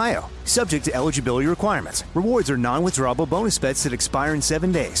present in Ohio. Subject to eligibility requirements. Rewards are non-withdrawable bonus bets that expire in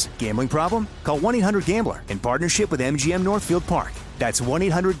 7 days. Gambling problem? Call 1-800-GAMBLER in partnership with MGM Northfield Park. That's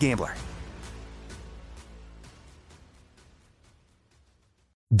 1-800-GAMBLER.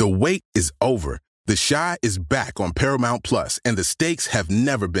 The wait is over. The Chi is back on Paramount Plus, and the stakes have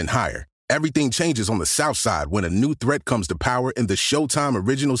never been higher. Everything changes on the South Side when a new threat comes to power in the Showtime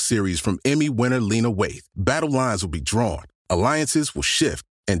original series from Emmy winner Lena Waithe. Battle lines will be drawn, alliances will shift,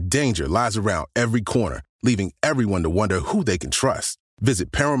 and danger lies around every corner, leaving everyone to wonder who they can trust.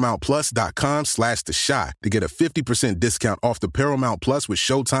 Visit ParamountPlus.com/The Chi to get a 50% discount off the Paramount Plus with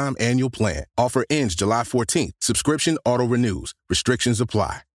Showtime annual plan. Offer ends July 14th. Subscription auto-renews. Restrictions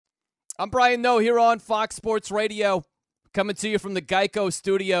apply. I'm Brian Noe here on Fox Sports Radio, coming to you from the Geico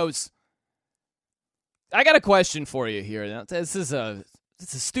Studios. I got a question for you here. Now, this is a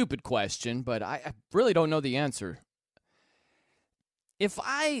stupid question, but I really don't know the answer. If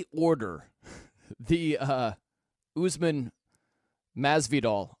I order the Usman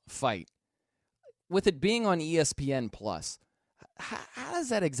Masvidal fight, with it being on ESPN Plus, how does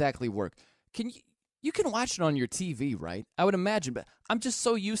that exactly work? You can watch it on your TV, right? I would imagine, but I'm just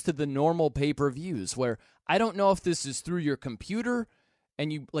so used to the normal pay-per-views where I don't know if this is through your computer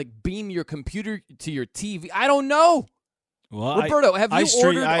and you like beam your computer to your TV. I don't know. Well, Roberto, have you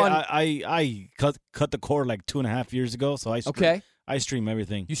ordered on? I cut the cord like 2.5 years ago, so I stream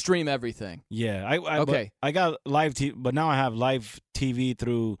everything. You stream everything. Yeah, okay. I got live TV, but now I have live TV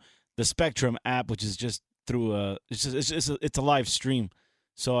through the Spectrum app, which is just through it's a live stream.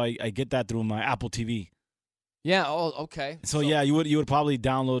 So I get that through my Apple TV. Yeah. Oh, okay. So yeah, you would probably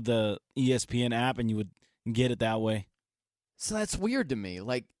download the ESPN app and you would get it that way. So that's weird to me.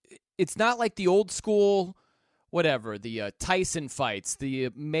 Like, it's not like the old school, whatever, the Tyson fights, the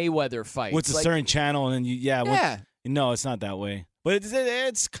Mayweather fights. With a like, certain channel, and no, it's not that way. But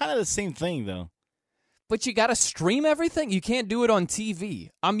it's kind of the same thing, though. But you got to stream everything? You can't do it on TV.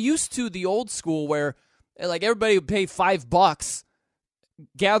 I'm used to the old school where, like, everybody would pay $5,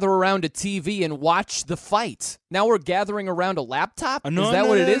 gather around a TV and watch the fight. Now we're gathering around a laptop? Is that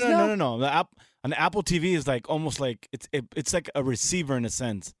what it is now? No. An Apple TV is like almost like it's like a receiver in a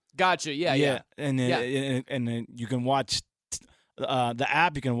sense. Gotcha. Yeah. And then you can watch the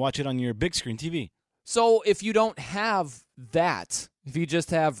app. You can watch it on your big screen TV. So if you don't have that, if you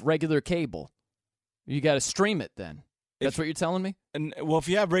just have regular cable, you got to stream it. Then that's what you're telling me. And well, if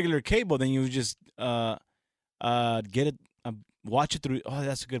you have regular cable, then you just get it. Watch it through. Oh,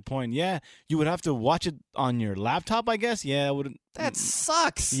 that's a good point. Yeah, you would have to watch it on your laptop, I guess. Yeah, I would. That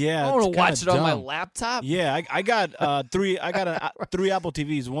sucks. Yeah, I want to watch it on my laptop. Yeah, I got three. I got three Apple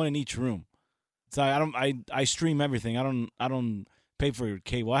TVs, one in each room. So I stream everything. I don't pay for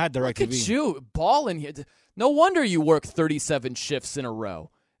cable. I had DirecTV. Look at you balling here. No wonder you work 37 shifts in a row.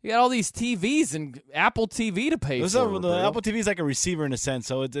 You got all these TVs and Apple TV to pay for. The Apple TV is like a receiver in a sense,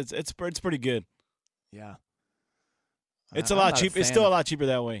 so it's pretty good. Yeah. It's a lot cheaper. It's still a lot cheaper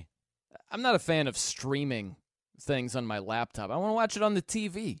that way. I'm not a fan of streaming things on my laptop. I want to watch it on the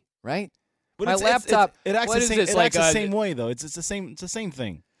TV, right? But my laptop. It acts the same way though. It's the same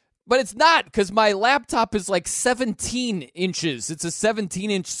thing. But it's not, because my laptop is like 17 inches. It's a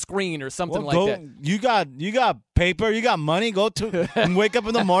 17-inch screen or something like that. You got paper. You got money. Go to and wake up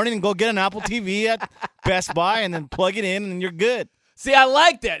in the morning and go get an Apple TV at Best Buy and then plug it in and you're good. See, I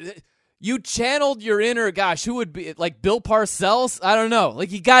like that. You channeled your inner, gosh, who would be, like Bill Parcells? I don't know.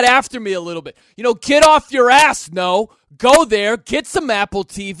 Like, you got after me a little bit. Get off your ass, no. Go there, get some Apple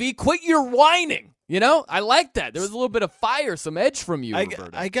TV, quit your whining. I like that. There was a little bit of fire, some edge from you, Roberto.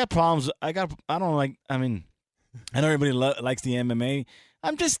 I got problems. I know everybody likes the MMA.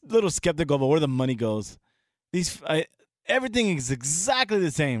 I'm just a little skeptical about where the money goes. Everything is exactly the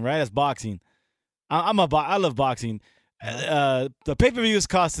same, right, as boxing. I love boxing. The pay-per-views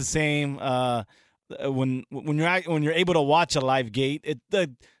cost the same. When you're able to watch a live gate,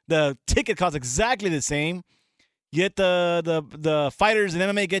 the ticket costs exactly the same. Yet the fighters in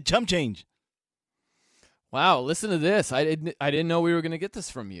MMA get chump change. Wow, listen to this. I didn't know we were going to get this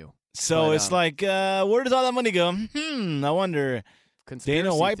from you. So it's like, where does all that money go? I wonder.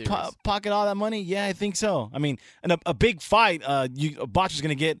 Dana White pocket all that money? Yeah, I think so. I mean, in a big fight, a boxer's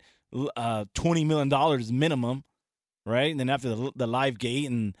going to get $20 million minimum. Right, and then after the live gate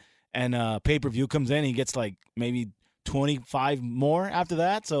and pay-per-view comes in, he gets like maybe 25 more after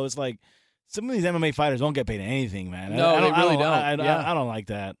that. So it's like some of these MMA fighters don't get paid anything, man. No, they really don't. I don't like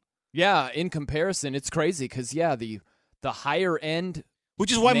that. Yeah, in comparison, it's crazy because the higher end,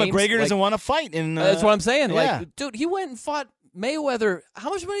 which is why McGregor doesn't want to fight. That's what I'm saying. Yeah. Like, dude, he went and fought Mayweather. How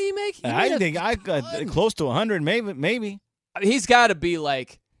much money did he make? I think I got close to 100, maybe. He's got to be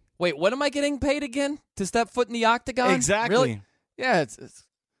like. Wait, what am I getting paid again to step foot in the octagon? Exactly. Really? Yeah. It's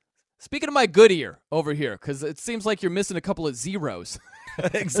speaking of my good ear over here, because it seems like you're missing a couple of zeros.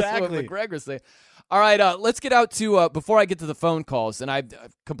 Exactly. That's what McGregor's saying. All right, let's get out to before I get to the phone calls, and I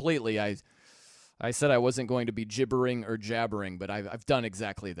said I wasn't going to be gibbering or jabbering, but I've done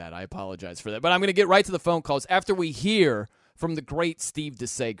exactly that. I apologize for that. But I'm going to get right to the phone calls after we hear from the great Steve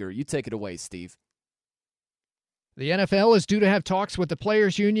DeSager. You take it away, Steve. The NFL is due to have talks with the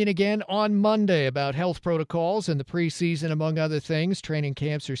Players Union again on Monday about health protocols in the preseason, among other things. Training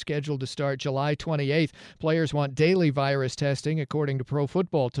camps are scheduled to start July 28th. Players want daily virus testing, according to Pro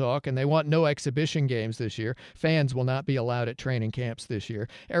Football Talk, and they want no exhibition games this year. Fans will not be allowed at training camps this year.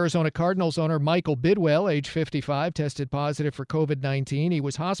 Arizona Cardinals owner Michael Bidwell, age 55, tested positive for COVID-19. He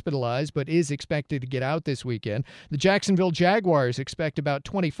was hospitalized but is expected to get out this weekend. The Jacksonville Jaguars expect about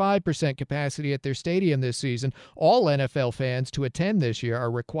 25% capacity at their stadium this season. All NFL fans to attend this year are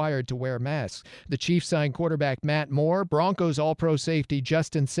required to wear masks. The Chiefs signed quarterback Matt Moore. Broncos All-Pro safety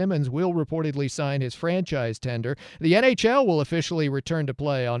Justin Simmons will reportedly sign his franchise tender. The NHL will officially return to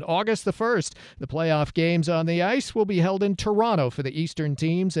play on August the 1st. The playoff games on the ice will be held in Toronto for the Eastern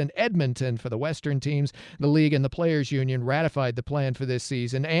teams and Edmonton for the Western teams. The league and the Players Union ratified the plan for this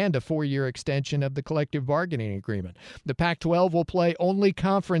season and a 4-year extension of the collective bargaining agreement. The Pac-12 will play only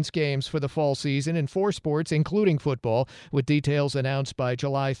conference games for the fall season in 4 sports, including football, with details announced by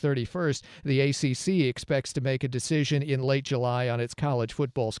July 31st. The ACC expects to make a decision in late July on its college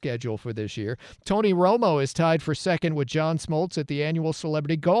football schedule for this year. Tony Romo is tied for second with John Smoltz at the annual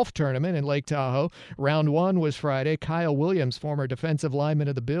Celebrity Golf Tournament in Lake Tahoe. Round 1 was Friday. Kyle Williams, former defensive lineman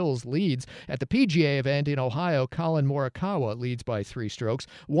of the Bills, leads. At the PGA event in Ohio, Colin Morikawa leads by 3 strokes.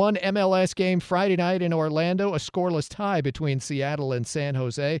 One MLS game Friday night in Orlando, a scoreless tie between Seattle and San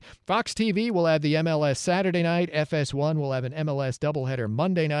Jose. Fox TV will have the MLS Saturday night. FS1 will have an MLS doubleheader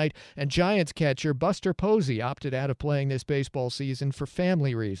Monday night. And Giants catcher Buster Posey opted out of playing this baseball season for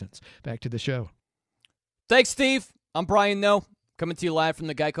family reasons. Back to the show. Thanks, Steve. I'm Brian Noe, coming to you live from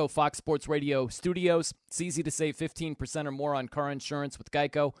the Geico Fox Sports Radio studios. It's easy to save 15% or more on car insurance with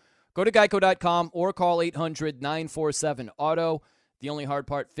Geico. Go to geico.com or call 800-947-AUTO. The only hard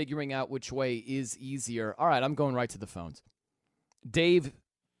part, figuring out which way is easier. All right, I'm going right to the phones. Dave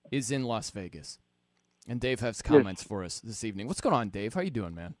is in Las Vegas, and Dave has comments for us this evening. What's going on, Dave? How you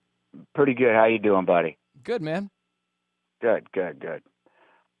doing, man? Pretty good. How you doing, buddy? Good, man. Good.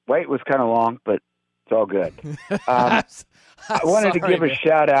 Wait was kind of long, but it's all good. I wanted to give a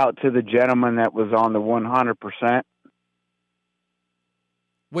shout-out to the gentleman that was on the 100%.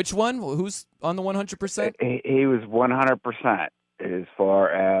 Which one? Who's on the 100%? He was 100% as far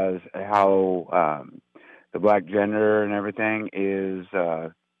as how the black gender and everything is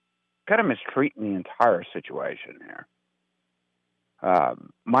kind of mistreating the entire situation here.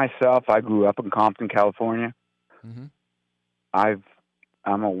 Myself, I grew up in Compton, California. Mm-hmm. I'm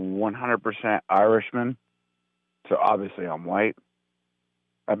a 100% Irishman, so obviously I'm white.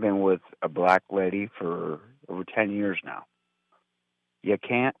 I've been with a black lady for over 10 years now. You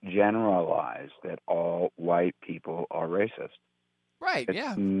can't generalize that all white people are racist. Right, it's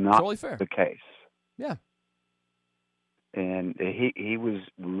yeah. Not totally fair. the case. Yeah. And he was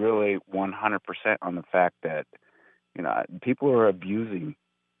really 100% on the fact that, people are abusing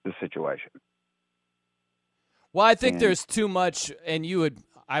the situation. Well, I think there's too much, and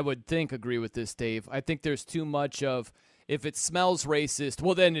I would think, agree with this, Dave. I think there's too much of, if it smells racist,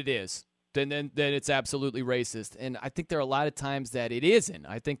 well, then it is. Then it's absolutely racist. And I think there are a lot of times that it isn't.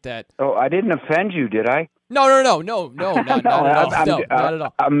 I think that... Oh, I didn't offend you, did I? No, not at all. Not at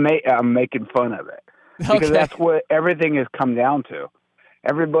all. I'm making fun of it. Because that's what everything has come down to.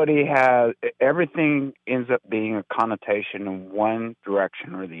 Everything ends up being a connotation in one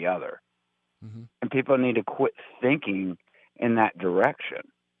direction or the other. Mm-hmm. And people need to quit thinking in that direction.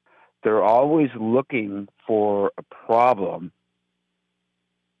 They're always looking for a problem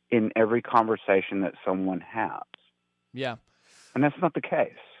in every conversation that someone has. Yeah. And that's not the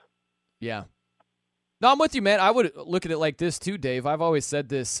case. Yeah. No, I'm with you, man. I would look at it like this too, Dave. I've always said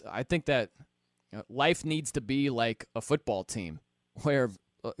this. I think that life needs to be like a football team. Where,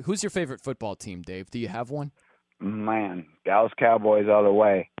 who's your favorite football team, Dave? Do you have one? Man, Dallas Cowboys all the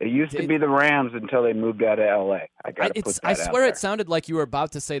way. It used to be the Rams until they moved out of L.A. I swear it sounded like you were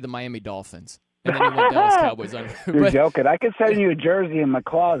about to say the Miami Dolphins. And then you went Dallas Cowboys on. You're joking. I could send you a jersey in my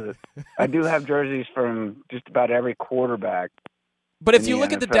closet. I do have jerseys from just about every quarterback. But if you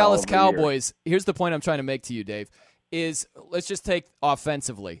look at the Dallas Cowboys, here's the point I'm trying to make to you, Dave, is let's just take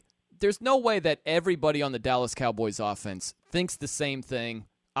offensively. There's no way that everybody on the Dallas Cowboys offense thinks the same thing,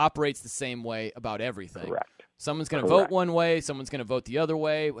 operates the same way about everything. Correct. Someone's going to vote one way, someone's going to vote the other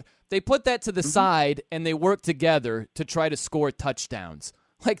way. They put that to the side, and they work together to try to score touchdowns.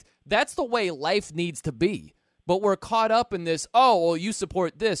 Like, that's the way life needs to be. But we're caught up in this, oh, well, you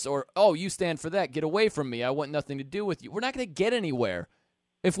support this, or, oh, you stand for that. Get away from me. I want nothing to do with you. We're not going to get anywhere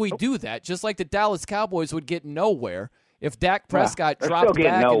if we do that, just like the Dallas Cowboys would get nowhere if Dak Prescott dropped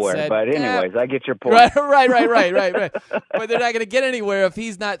back nowhere, and said, but anyways, I get your point. Right. But they're not going to get anywhere if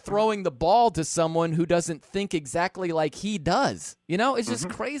he's not throwing the ball to someone who doesn't think exactly like he does. It's just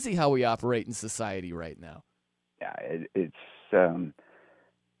crazy how we operate in society right now. Yeah, it's and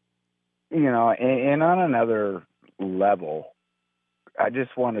on another level, I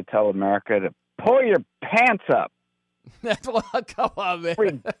just want to tell America to pull your pants up. Come on,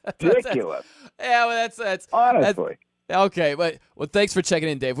 man. Ridiculous. That's honestly. Okay, well, thanks for checking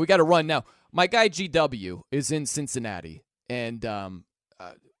in, Dave. We got to run now. My guy GW is in Cincinnati, and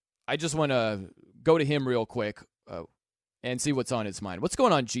I just want to go to him real quick. and see what's on his mind. What's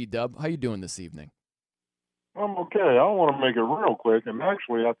going on, G-Dub? How you doing this evening? I'm okay. I want to make it real quick. And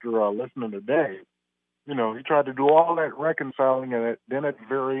actually, after listening to Dave, he tried to do all that reconciling, and then at the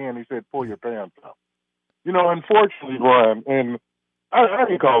very end, he said, pull your pants up. Unfortunately, Brian, and I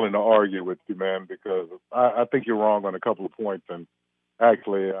ain't calling to argue with you, man, because I think you're wrong on a couple of points. And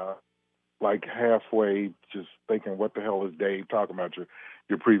actually, like halfway just thinking, what the hell is Dave talking about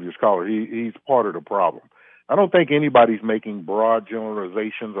your previous caller? He's part of the problem. I don't think anybody's making broad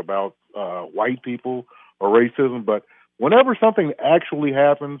generalizations about white people or racism, but whenever something actually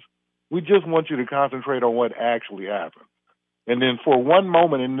happens, we just want you to concentrate on what actually happened. And then for one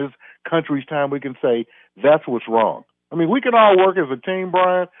moment in this country's time, we can say that's what's wrong. I mean, we can all work as a team,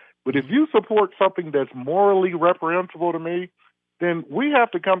 Brian, but if you support something that's morally reprehensible to me, then we have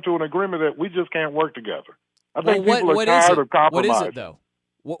to come to an agreement that we just can't work together. I think people are tired of compromise. What is it, though?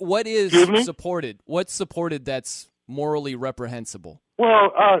 What is supported? What's supported that's morally reprehensible?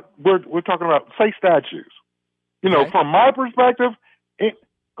 Well, we're talking about, say, statues. From my perspective,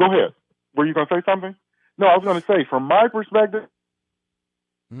 go ahead. Were you going to say something? No, I was going to say, from my perspective,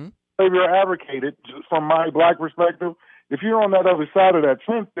 Savior advocated, from my black perspective, if you're on that other side of that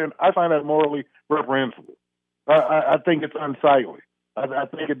fence, then I find that morally reprehensible. I think it's unsightly. I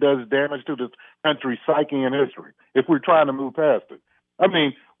think it does damage to this country's psyche and history if we're trying to move past it. I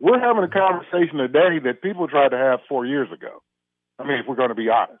mean, we're having a conversation today that people tried to have 4 years ago. I mean, if we're going to be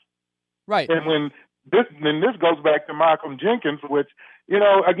honest. Right. And when this goes back to Malcolm Jenkins, which,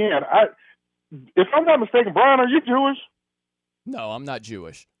 again, if I'm not mistaken, Brian, are you Jewish? No, I'm not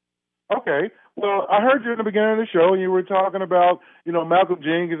Jewish. Okay. Well, I heard you in the beginning of the show, and you were talking about, Malcolm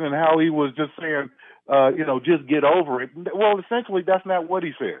Jenkins and how he was just saying, just get over it. Well, essentially, that's not what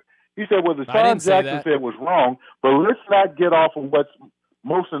he said. He said what Deshaun Jackson said was wrong, but let's not get off of what's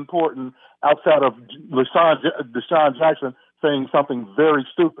most important outside of Deshaun Jackson saying something very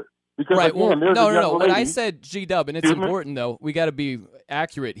stupid. Because right. Again, no. When I said G-Dub, and it's important, though, we got to be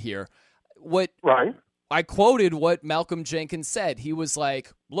accurate here. Right. I quoted what Malcolm Jenkins said. He was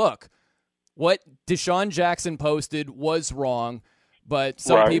like, look, what Deshaun Jackson posted was wrong, but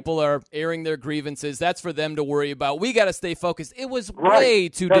some people are airing their grievances. That's for them to worry about. We got to stay focused. It was way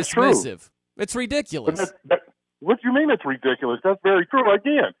too dismissive. True. It's ridiculous. What do you mean it's ridiculous? That's very true.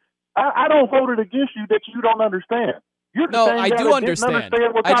 Again, I don't hold it against you that you don't understand. You're the same I guy do that understand. Didn't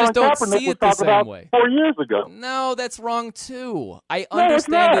understand what I just don't Kaepernick see was it the talking same about way. 4 years ago. No, that's wrong too. I No,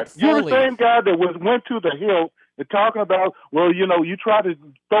 understand it it's not. fully. You're the same guy that went to the Hill and talking about, you tried to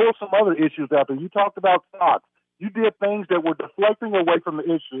throw some other issues out there. You talked about stocks. You did things that were deflecting away from the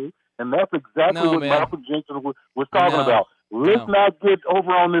issue, and that's exactly what Malcolm Jenkins was talking about. Let's not get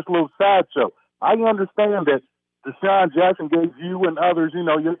over on this little sideshow. I understand that Deshaun Jackson gave you and others,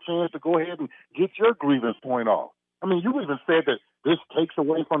 your chance to go ahead and get your grievance point off. I mean, you even said that this takes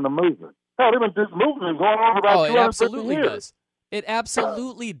away from the movement. Hell, this movement is going on for about 250 it absolutely years. does. It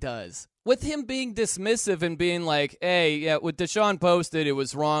absolutely does. With him being dismissive and being like, hey, yeah, what Deshaun posted, it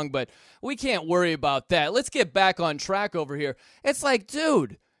was wrong, but we can't worry about that. Let's get back on track over here. It's like,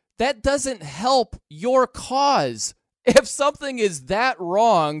 dude, that doesn't help your cause. If something is that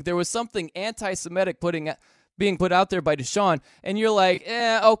wrong, there was something anti-Semitic being put out there by Deshaun, and you're like,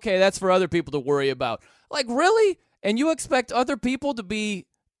 okay, that's for other people to worry about. Like, really? And you expect other people to be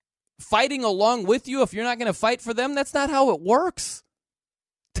fighting along with you if you're not going to fight for them? That's not how it works.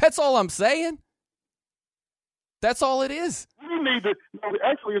 That's all I'm saying. That's all it is.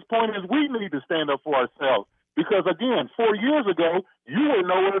 Actually, his point is we need to stand up for ourselves. Because, again, 4 years ago, you were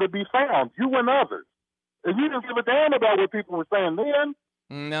nowhere to be found. You and others. And you didn't give a damn about what people were saying then.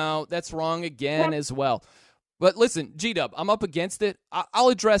 No, that's wrong again as well. But listen, G-Dub, I'm up against it. I'll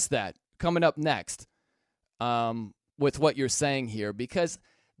address that coming up next with what you're saying here, because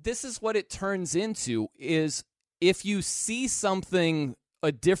this is what it turns into is if you see something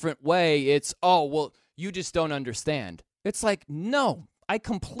a different way, it's, oh, well, you just don't understand. It's like, no, I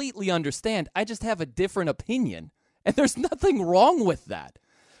completely understand. I just have a different opinion, and there's nothing wrong with that.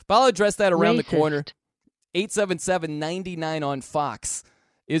 But I'll address that around the corner. 877-99 on Fox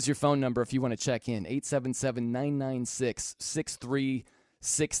is your phone number if you want to check in.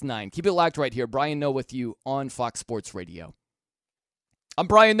 877-996-6369. Keep it locked right here. Brian Noe with you on Fox Sports Radio. I'm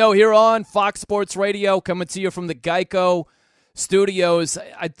Brian Noe here on Fox Sports Radio, coming to you from the Geico Studios.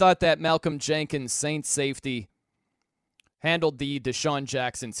 I thought that Malcolm Jenkins, Saints safety, handled the Deshaun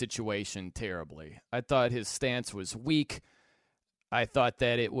Jackson situation terribly. I thought his stance was weak. I thought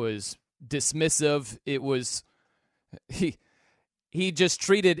that it was dismissive. It was he just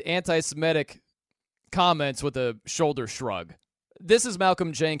treated anti-Semitic comments with a shoulder shrug. This is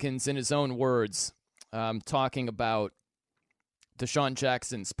Malcolm Jenkins in his own words talking about Deshaun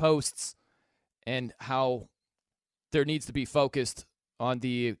Jackson's posts and how there needs to be focused on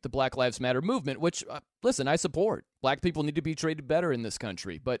the Black Lives Matter movement, which, listen, I support. Black people need to be treated better in this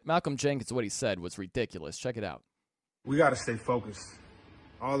country. But Malcolm Jenkins, what he said was ridiculous. Check it out. We got to stay focused.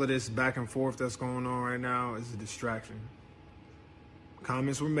 All of this back and forth that's going on right now is a distraction.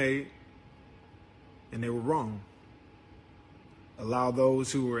 Comments were made, and they were wrong. Allow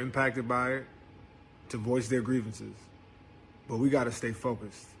those who were impacted by it to voice their grievances. But we got to stay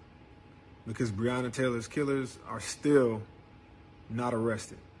focused because Breonna Taylor's killers are still not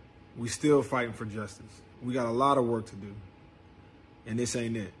arrested. We still fighting for justice. We got a lot of work to do, and this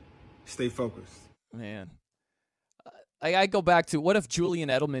ain't it. Stay focused. Man, I go back to, what if Julian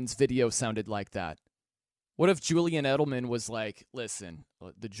Edelman's video sounded like that? What if Julian Edelman was like, listen,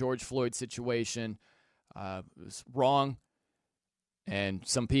 the George Floyd situation was wrong, and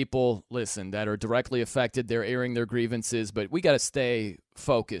some people, listen, that are directly affected, they're airing their grievances, but we got to stay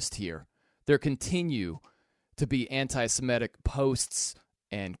focused here. There continue to be anti-Semitic posts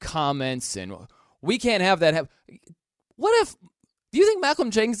and comments, and we can't have that. What if, do you think Malcolm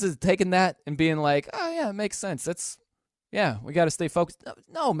Jenkins is taking that and being like, oh, yeah, it makes sense. We got to stay focused.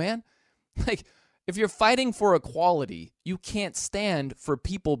 No, man. Like, if you're fighting for equality, you can't stand for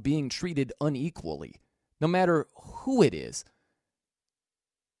people being treated unequally, no matter who it is.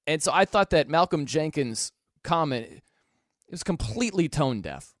 And so I thought that Malcolm Jenkins' comment is completely tone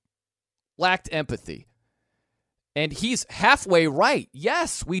deaf, lacked empathy. And he's halfway right.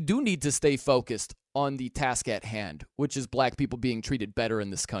 Yes, we do need to stay focused on the task at hand, which is black people being treated better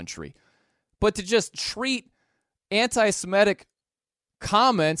in this country. But to just treat anti-Semitic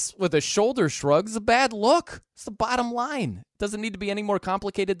comments with a shoulder shrug is a bad look. It's the bottom line. It doesn't need to be any more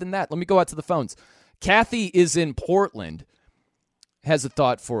complicated than that. Let me go out to the phones. Kathy is in Portland, has a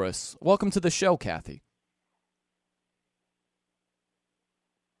thought for us. Welcome to the show, Kathy.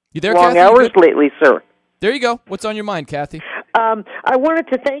 You there, Long Kathy? hours lately, sir. There you go. What's on your mind, Kathy? I wanted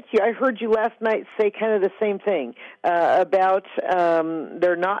to thank you. I heard you last night say kind of the same thing about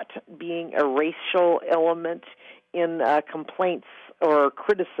there not being a racial element in complaints or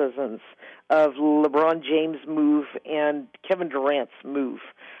criticisms of LeBron James' move and Kevin Durant's move.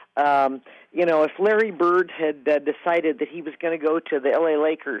 If Larry Bird had decided that he was going to go to the LA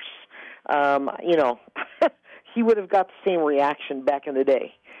Lakers, he would have got the same reaction back in the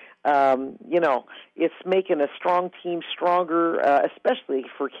day. It's making a strong team stronger, especially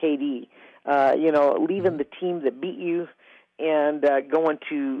for KD. Leaving the team that beat you and going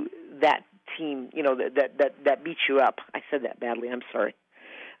to that team, that beat you up. I said that badly. I'm sorry.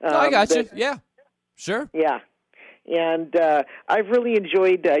 No, I got you. Yeah, sure. Yeah. And I've really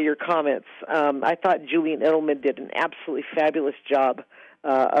enjoyed your comments. I thought Julian Edelman did an absolutely fabulous job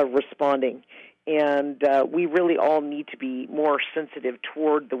of responding. And we really all need to be more sensitive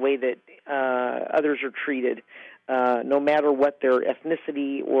toward the way that others are treated, no matter what their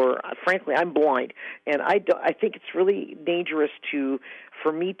ethnicity or, frankly, I'm blind. And I think it's really dangerous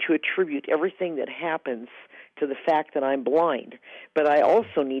for me to attribute everything that happens to the fact that I'm blind. But I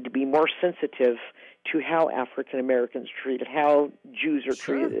also need to be more sensitive to how African Americans are treated, how Jews are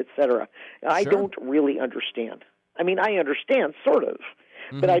treated, et cetera. I don't really understand. I mean, I understand, sort of.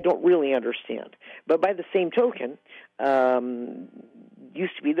 But I don't really understand. But by the same token,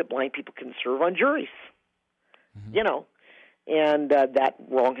 used to be that blind people can serve on juries, and that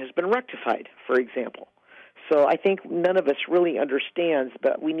wrong has been rectified, for example. So I think none of us really understands,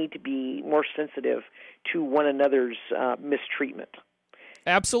 but we need to be more sensitive to one another's mistreatment.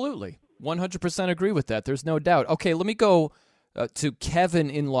 Absolutely. 100% agree with that. There's no doubt. Okay, let me go to Kevin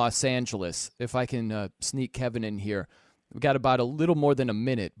in Los Angeles, if I can sneak Kevin in here. We've got about a little more than a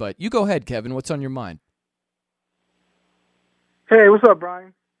minute, but you go ahead, Kevin. What's on your mind? Hey, what's up,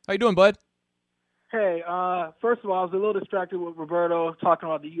 Brian? How you doing, bud? Hey, first of all, I was a little distracted with Roberto talking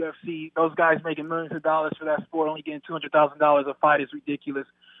about the UFC. Those guys making millions of dollars for that sport, only getting $200,000 a fight is ridiculous.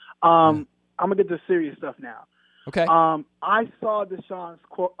 I'm going to get to serious stuff now. Okay. I saw Deshaun's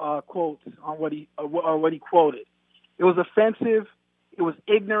quotes on what he quoted. It was offensive, it was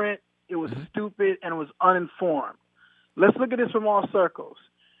ignorant, it was stupid, and it was uninformed. Let's look at this from all circles.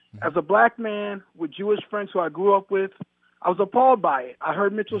 As a black man with Jewish friends who I grew up with, I was appalled by it. I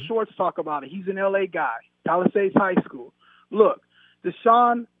heard Mitchell Schwartz talk about it. He's an L.A. guy, Palisades High School. Look,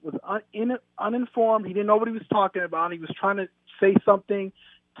 Deshaun was uninformed. He didn't know what he was talking about. He was trying to say something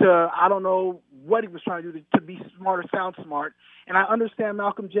I don't know what he was trying to do to be smart or sound smart. And I understand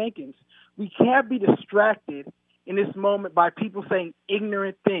Malcolm Jenkins. We can't be distracted in this moment by people saying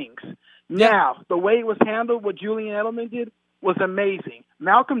ignorant things. Now, the way it was handled, what Julian Edelman did, was amazing.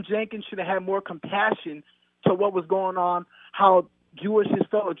 Malcolm Jenkins should have had more compassion to what was going on, how his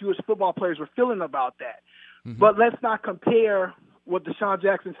fellow Jewish football players were feeling about that. Mm-hmm. But let's not compare what Deshaun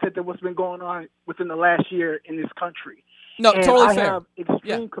Jackson said to what's been going on within the last year in this country. No, and totally I fair. have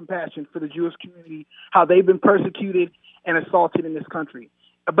extreme compassion for the Jewish community, how they've been persecuted and assaulted in this country.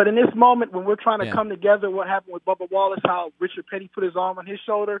 But in this moment, when we're trying to come together, what happened with Bubba Wallace, how Richard Petty put his arm on his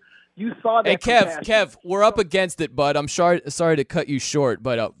shoulder, you saw that. Hey, compassion. Kev, we're up against it, bud. I'm sorry to cut you short,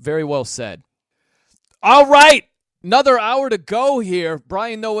 but very well said. All right, another hour to go here.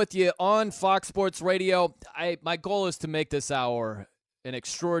 Brian Noe with you on Fox Sports Radio. My goal is to make this hour an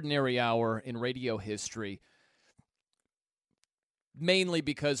extraordinary hour in radio history, mainly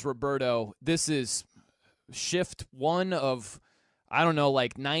because, Roberto, this is shift one of, I don't know,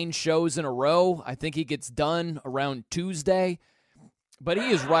 like 9 shows in a row. I think he gets done around Tuesday, but he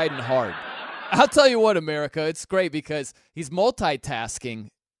is riding hard. I'll tell you what, America, it's great because he's multitasking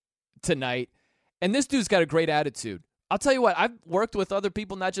tonight, and this dude's got a great attitude. I'll tell you what, I've worked with other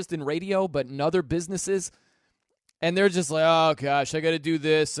people, not just in radio, but in other businesses, and they're just like, oh, gosh, I got to do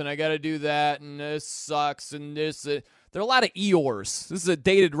this, and I got to do that, and this sucks, and this. There are a lot of Eeyores. This is a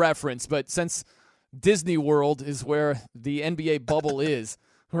dated reference, but since Disney World is where the NBA bubble is,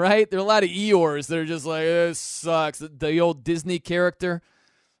 right? There are a lot of Eeyores that are just like, this sucks. The old Disney character,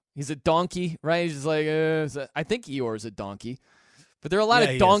 he's a donkey, right? He's just like, I think Eeyore's a donkey. But there are a lot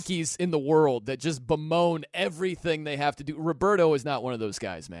of donkeys in the world that just bemoan everything they have to do. Roberto is not one of those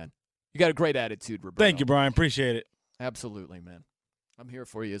guys, man. You got a great attitude, Roberto. Thank you, Brian. Appreciate it. Absolutely, man. I'm here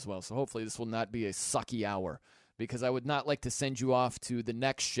for you as well. So hopefully this will not be a sucky hour, because I would not like to send you off to the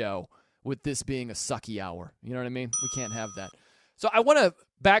next show with this being a sucky hour. You know what I mean? We can't have that. So I want to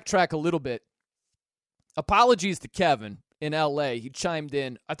backtrack a little bit. Apologies to Kevin in L.A. He chimed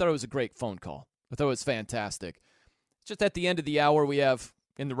in. I thought it was a great phone call. I thought it was fantastic. Just at the end of the hour, we have,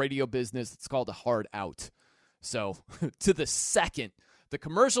 in the radio business, it's called a hard out. So to the second, the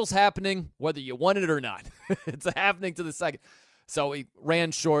commercial's happening whether you want it or not. It's happening to the second. So he ran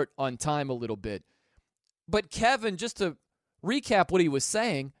short on time a little bit. But Kevin, just to recap what he was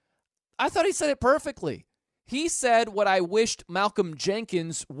saying, I thought he said it perfectly. He said what I wished Malcolm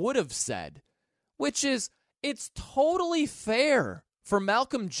Jenkins would have said, which is it's totally fair for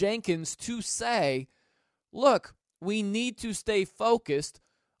Malcolm Jenkins to say, look, we need to stay focused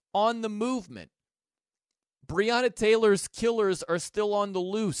on the movement. Breonna Taylor's killers are still on the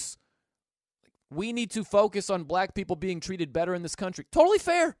loose. We need to focus on black people being treated better in this country. Totally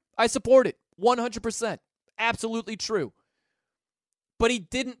fair. I support it. 100%. Absolutely true. But he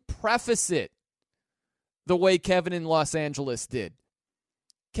didn't preface it the way Kevin in Los Angeles did.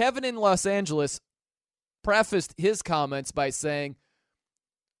 Kevin in Los Angeles prefaced his comments by saying,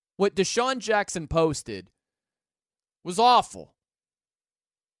 what Deshaun Jackson posted was awful.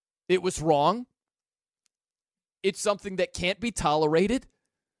 It was wrong. It's something that can't be tolerated.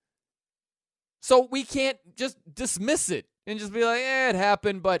 So we can't just dismiss it and just be like, it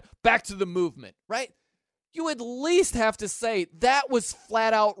happened, but back to the movement, right? You at least have to say that was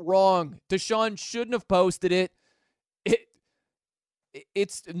flat out wrong. Deshaun shouldn't have posted it.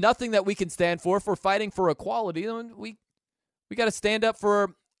 It's nothing that we can stand for. If we're fighting for equality, we got to stand up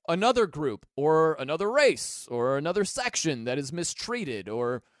for another group or another race or another section that is mistreated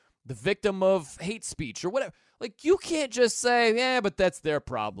or the victim of hate speech or whatever. Like, you can't just say, yeah, but that's their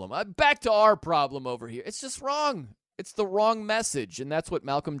problem. Back to our problem over here. It's just wrong. It's the wrong message, and that's what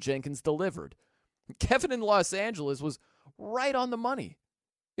Malcolm Jenkins delivered. Kevin in Los Angeles was right on the money.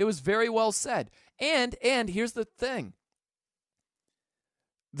 It was very well said. And here's the thing.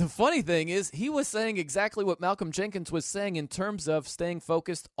 The funny thing is he was saying exactly what Malcolm Jenkins was saying in terms of staying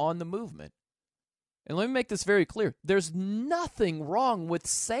focused on the movement. And let me make this very clear. There's nothing wrong with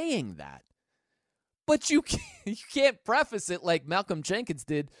saying that. But you can't preface it like Malcolm Jenkins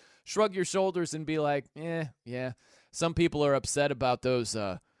did, shrug your shoulders and be like, yeah, some people are upset about those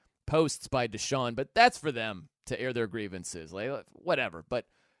posts by Deshaun, but that's for them to air their grievances. Like, whatever. But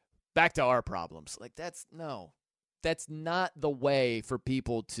back to our problems. Like, that's not the way for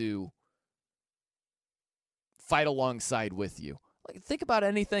people to fight alongside with you. Like, think about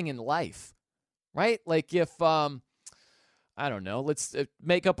anything in life, right? Like if, I don't know, let's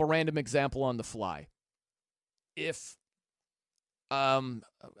make up a random example on the fly. If,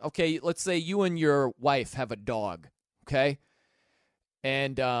 okay, let's say you and your wife have a dog, okay?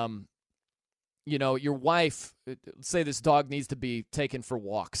 And, your wife, let's say this dog needs to be taken for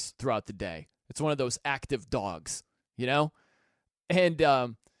walks throughout the day. It's one of those active dogs, And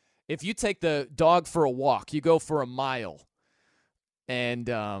if you take the dog for a walk, you go for a mile, and,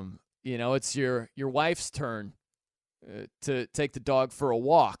 it's your wife's turn to take the dog for a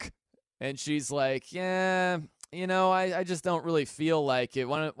walk. And she's like, yeah, I just don't really feel like it.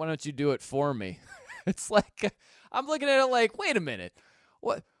 Why don't you do it for me? It's like, I'm looking at it like, wait a minute.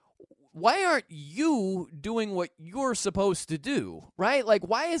 What? Why aren't you doing what you're supposed to do, right? Like,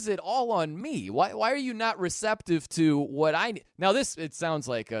 why is it all on me? Why are you not receptive to what I need? Now, it sounds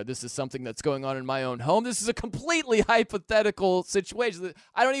like this is something that's going on in my own home. This is a completely hypothetical situation.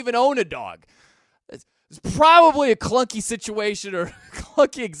 I don't even own a dog. It's probably a clunky situation or a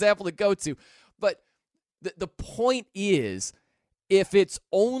clunky example to go to. But the point is, if it's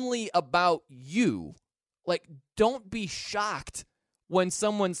only about you, like, don't be shocked when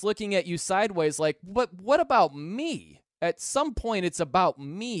someone's looking at you sideways like, but what about me? At some point, it's about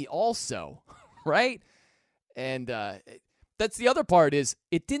me also, right? And that's the other part is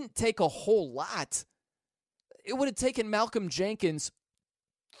it didn't take a whole lot. It would have taken Malcolm Jenkins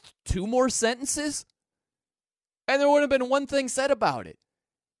 2 more sentences, and there would have been one thing said about it.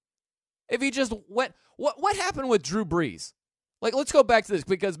 If he just went, what happened with Drew Brees? Like, let's go back to this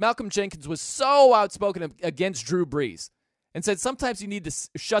because Malcolm Jenkins was so outspoken against Drew Brees and said sometimes you need to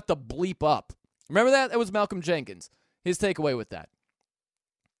shut the bleep up. Remember that? That was Malcolm Jenkins. His takeaway with that.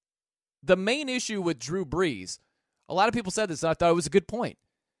 The main issue with Drew Brees, a lot of people said this, and I thought it was a good point.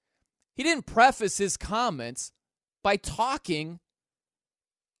 He didn't preface his comments by talking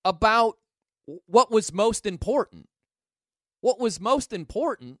about what was most important. What was most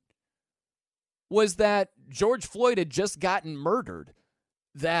important was that George Floyd had just gotten murdered,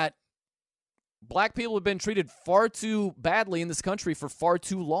 that black people have been treated far too badly in this country for far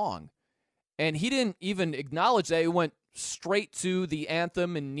too long. And he didn't even acknowledge that. He went straight to the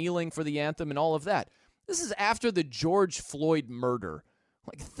anthem and kneeling for the anthem and all of that. This is after the George Floyd murder.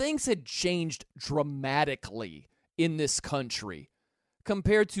 Like, things had changed dramatically in this country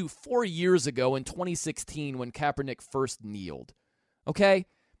compared to 4 years ago in 2016 when Kaepernick first kneeled. Okay?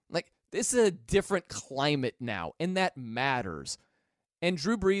 Like, this is a different climate now, and that matters. And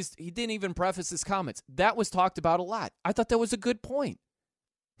Drew Brees, he didn't even preface his comments. That was talked about a lot. I thought that was a good point.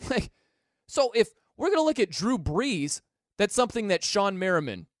 Like, so if we're going to look at Drew Brees, that's something that Sean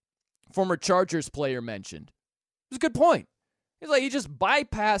Merriman, former Chargers player, mentioned. It was a good point. He's like, he just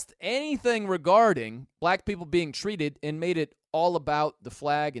bypassed anything regarding black people being treated and made it all about the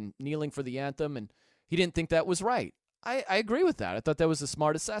flag and kneeling for the anthem, and he didn't think that was right. I agree with that. I thought that was a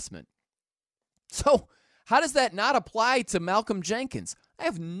smart assessment. So how does that not apply to Malcolm Jenkins? I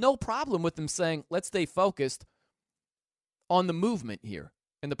have no problem with them saying, let's stay focused on the movement here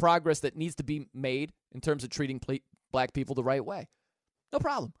and the progress that needs to be made in terms of treating black people the right way. No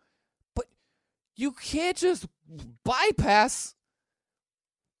problem. But you can't just bypass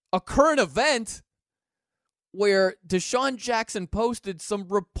a current event where Deshaun Jackson posted some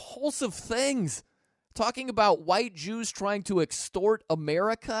repulsive things talking about white Jews trying to extort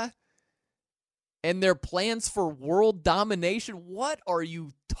America and their plans for world domination. What are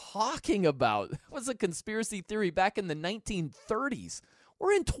you talking about? That was a conspiracy theory back in the 1930s.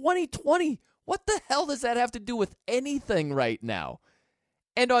 We're in 2020. What the hell does that have to do with anything right now?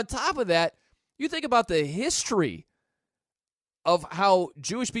 And on top of that, you think about the history of how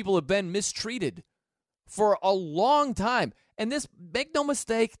Jewish people have been mistreated for a long time. And this, make no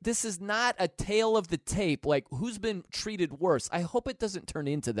mistake, this is not a tale of the tape, like who's been treated worse. I hope it doesn't turn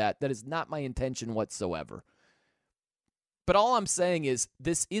into that. That is not my intention whatsoever. But all I'm saying is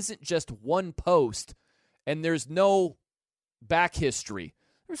this isn't just one post and there's no back history.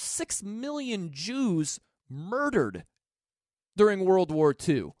 There's 6 million Jews murdered during World War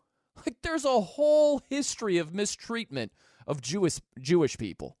II. Like, there's a whole history of mistreatment of Jewish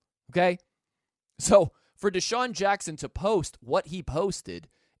people, okay? So for Deshaun Jackson to post what he posted,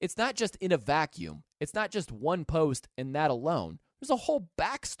 it's not just in a vacuum. It's not just one post and that alone. There's a whole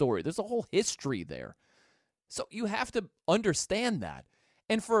backstory. There's a whole history there. So you have to understand that.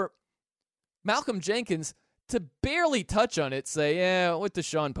 And for Malcolm Jenkins to barely touch on it, say, yeah, what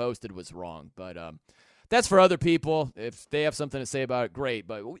Deshaun posted was wrong. But that's for other people. If they have something to say about it, great.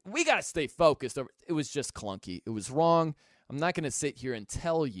 But we got to stay focused. It was just clunky. It was wrong. I'm not going to sit here and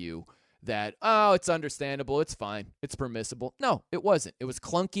tell you that, oh, it's understandable, it's fine, it's permissible. No, it wasn't. It was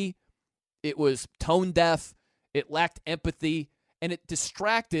clunky, it was tone deaf, it lacked empathy, and it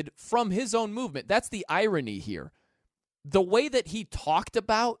distracted from his own movement. That's the irony here. The way that he talked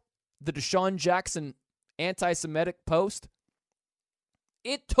about the Deshaun Jackson anti-Semitic post,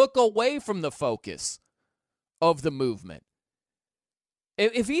 it took away from the focus of the movement.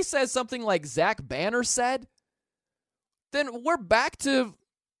 If he says something like Zach Banner said, then we're back to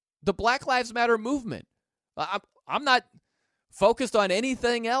the Black Lives Matter movement. I'm not focused on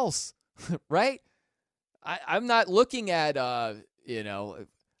anything else, right? I'm not looking at,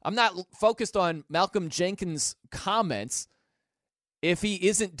 I'm not focused on Malcolm Jenkins' comments if he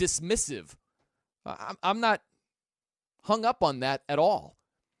isn't dismissive. I'm not hung up on that at all.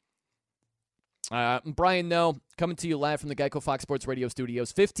 I'm Brian Noe, coming to you live from the Geico Fox Sports Radio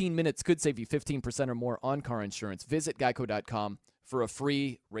studios. 15 minutes could save you 15% or more on car insurance. Visit geico.com for a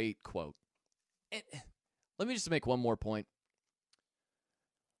free rate quote. And let me just make one more point.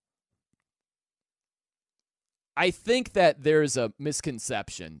 I think that there's a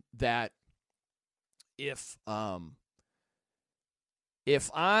misconception that if I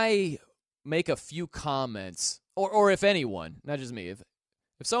make a few comments, or if anyone, not just me, if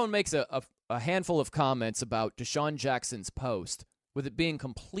someone makes a handful of comments about Deshaun Jackson's post, with it being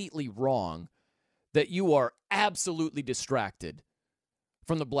completely wrong, that you are absolutely distracted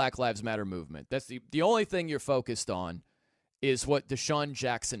from the Black Lives Matter movement. That's the only thing you're focused on is what Deshaun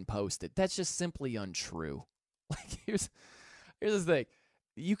Jackson posted. That's just simply untrue. Like, here's the thing.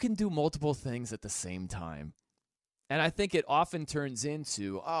 You can do multiple things at the same time. And I think it often turns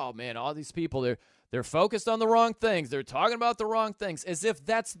into, oh man, all these people, they're focused on the wrong things. They're talking about the wrong things, as if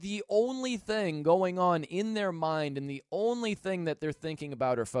that's the only thing going on in their mind and the only thing that they're thinking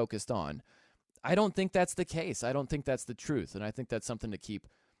about or focused on. I don't think that's the case. I don't think that's the truth. And I think that's something to keep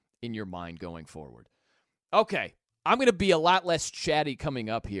in your mind going forward. Okay, I'm going to be a lot less chatty coming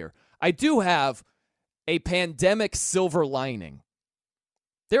up here. I do have a pandemic silver lining.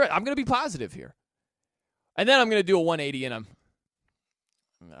 I'm going to be positive here. And then I'm going to do a 180, and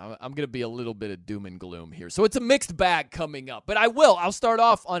I'm going to be a little bit of doom and gloom here. So it's a mixed bag coming up. But I'll start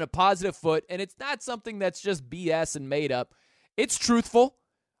off on a positive foot, and it's not something that's just BS and made up. It's truthful.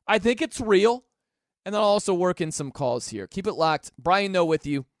 I think it's real. And then I'll also work in some calls here. Keep it locked. Brian Noe with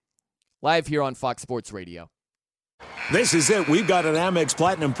you, live here on Fox Sports Radio. This is it. We've got an Amex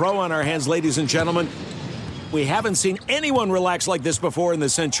Platinum Pro on our hands, ladies and gentlemen. We haven't seen anyone relax like this before in the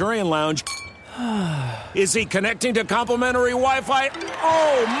Centurion Lounge. Is he connecting to complimentary Wi-Fi?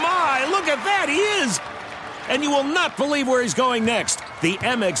 Oh, my. Look at that. He is. And you will not believe where he's going next. The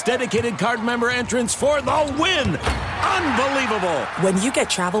Amex dedicated card member entrance for the win. Unbelievable. When you get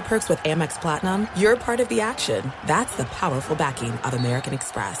travel perks with Amex Platinum, you're part of the action. That's the powerful backing of American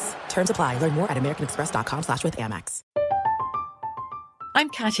Express. Terms apply. Learn more at americanexpress.com/withAmex. I'm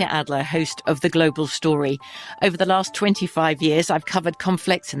Katya Adler, host of The Global Story. Over the last 25 years, I've covered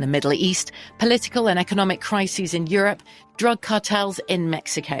conflicts in the Middle East, political and economic crises in Europe, drug cartels in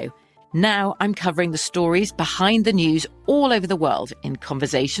Mexico. Now I'm covering the stories behind the news all over the world in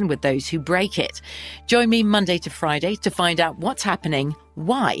conversation with those who break it. Join me Monday to Friday to find out what's happening,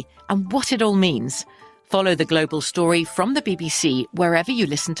 why, and what it all means. Follow The Global Story from the BBC wherever you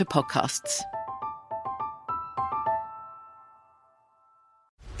listen to podcasts.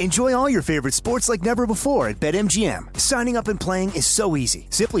 Enjoy all your favorite sports like never before at BetMGM. Signing up and playing is so easy.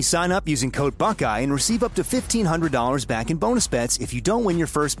 Simply sign up using code Buckeye and receive up to $1,500 back in bonus bets if you don't win your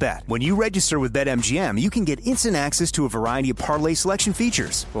first bet. When you register with BetMGM, you can get instant access to a variety of parlay selection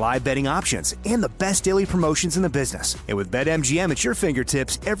features, live betting options, and the best daily promotions in the business. And with BetMGM at your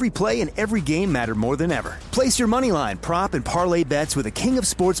fingertips, every play and every game matter more than ever. Place your moneyline, prop, and parlay bets with the king of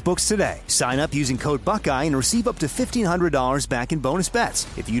sportsbooks today. Sign up using code Buckeye and receive up to $1,500 back in bonus bets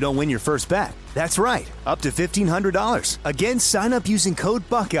if you don't win your first bet. That's right, up to $1,500. Again, sign up using code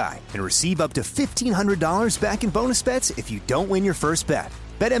Buckeye and receive up to $1,500 back in bonus bets if you don't win your first bet.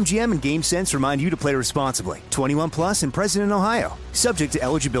 BetMGM and GameSense remind you to play responsibly. 21 plus and present in Ohio. Subject to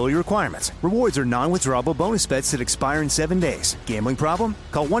eligibility requirements. Rewards are non-withdrawable bonus bets that expire in 7 days. Gambling problem?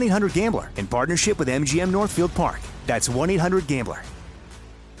 Call 1-800-GAMBLER in partnership with MGM Northfield Park. That's 1-800-GAMBLER.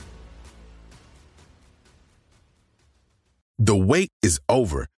 The wait is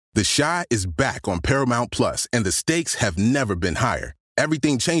over. The Chi is back on Paramount Plus, and the stakes have never been higher.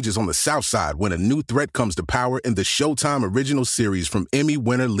 Everything changes on the South Side when a new threat comes to power in the Showtime original series from Emmy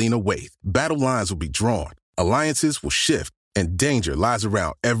winner Lena Waithe. Battle lines will be drawn, alliances will shift, and danger lies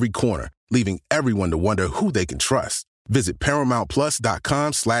around every corner, leaving everyone to wonder who they can trust. Visit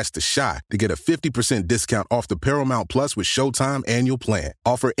ParamountPlus.com/The Chi to get a 50% discount off the Paramount Plus with Showtime annual plan.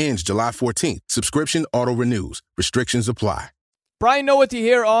 Offer ends July 14th. Subscription auto-renews. Restrictions apply. Brian Noe with you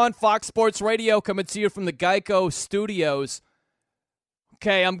here on Fox Sports Radio, coming to you from the Geico studios.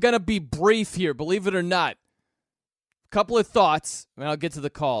 Okay, I'm going to be brief here, believe it or not. A couple of thoughts, and I'll get to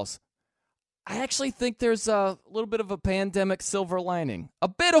the calls. I actually think there's a little bit of a pandemic silver lining, a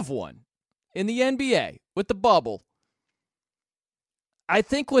bit of one, in the NBA with the bubble. I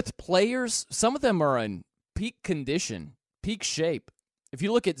think with players, some of them are in peak condition, peak shape. If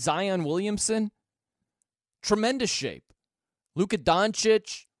you look at Zion Williamson, tremendous shape. Luka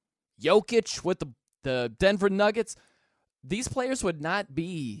Doncic, Jokic with the Denver Nuggets, these players would not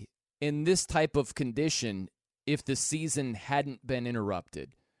be in this type of condition if the season hadn't been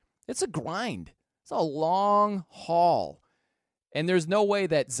interrupted. It's a grind. It's a long haul. And there's no way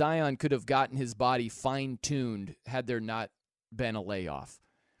that Zion could have gotten his body fine-tuned had there not been a layoff.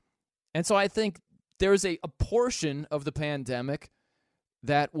 And so I think there's a portion of the pandemic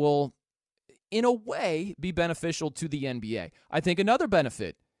that will, in a way, be beneficial to the NBA. I think another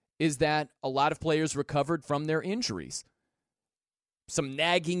benefit is that a lot of players recovered from their injuries. Some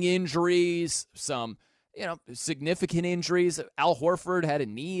nagging injuries, some significant injuries. Al Horford had a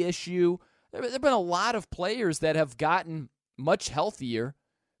knee issue. There have been a lot of players that have gotten much healthier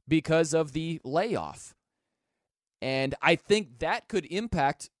because of the layoff. And I think that could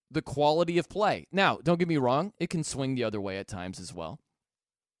impact the quality of play. Now, don't get me wrong, it can swing the other way at times as well.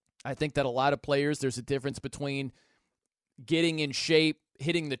 I think that a lot of players, there's a difference between getting in shape,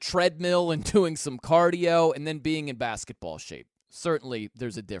 hitting the treadmill and doing some cardio, and then being in basketball shape. Certainly,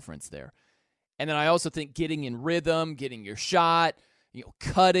 there's a difference there. And then I also think getting in rhythm, getting your shot,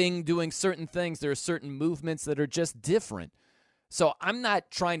 cutting, doing certain things, there are certain movements that are just different. So I'm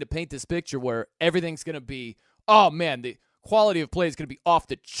not trying to paint this picture where everything's going to be, oh man, the quality of play is going to be off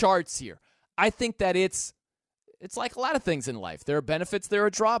the charts here. I think that it's like a lot of things in life. There are benefits, there are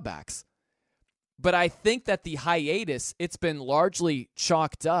drawbacks. But I think that the hiatus, it's been largely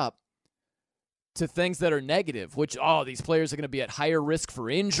chalked up to things that are negative, which, these players are going to be at higher risk for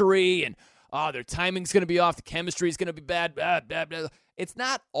injury, and, their timing's going to be off, the chemistry's going to be bad, blah, blah, blah. It's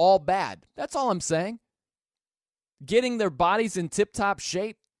not all bad. That's all I'm saying. Getting their bodies in tip-top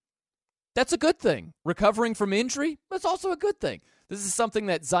shape, that's a good thing. Recovering from injury, that's also a good thing. This is something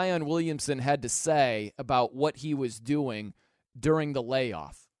that Zion Williamson had to say about what he was doing during the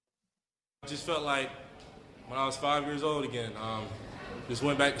layoff. I just felt like when I was 5 years old again, just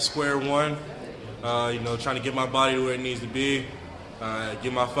went back to square one, trying to get my body to where it needs to be,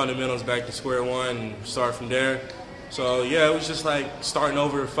 get my fundamentals back to square one and start from there. So, yeah, it was just like starting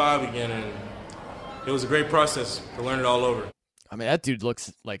over at 5 again, and it was a great process to learn it all over. I mean, that dude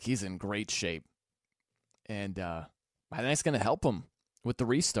looks like he's in great shape. And I think it's going to help him with the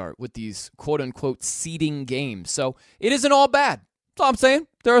restart, with these quote-unquote seeding games. So it isn't all bad. That's all I'm saying.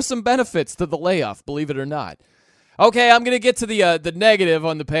 There are some benefits to the layoff, believe it or not. Okay, I'm going to get to the negative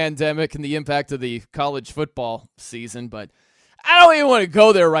on the pandemic and the impact of the college football season, but I don't even want to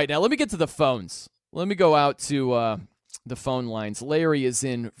go there right now. Let me get to the phones. Let me go out to the phone lines. Larry is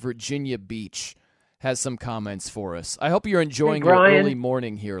in Virginia Beach, has some comments for us. I hope you're enjoying your early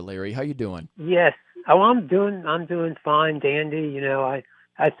morning here, Larry. How you doing? Yes. Oh, I'm doing fine, dandy.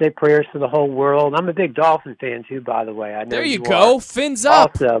 I say prayers for the whole world. I'm a big Dolphin fan too, by the way. I know there you go. Fins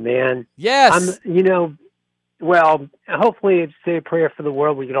up. Also, man. Yes. Well, hopefully say a prayer for the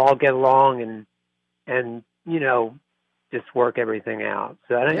world. We could all get along and just work everything out.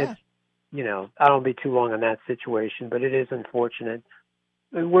 So I don't be too long on that situation, but it is unfortunate.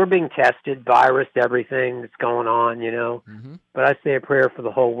 We're being tested, virus, everything that's going on, Mm-hmm. But I say a prayer for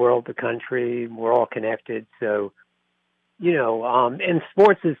the whole world, the country. We're all connected. So, and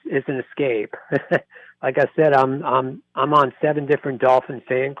sports is an escape. Like I said, I'm on 7 different Dolphin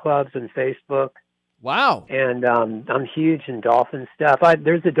fan clubs on Facebook. Wow. And I'm huge in Dolphin stuff.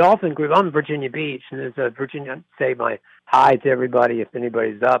 There's a Dolphin group. I'm in Virginia Beach, and there's a Virginia, say my hi to everybody if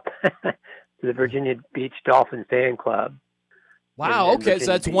anybody's up, to the Virginia Beach Dolphin fan club. Wow, okay, so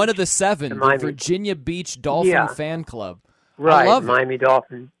that's Beach. One of the 7, the Virginia Beach Dolphin fan club. Right, I love Miami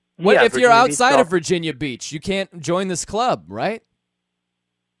Dolphin. If you're outside of Virginia Beach, you can't join this club, right?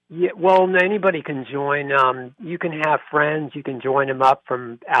 Yeah, well, anybody can join. You can have friends. You can join them up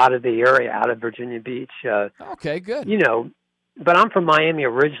from out of the area, out of Virginia Beach. Okay, good. But I'm from Miami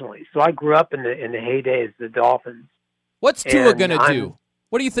originally, so I grew up in the heydays of the Dolphins. What's Tua going to do?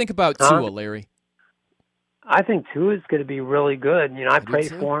 What do you think about Tua, Larry? I think Tua's going to be really good. I pray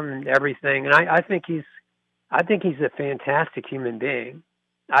for him and everything, and I think he's a fantastic human being.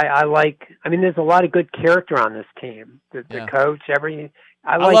 I there's a lot of good character on this team. The coach,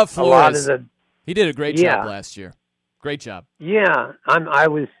 I love Flores. A lot of he did a great job last year. Great job. Yeah,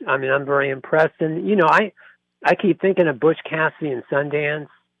 I'm very impressed, and I keep thinking of Butch Cassidy and Sundance.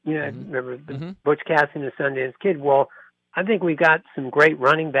 Remember Butch Cassidy and the Sundance Kid? Well, I think we got some great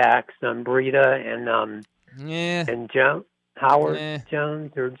running backs, Breida and Howard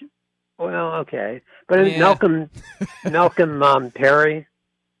Jones, okay, but Malcolm Perry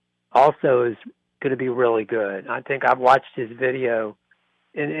also is going to be really good. I think I've watched his video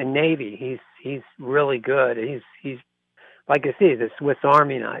in Navy. He's really good. He's like I say, the Swiss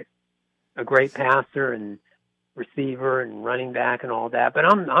Army knife, a great passer and receiver and running back and all that. But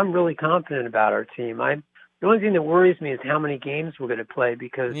I'm really confident about our team. The only thing that worries me is how many games we're going to play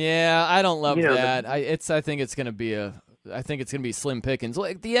because yeah, I don't love that. I think it's going to be slim pickings.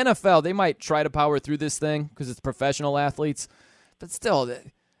 Like the NFL, they might try to power through this thing because it's professional athletes, but still,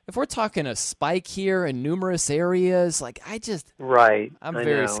 if we're talking a spike here in numerous areas, like I'm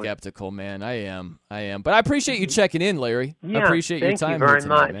very skeptical, man. I am. But I appreciate you checking in, Larry. Yeah, I appreciate your time thank you very here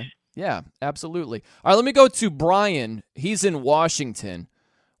tonight, much. man. Yeah, absolutely. All right, let me go to Brian. He's in Washington.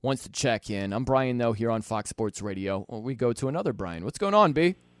 Wants to check in. I'm Brian, though, here on Fox Sports Radio. Well, we go to another Brian. What's going on,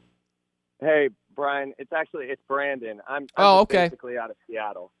 B? Hey, Brian. It's Brandon. I'm okay. Basically out of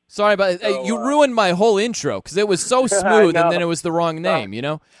Seattle. Sorry, but you ruined my whole intro because it was so smooth, and then it was the wrong name. You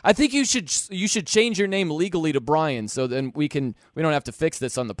know, I think you should change your name legally to Brian, so then we don't have to fix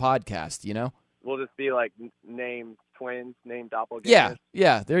this on the podcast. You know, we'll just be like name twins, name doppelgangers.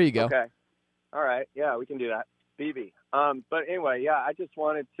 Yeah. There you go. Okay. All right. Yeah, we can do that. BB. But anyway, yeah, I just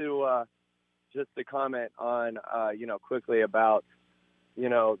wanted to comment on quickly about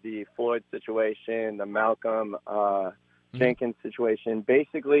the Floyd situation, the Malcolm Jenkins situation.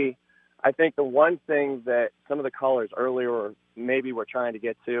 Basically, I think the one thing that some of the callers earlier maybe were trying to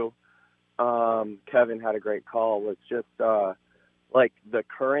get to, Kevin had a great call, was just like the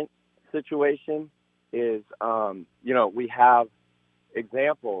current situation is, we have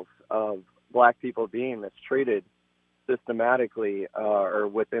examples of black people being mistreated systematically or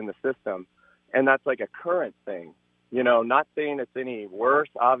within the system, and that's like a current thing. Not saying it's any worse.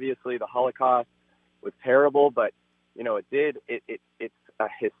 Obviously, the Holocaust was terrible, but it's a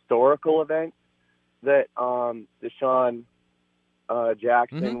historical event that Deshaun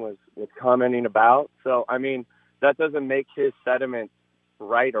Jackson was commenting about. So, I mean, that doesn't make his sentiments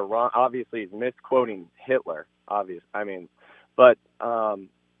right or wrong. Obviously, he's misquoting Hitler. But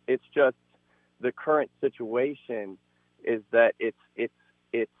it's just the current situation is that it's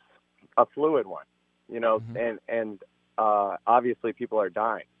a fluid one, and obviously people are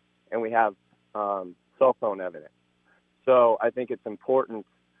dying, and we have cell phone evidence. So I think it's important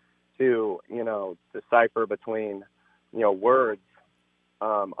to decipher between words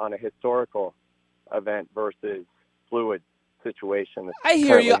on a historical event versus fluid situation. I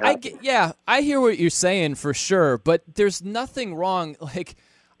hear you. I hear what you're saying for sure, but there's nothing wrong. Like,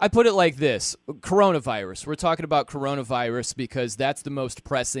 I put it like this: coronavirus. We're talking about coronavirus because that's the most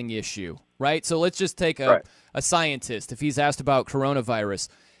pressing issue, right? So let's just take a scientist. If he's asked about coronavirus,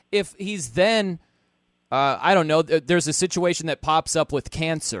 if he's then, I don't know, there's a situation that pops up with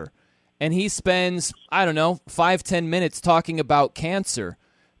cancer, and he spends, 5-10 minutes talking about cancer,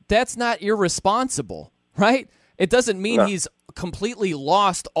 that's not irresponsible, right? It doesn't mean he's completely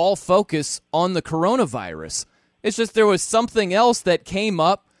lost all focus on the coronavirus. It's just there was something else that came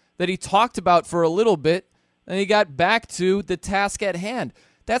up that he talked about for a little bit, and he got back to the task at hand.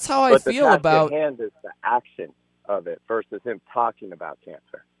 That's how I feel about. The task at hand is the action of it versus him talking about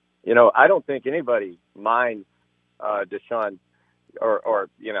cancer. I don't think anybody minds Deshaun, or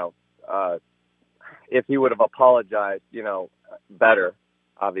if he would have apologized, better,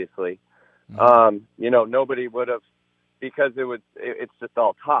 obviously. Nobody would have, because it's just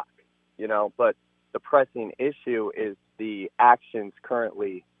all talk, but the pressing issue is the actions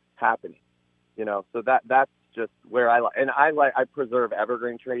currently happening, so that's just where I preserve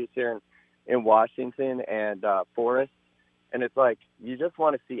evergreen trees here in Washington and forests, and it's like you just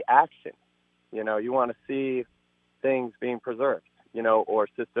want to see action, you want to see things being preserved, or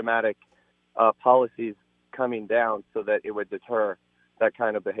systematic policies coming down so that it would deter that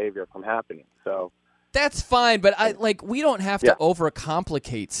kind of behavior from happening. So that's fine, but we don't have to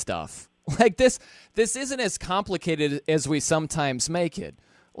overcomplicate stuff. Like this isn't as complicated as we sometimes make it.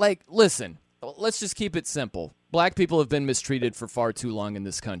 Like, listen, let's just keep it simple. Black people have been mistreated for far too long in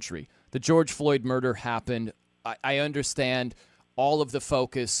this country. The George Floyd murder happened. I understand all of the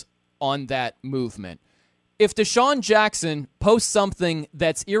focus on that movement. If Deshaun Jackson posts something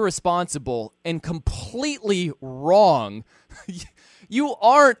that's irresponsible and completely wrong, you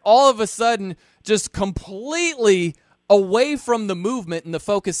aren't all of a sudden just completely away from the movement and the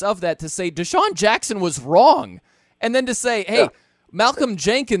focus of that to say Deshaun Jackson was wrong. And then to say, hey, Malcolm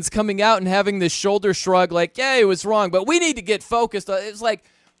Jenkins coming out and having this shoulder shrug like, yeah, it was wrong, but we need to get focused. It's like,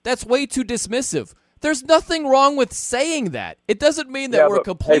 that's way too dismissive. There's nothing wrong with saying that. It doesn't mean that we're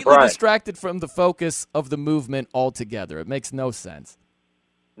completely distracted from the focus of the movement altogether. It makes no sense.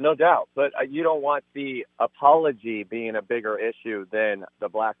 No doubt. But you don't want the apology being a bigger issue than the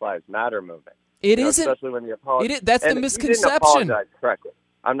Black Lives Matter movement. It isn't. Especially when the apology. That's the misconception. He didn't apologize correctly.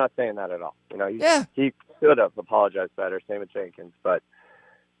 I'm not saying that at all. He should have apologized better. Same with Jenkins. But,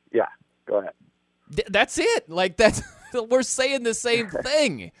 yeah, go ahead. That's it. Like, that's we're saying the same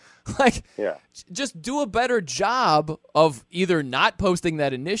thing. Like, just do a better job of either not posting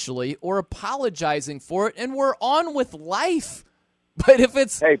that initially or apologizing for it, and we're on with life. But if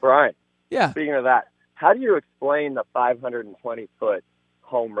it's... Hey, Brian. Yeah. Speaking of that, how do you explain the 520-foot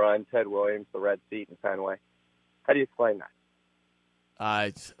home run, Ted Williams, the red seat in Fenway? How do you explain that?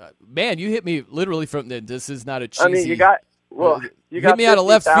 Man, you hit me literally from the... This is not a cheesy... I mean, you got hit me out of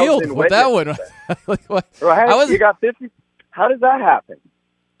left field with that one. Like, what? Right? You got 50... How does that happen?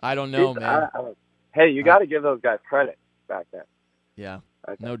 I don't know, man. Hey, you got to give those guys credit back then. Yeah,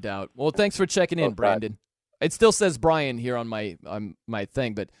 no doubt. Well, thanks for checking in, Brandon. It still says Brian here on my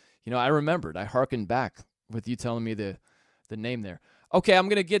thing, but I remembered. I hearkened back with you telling me the name there. Okay, I'm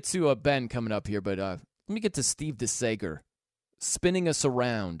gonna get to Ben coming up here, but let me get to Steve DeSager spinning us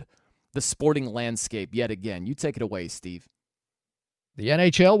around the sporting landscape yet again. You take it away, Steve. The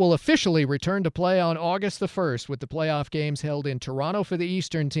NHL will officially return to play on August the 1st, with the playoff games held in Toronto for the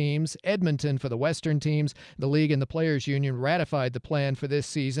Eastern teams, Edmonton for the Western teams. The league and the Players Union ratified the plan for this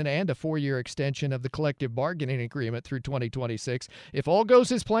season and a 4-year extension of the collective bargaining agreement through 2026. If all goes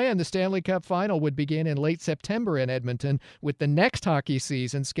as planned, the Stanley Cup Final would begin in late September in Edmonton, with the next hockey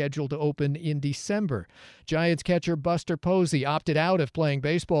season scheduled to open in December. Giants catcher Buster Posey opted out of playing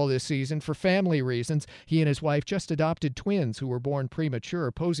baseball this season for family reasons. He and his wife just adopted twins who were born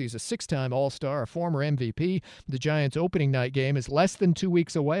premature. Posey's a 6-time All-Star, a former MVP. The Giants' opening night game is less than 2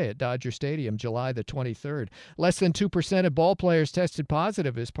 weeks away at Dodger Stadium, July the 23rd. Less than 2% of ball players tested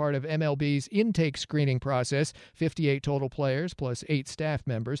positive as part of MLB's intake screening process. 58 total players plus 8 staff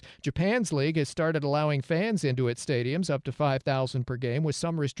members. Japan's league has started allowing fans into its stadiums, up to 5,000 per game, with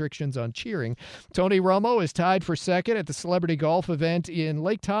some restrictions on cheering. Tony Romo is tied for second at the celebrity golf event in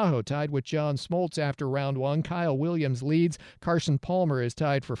Lake Tahoe, tied with John Smoltz after round 1. Kyle Williams leads. Carson Palmer is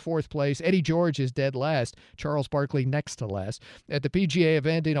tied for 4th place. Eddie George is dead last. Charles Barkley next to last. At the PGA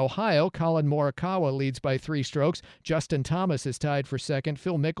event in Ohio, Colin Morikawa leads by 3 strokes. Justin Thomas is tied for 2nd.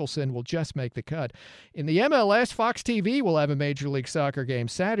 Phil Mickelson will just make the cut. In the MLS, Fox TV will have a Major League Soccer game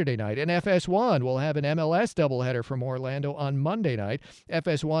Saturday night, and FS1 will have an MLS doubleheader from Orlando on Monday night.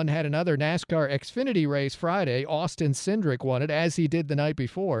 FS1 had another NASCAR Xfinity race Friday. Austin Cindric won it, as he did the night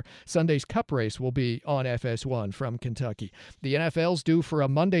before. Sunday's Cup race will be on FS1 from Kentucky. The NFL's due for a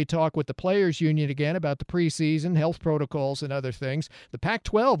Monday talk with the Players Union again about the preseason, health protocols, and other things. The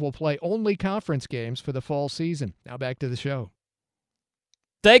Pac-12 will play only conference games for the fall season. Now back to the show.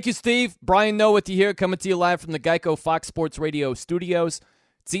 Thank you, Steve. Brian Nowitty here, coming to you live from the Geico Fox Sports Radio studios.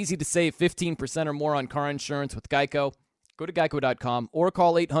 It's easy to save 15% or more on car insurance with Geico. Go to geico.com or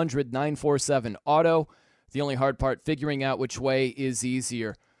call 800-947-AUTO. The only hard part, figuring out which way is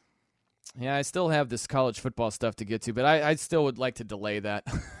easier. Yeah, I still have this college football stuff to get to, but I still would like to delay that.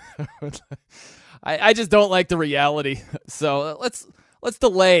 I just don't like the reality. So let's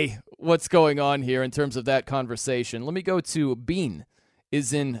delay what's going on here in terms of that conversation. Let me go to Bean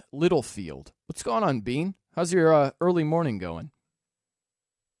is in Littlefield. What's going on, Bean? How's your early morning going?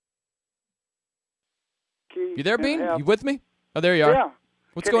 You there, Bean? You with me? Oh, there you are. Yeah.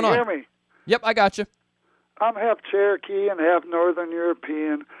 What's going on? Can you hear me? Yep, I got you. I'm half Cherokee and half Northern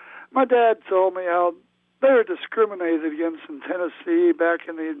European. My dad told me how they were discriminated against in Tennessee back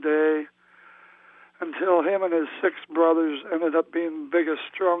in the day until him and his 6 brothers ended up being the biggest,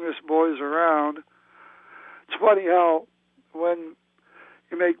 strongest boys around. It's funny how when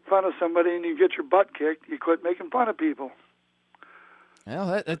you make fun of somebody and you get your butt kicked, you quit making fun of people.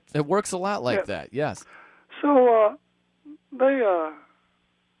 Well, it works a lot like that, yes. So they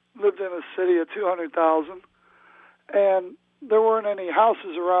lived in a city of 200,000, and there weren't any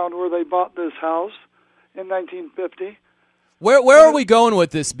houses around where they bought this house in 1950. Where are we going with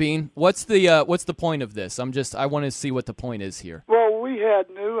this, Bean? What's the point of this? I want to see what the point is here. Well, we had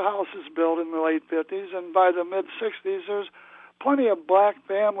new houses built in the late 50s, and by the mid-60s, there's plenty of black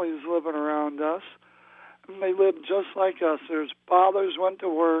families living around us, and they lived just like us. Their fathers went to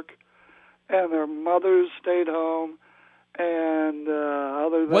work, and their mothers stayed home, and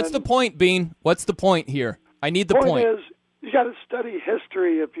other than... What's the point, Bean? What's the point here? I need the point. The point is, you got to study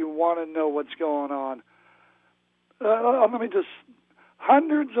history if you want to know what's going on.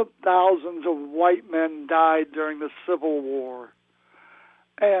 Hundreds of thousands of white men died during the Civil War,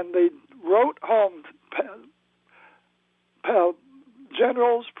 and they wrote home,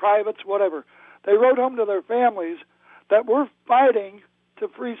 generals, privates, whatever. They wrote home to their families that we're fighting to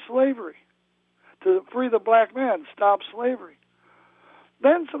free slavery, to free the black man, stop slavery.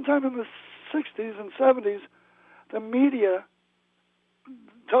 Then sometime in the 60s and 70s, the media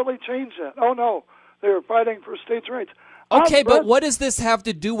totally changed that. Oh, no, they were fighting for states' rights. Okay, but what does this have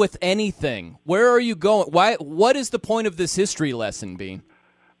to do with anything? Where are you going? Why? What is the point of this history lesson, Bean?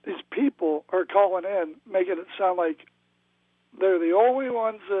 These people are calling in, making it sound like they're the only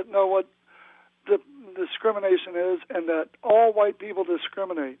ones that know what the discrimination is and that all white people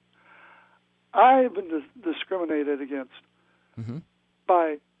discriminate. I've been discriminated against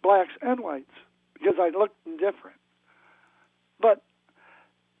by blacks and whites because I look different. But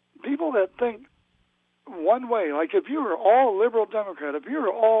people that think one way, like if you were all liberal Democrat, if you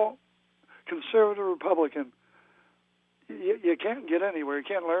were all conservative Republican, you can't get anywhere. You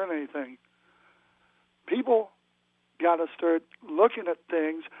can't learn anything. People got to start looking at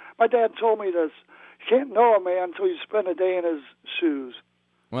things. My dad told me this. You can't know a man until you spend a day in his shoes.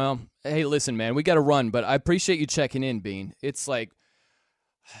 Well, hey, listen, man, we got to run, but I appreciate you checking in, Bean. It's like,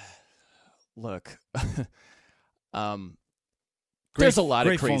 look, there's a lot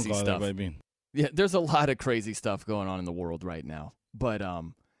of crazy stuff. Yeah, there's a lot of crazy stuff going on in the world right now. But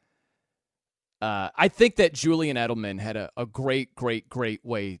I think that Julian Edelman had a great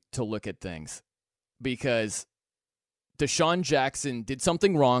way to look at things, because Deshaun Jackson did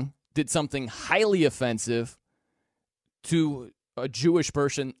something wrong, did something highly offensive to a Jewish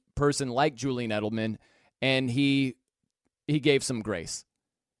person like Julian Edelman, and he gave some grace.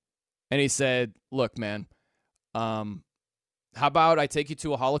 And he said, look, man, how about I take you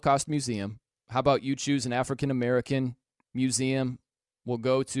to a Holocaust museum? How about you choose an African-American museum? We'll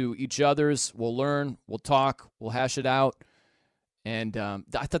go to each other's, we'll learn, we'll talk, we'll hash it out. And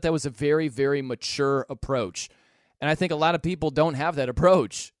I thought that was a very, very mature approach. And I think a lot of people don't have that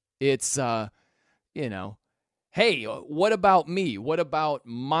approach. It's, hey, what about me? What about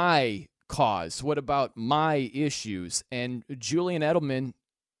my cause? What about my issues? And Julian Edelman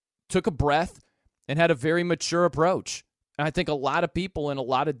took a breath and had a very mature approach. And I think a lot of people in a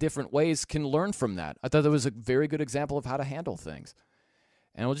lot of different ways can learn from that. I thought that was a very good example of how to handle things.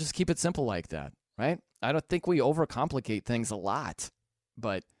 And we'll just keep it simple like that, right? I don't think we overcomplicate things a lot.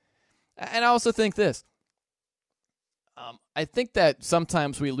 And I also think this. I think that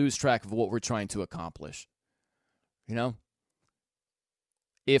sometimes we lose track of what we're trying to accomplish. You know?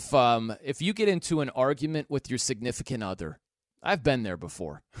 If you get into an argument with your significant other, I've been there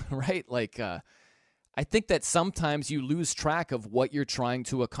before, right? Like, I think that sometimes you lose track of what you're trying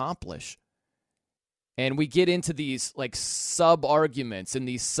to accomplish. And we get into these like sub-arguments and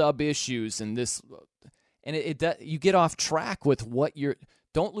these sub-issues and this, and you get off track with what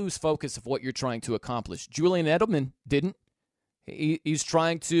don't lose focus of what you're trying to accomplish. Julian Edelman didn't. He's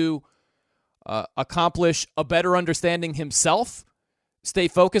trying to accomplish a better understanding himself, stay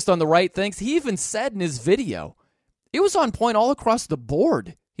focused on the right things. He even said in his video, it was on point all across the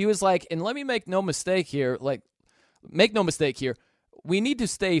board. He was like, and let me make no mistake here, we need to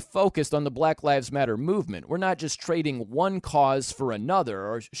stay focused on the Black Lives Matter movement. We're not just trading one cause for another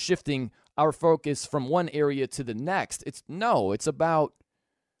or shifting our focus from one area to the next. It's about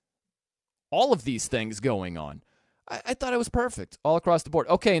all of these things going on. I thought it was perfect all across the board.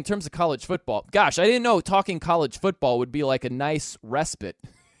 Okay, in terms of college football, gosh, I didn't know talking college football would be like a nice respite.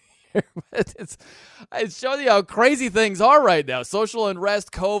 It's showing you how crazy things are right now. Social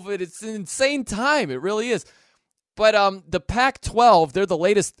unrest, COVID, it's an insane time. It really is. But the Pac-12, they're the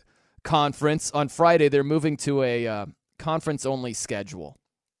latest conference. On Friday, they're moving to a conference-only schedule.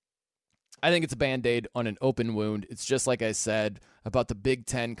 I think it's a Band-Aid on an open wound. It's just like I said about the Big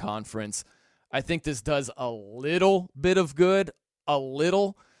Ten Conference. I think this does a little bit of good, a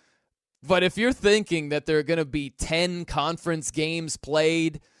little. But if you're thinking that there are going to be 10 conference games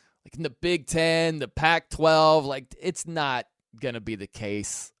played, like in the Big Ten, the Pac-12, like it's not going to be the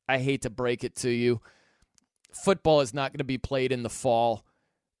case. I hate to break it to you. Football is not going to be played in the fall.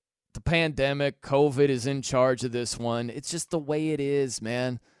 The pandemic, COVID is in charge of this one. It's just the way it is,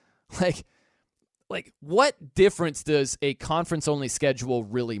 man. Like what difference does a conference-only schedule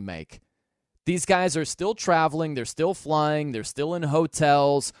really make? These guys are still traveling. They're still flying. They're still in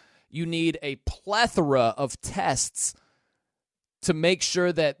hotels. You need a plethora of tests to make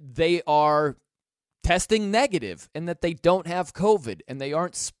sure that they are testing negative and that they don't have COVID and they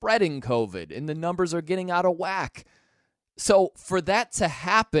aren't spreading COVID and the numbers are getting out of whack. So for that to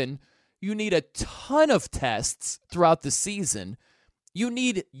happen, you need a ton of tests throughout the season. You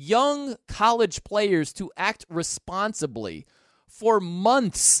need young college players to act responsibly for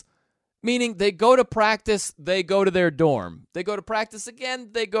months, meaning they go to practice, they go to their dorm. They go to practice again,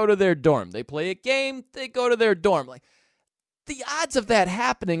 they go to their dorm. They play a game, they go to their dorm. Like, the odds of that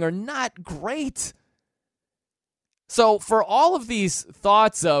happening are not great. So for all of these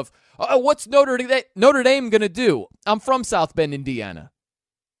thoughts of, what's Notre Dame going to do? I'm from South Bend, Indiana.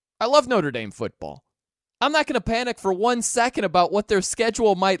 I love Notre Dame football. I'm not going to panic for 1 second about what their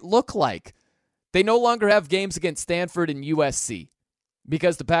schedule might look like. They no longer have games against Stanford and USC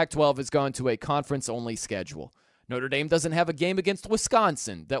because the Pac-12 has gone to a conference-only schedule. Notre Dame doesn't have a game against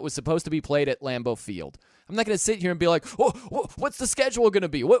Wisconsin that was supposed to be played at Lambeau Field. I'm not going to sit here and be like, oh, what's the schedule going to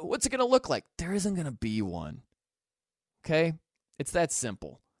be? What's it going to look like? There isn't going to be one. Okay? It's that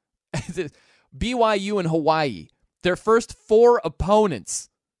simple. BYU and Hawaii, their first 4 opponents.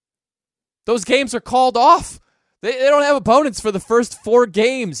 Those games are called off. They don't have opponents for the first 4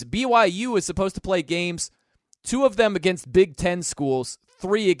 games. BYU is supposed to play games, 2 of them against Big Ten schools,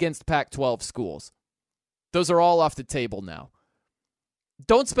 3 against Pac-12 schools. Those are all off the table now.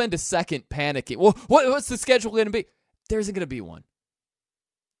 Don't spend a second panicking. Well, what's the schedule going to be? There isn't going to be one.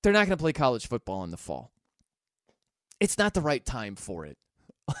 They're not going to play college football in the fall. It's not the right time for it.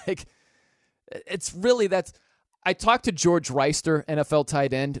 Like, it's really I talked to George Reister, NFL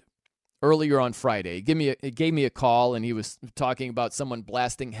tight end, earlier on Friday. He gave me a call, and he was talking about someone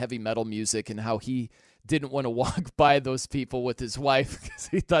blasting heavy metal music and how he didn't want to walk by those people with his wife because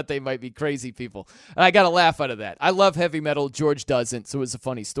he thought they might be crazy people. And I got a laugh out of that. I love heavy metal. George doesn't, so it was a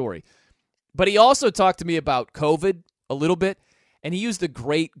funny story. But he also talked to me about COVID a little bit, and he used a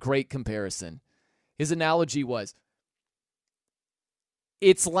great comparison. His analogy was,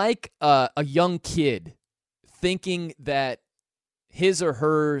 it's like a young kid thinking that his or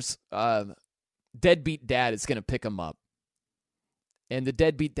hers deadbeat dad is going to pick him up. And the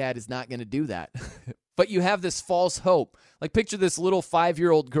deadbeat dad is not going to do that. But you have this false hope. Like, picture this little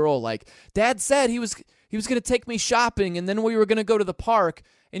 5-year-old girl, like, Dad said he was going to take me shopping, and then we were going to go to the park,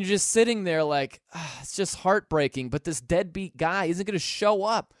 and you're just sitting there like, it's just heartbreaking, but this deadbeat guy isn't going to show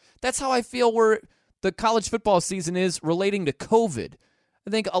up. That's how I feel where the college football season is relating to COVID. I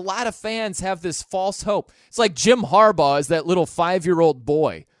think a lot of fans have this false hope. It's like Jim Harbaugh is that little 5-year-old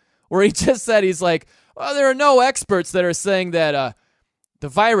boy, where he just said, he's like, well, there are no experts that are saying that the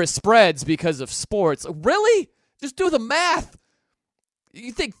virus spreads because of sports. Really? Just do the math.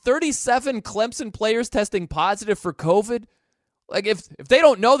 You think 37 Clemson players testing positive for COVID? Like, if they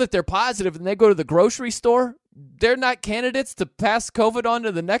don't know that they're positive and they go to the grocery store, they're not candidates to pass COVID on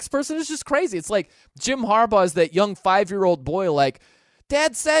to the next person? It's just crazy. It's like Jim Harbaugh is that young 5-year-old boy, like,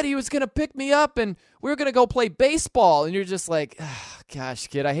 Dad said he was going to pick me up and we were going to go play baseball. And you're just like, gosh,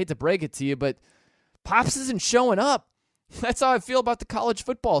 kid, I hate to break it to you, but Pops isn't showing up. That's how I feel about the college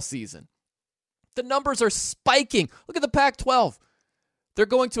football season. The numbers are spiking. Look at the Pac-12. They're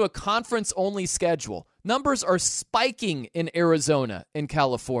going to a conference-only schedule. Numbers are spiking in Arizona and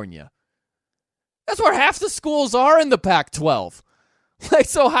California. That's where half the schools are in the Pac-12. Like,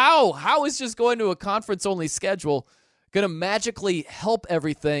 so how is just going to a conference-only schedule going to magically help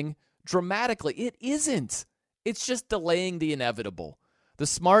everything dramatically? It isn't. It's just delaying the inevitable. The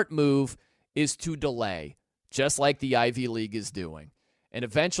smart move is to delay, just like the Ivy League is doing. And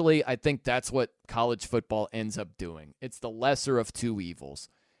eventually, I think that's what college football ends up doing. It's the lesser of two evils.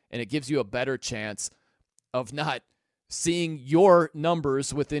 And it gives you a better chance of not seeing your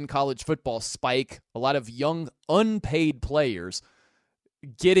numbers within college football spike. A lot of young, unpaid players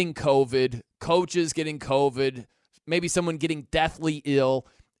getting COVID, coaches getting COVID, maybe someone getting deathly ill.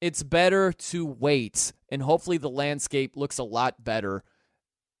 It's better to wait, and hopefully the landscape looks a lot better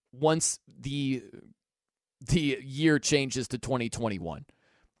once the year changes to 2021.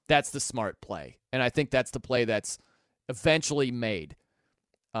 That's the smart play, and I think that's the play that's eventually made.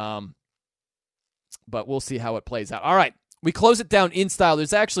 But we'll see how it plays out. All right, we close it down in style.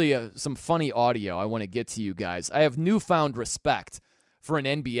 There's actually some funny audio I want to get to you guys. I have newfound respect for an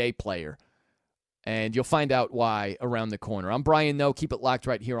NBA player, and you'll find out why around the corner. I'm Brian Noe. Keep it locked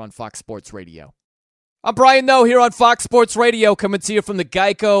right here on Fox Sports Radio. I'm Brian Noe here on Fox Sports Radio, coming to you from the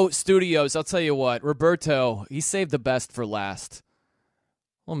Geico Studios. I'll tell you what, Roberto, he saved the best for last.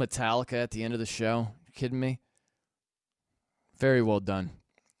 A little Metallica at the end of the show. You kidding me? Very well done.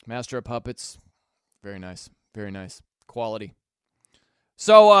 Master of Puppets. Very nice. Very nice. Quality.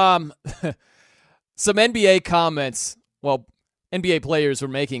 So, some NBA comments. Well, NBA players were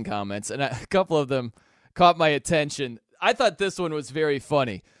making comments, and a couple of them caught my attention. I thought this one was very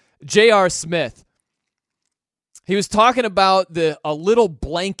funny. J.R. Smith. He was talking about a little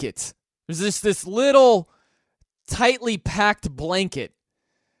blanket. There's this little tightly packed blanket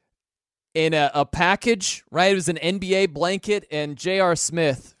in a package, right? It was an NBA blanket, and J.R.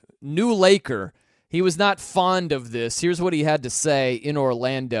 Smith, new Laker, he was not fond of this. Here's what he had to say in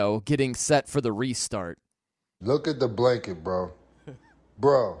Orlando, getting set for the restart. Look at the blanket, bro.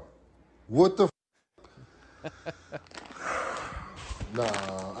 Bro, what the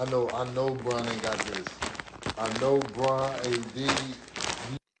Nah, I know Bron ain't got this. I know Bron, AD,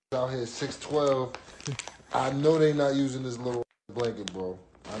 out here 6'12", I know they not using this little blanket, bro.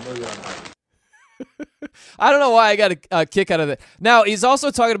 I know y'all not. I don't know why I got a kick out of it. Now, he's also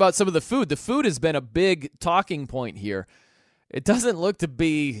talking about some of the food. The food has been a big talking point here. It doesn't look to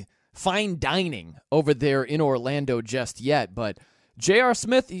be fine dining over there in Orlando just yet, but J.R.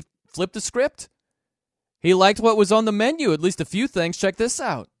 Smith, he flipped the script. He liked what was on the menu, at least a few things. Check this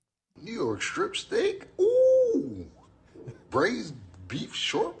out. New York strip steak? Ooh. Braised beef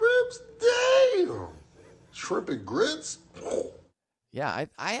short ribs? Damn. Shrimp and grits? Yeah,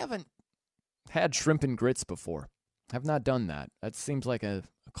 I haven't had shrimp and grits before. I've not done that. That seems like a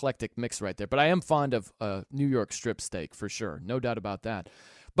eclectic mix right there. But I am fond of New York strip steak for sure. No doubt about that.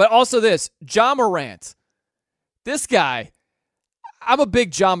 But also this, Ja Morant. This guy, I'm a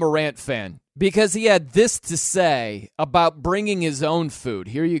big Ja Morant fan because he had this to say about bringing his own food.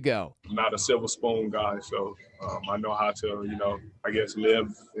 Here you go. I'm not a silver spoon guy, so I know how to, I guess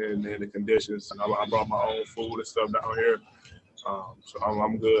live in the conditions. I brought my own food and stuff down here. So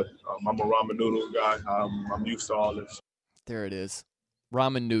I'm good. I'm a ramen noodles guy. I'm used to all this. There it is.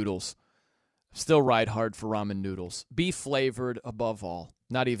 Ramen noodles. Still ride hard for ramen noodles. Beef flavored above all.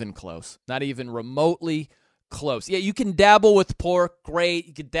 Not even close. Not even remotely close. Yeah, you can dabble with pork. Great.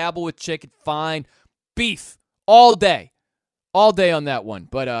 You can dabble with chicken. Fine. Beef. All day. All day on that one.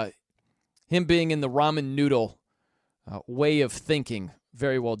 But him being in the ramen noodle way of thinking,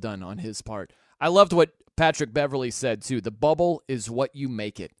 very well done on his part. I loved what Patrick Beverley said, too. The bubble is what you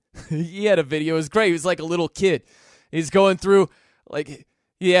make it. He had a video. It was great. He was like a little kid. He's going through, like,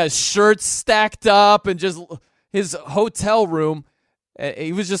 he has shirts stacked up and just his hotel room.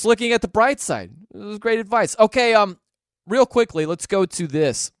 He was just looking at the bright side. It was great advice. Okay, real quickly, let's go to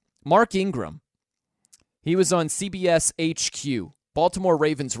this. Mark Ingram. He was on CBS HQ, Baltimore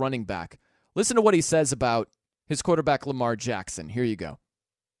Ravens running back. Listen to what he says about his quarterback, Lamar Jackson. Here you go.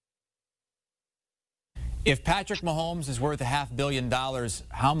 If Patrick Mahomes is worth $500 million,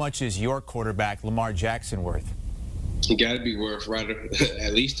 how much is your quarterback, Lamar Jackson, worth? He got to be worth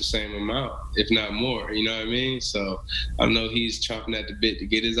at least the same amount, if not more. You know what I mean? So I know he's chomping at the bit to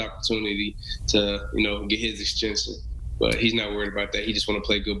get his opportunity to, get his extension. But he's not worried about that. He just want to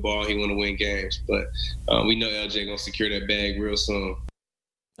play good ball. He want to win games. But we know LJ going to secure that bag real soon.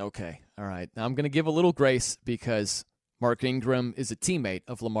 Okay. All right. Now I'm going to give a little grace because Mark Ingram is a teammate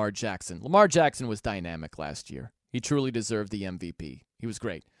of Lamar Jackson. Lamar Jackson was dynamic last year. He truly deserved the MVP. He was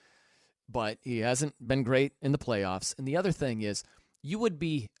great. But he hasn't been great in the playoffs. And the other thing is, you would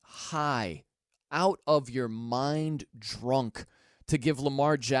be high, out of your mind drunk, to give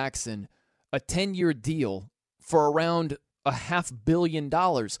Lamar Jackson a 10-year deal for around $500 million.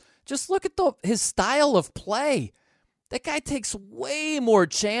 Just look at his style of play. That guy takes way more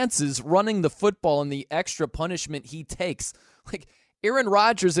chances running the football and the extra punishment he takes. Like Aaron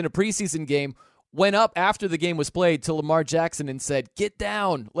Rodgers in a preseason game went up after the game was played to Lamar Jackson and said, "Get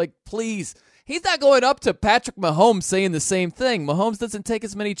down, like please." He's not going up to Patrick Mahomes saying the same thing. Mahomes doesn't take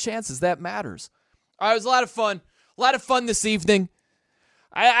as many chances. That matters. All right, it was a lot of fun. A lot of fun this evening.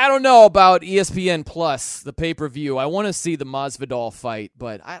 I don't know about ESPN Plus, the pay-per-view. I want to see the Masvidal fight,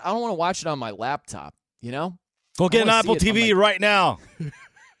 but I don't want to watch it on my laptop, Go get an Apple TV right now.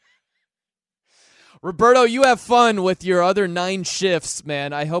 Roberto, you have fun with your other 9 shifts,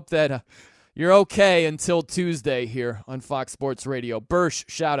 man. I hope that you're okay until Tuesday here on Fox Sports Radio. Bursch,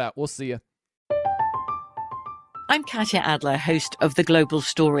 shout out. We'll see you. I'm Katya Adler, host of The Global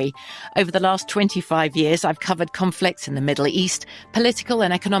Story. Over the last 25 years, I've covered conflicts in the Middle East, political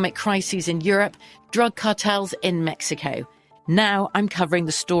and economic crises in Europe, drug cartels in Mexico. Now I'm covering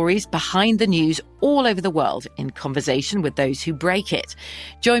the stories behind the news all over the world in conversation with those who break it.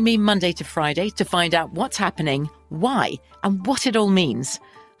 Join me Monday to Friday to find out what's happening, why, and what it all means.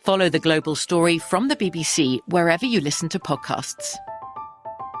 Follow The Global Story from the BBC wherever you listen to podcasts.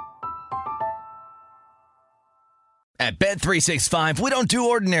 At Bet365, we don't do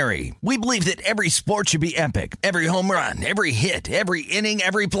ordinary. We believe that every sport should be epic. Every home run, every hit, every inning,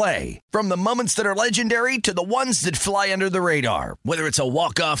 every play. From the moments that are legendary to the ones that fly under the radar. Whether it's a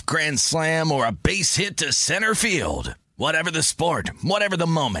walk-off grand slam or a base hit to center field. Whatever the sport, whatever the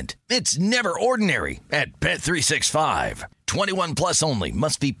moment. It's never ordinary at Bet365. 21 plus only.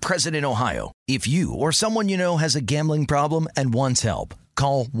 Must be present in Ohio. If you or someone you know has a gambling problem and wants help,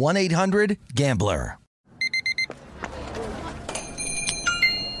 call 1-800-GAMBLER.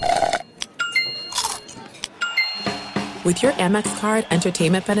 With your Amex card,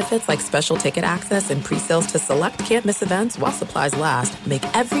 entertainment benefits like special ticket access and pre-sales to select can't-miss events while supplies last make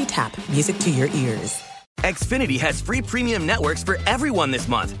every tap music to your ears. Xfinity has free premium networks for everyone this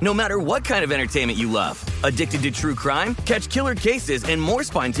month, no matter what kind of entertainment you love. Addicted to true crime? Catch killer cases and more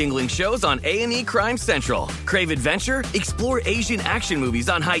spine-tingling shows on A&E Crime Central. Crave adventure? Explore Asian action movies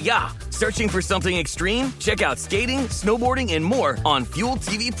on Hi-Ya. Searching for something extreme? Check out skating, snowboarding, and more on Fuel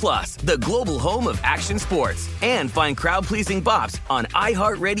TV Plus, the global home of action sports. And find crowd-pleasing bops on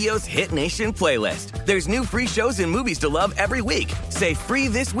iHeartRadio's Hit Nation playlist. There's new free shows and movies to love every week. Say free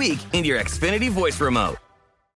this week in your Xfinity voice remote.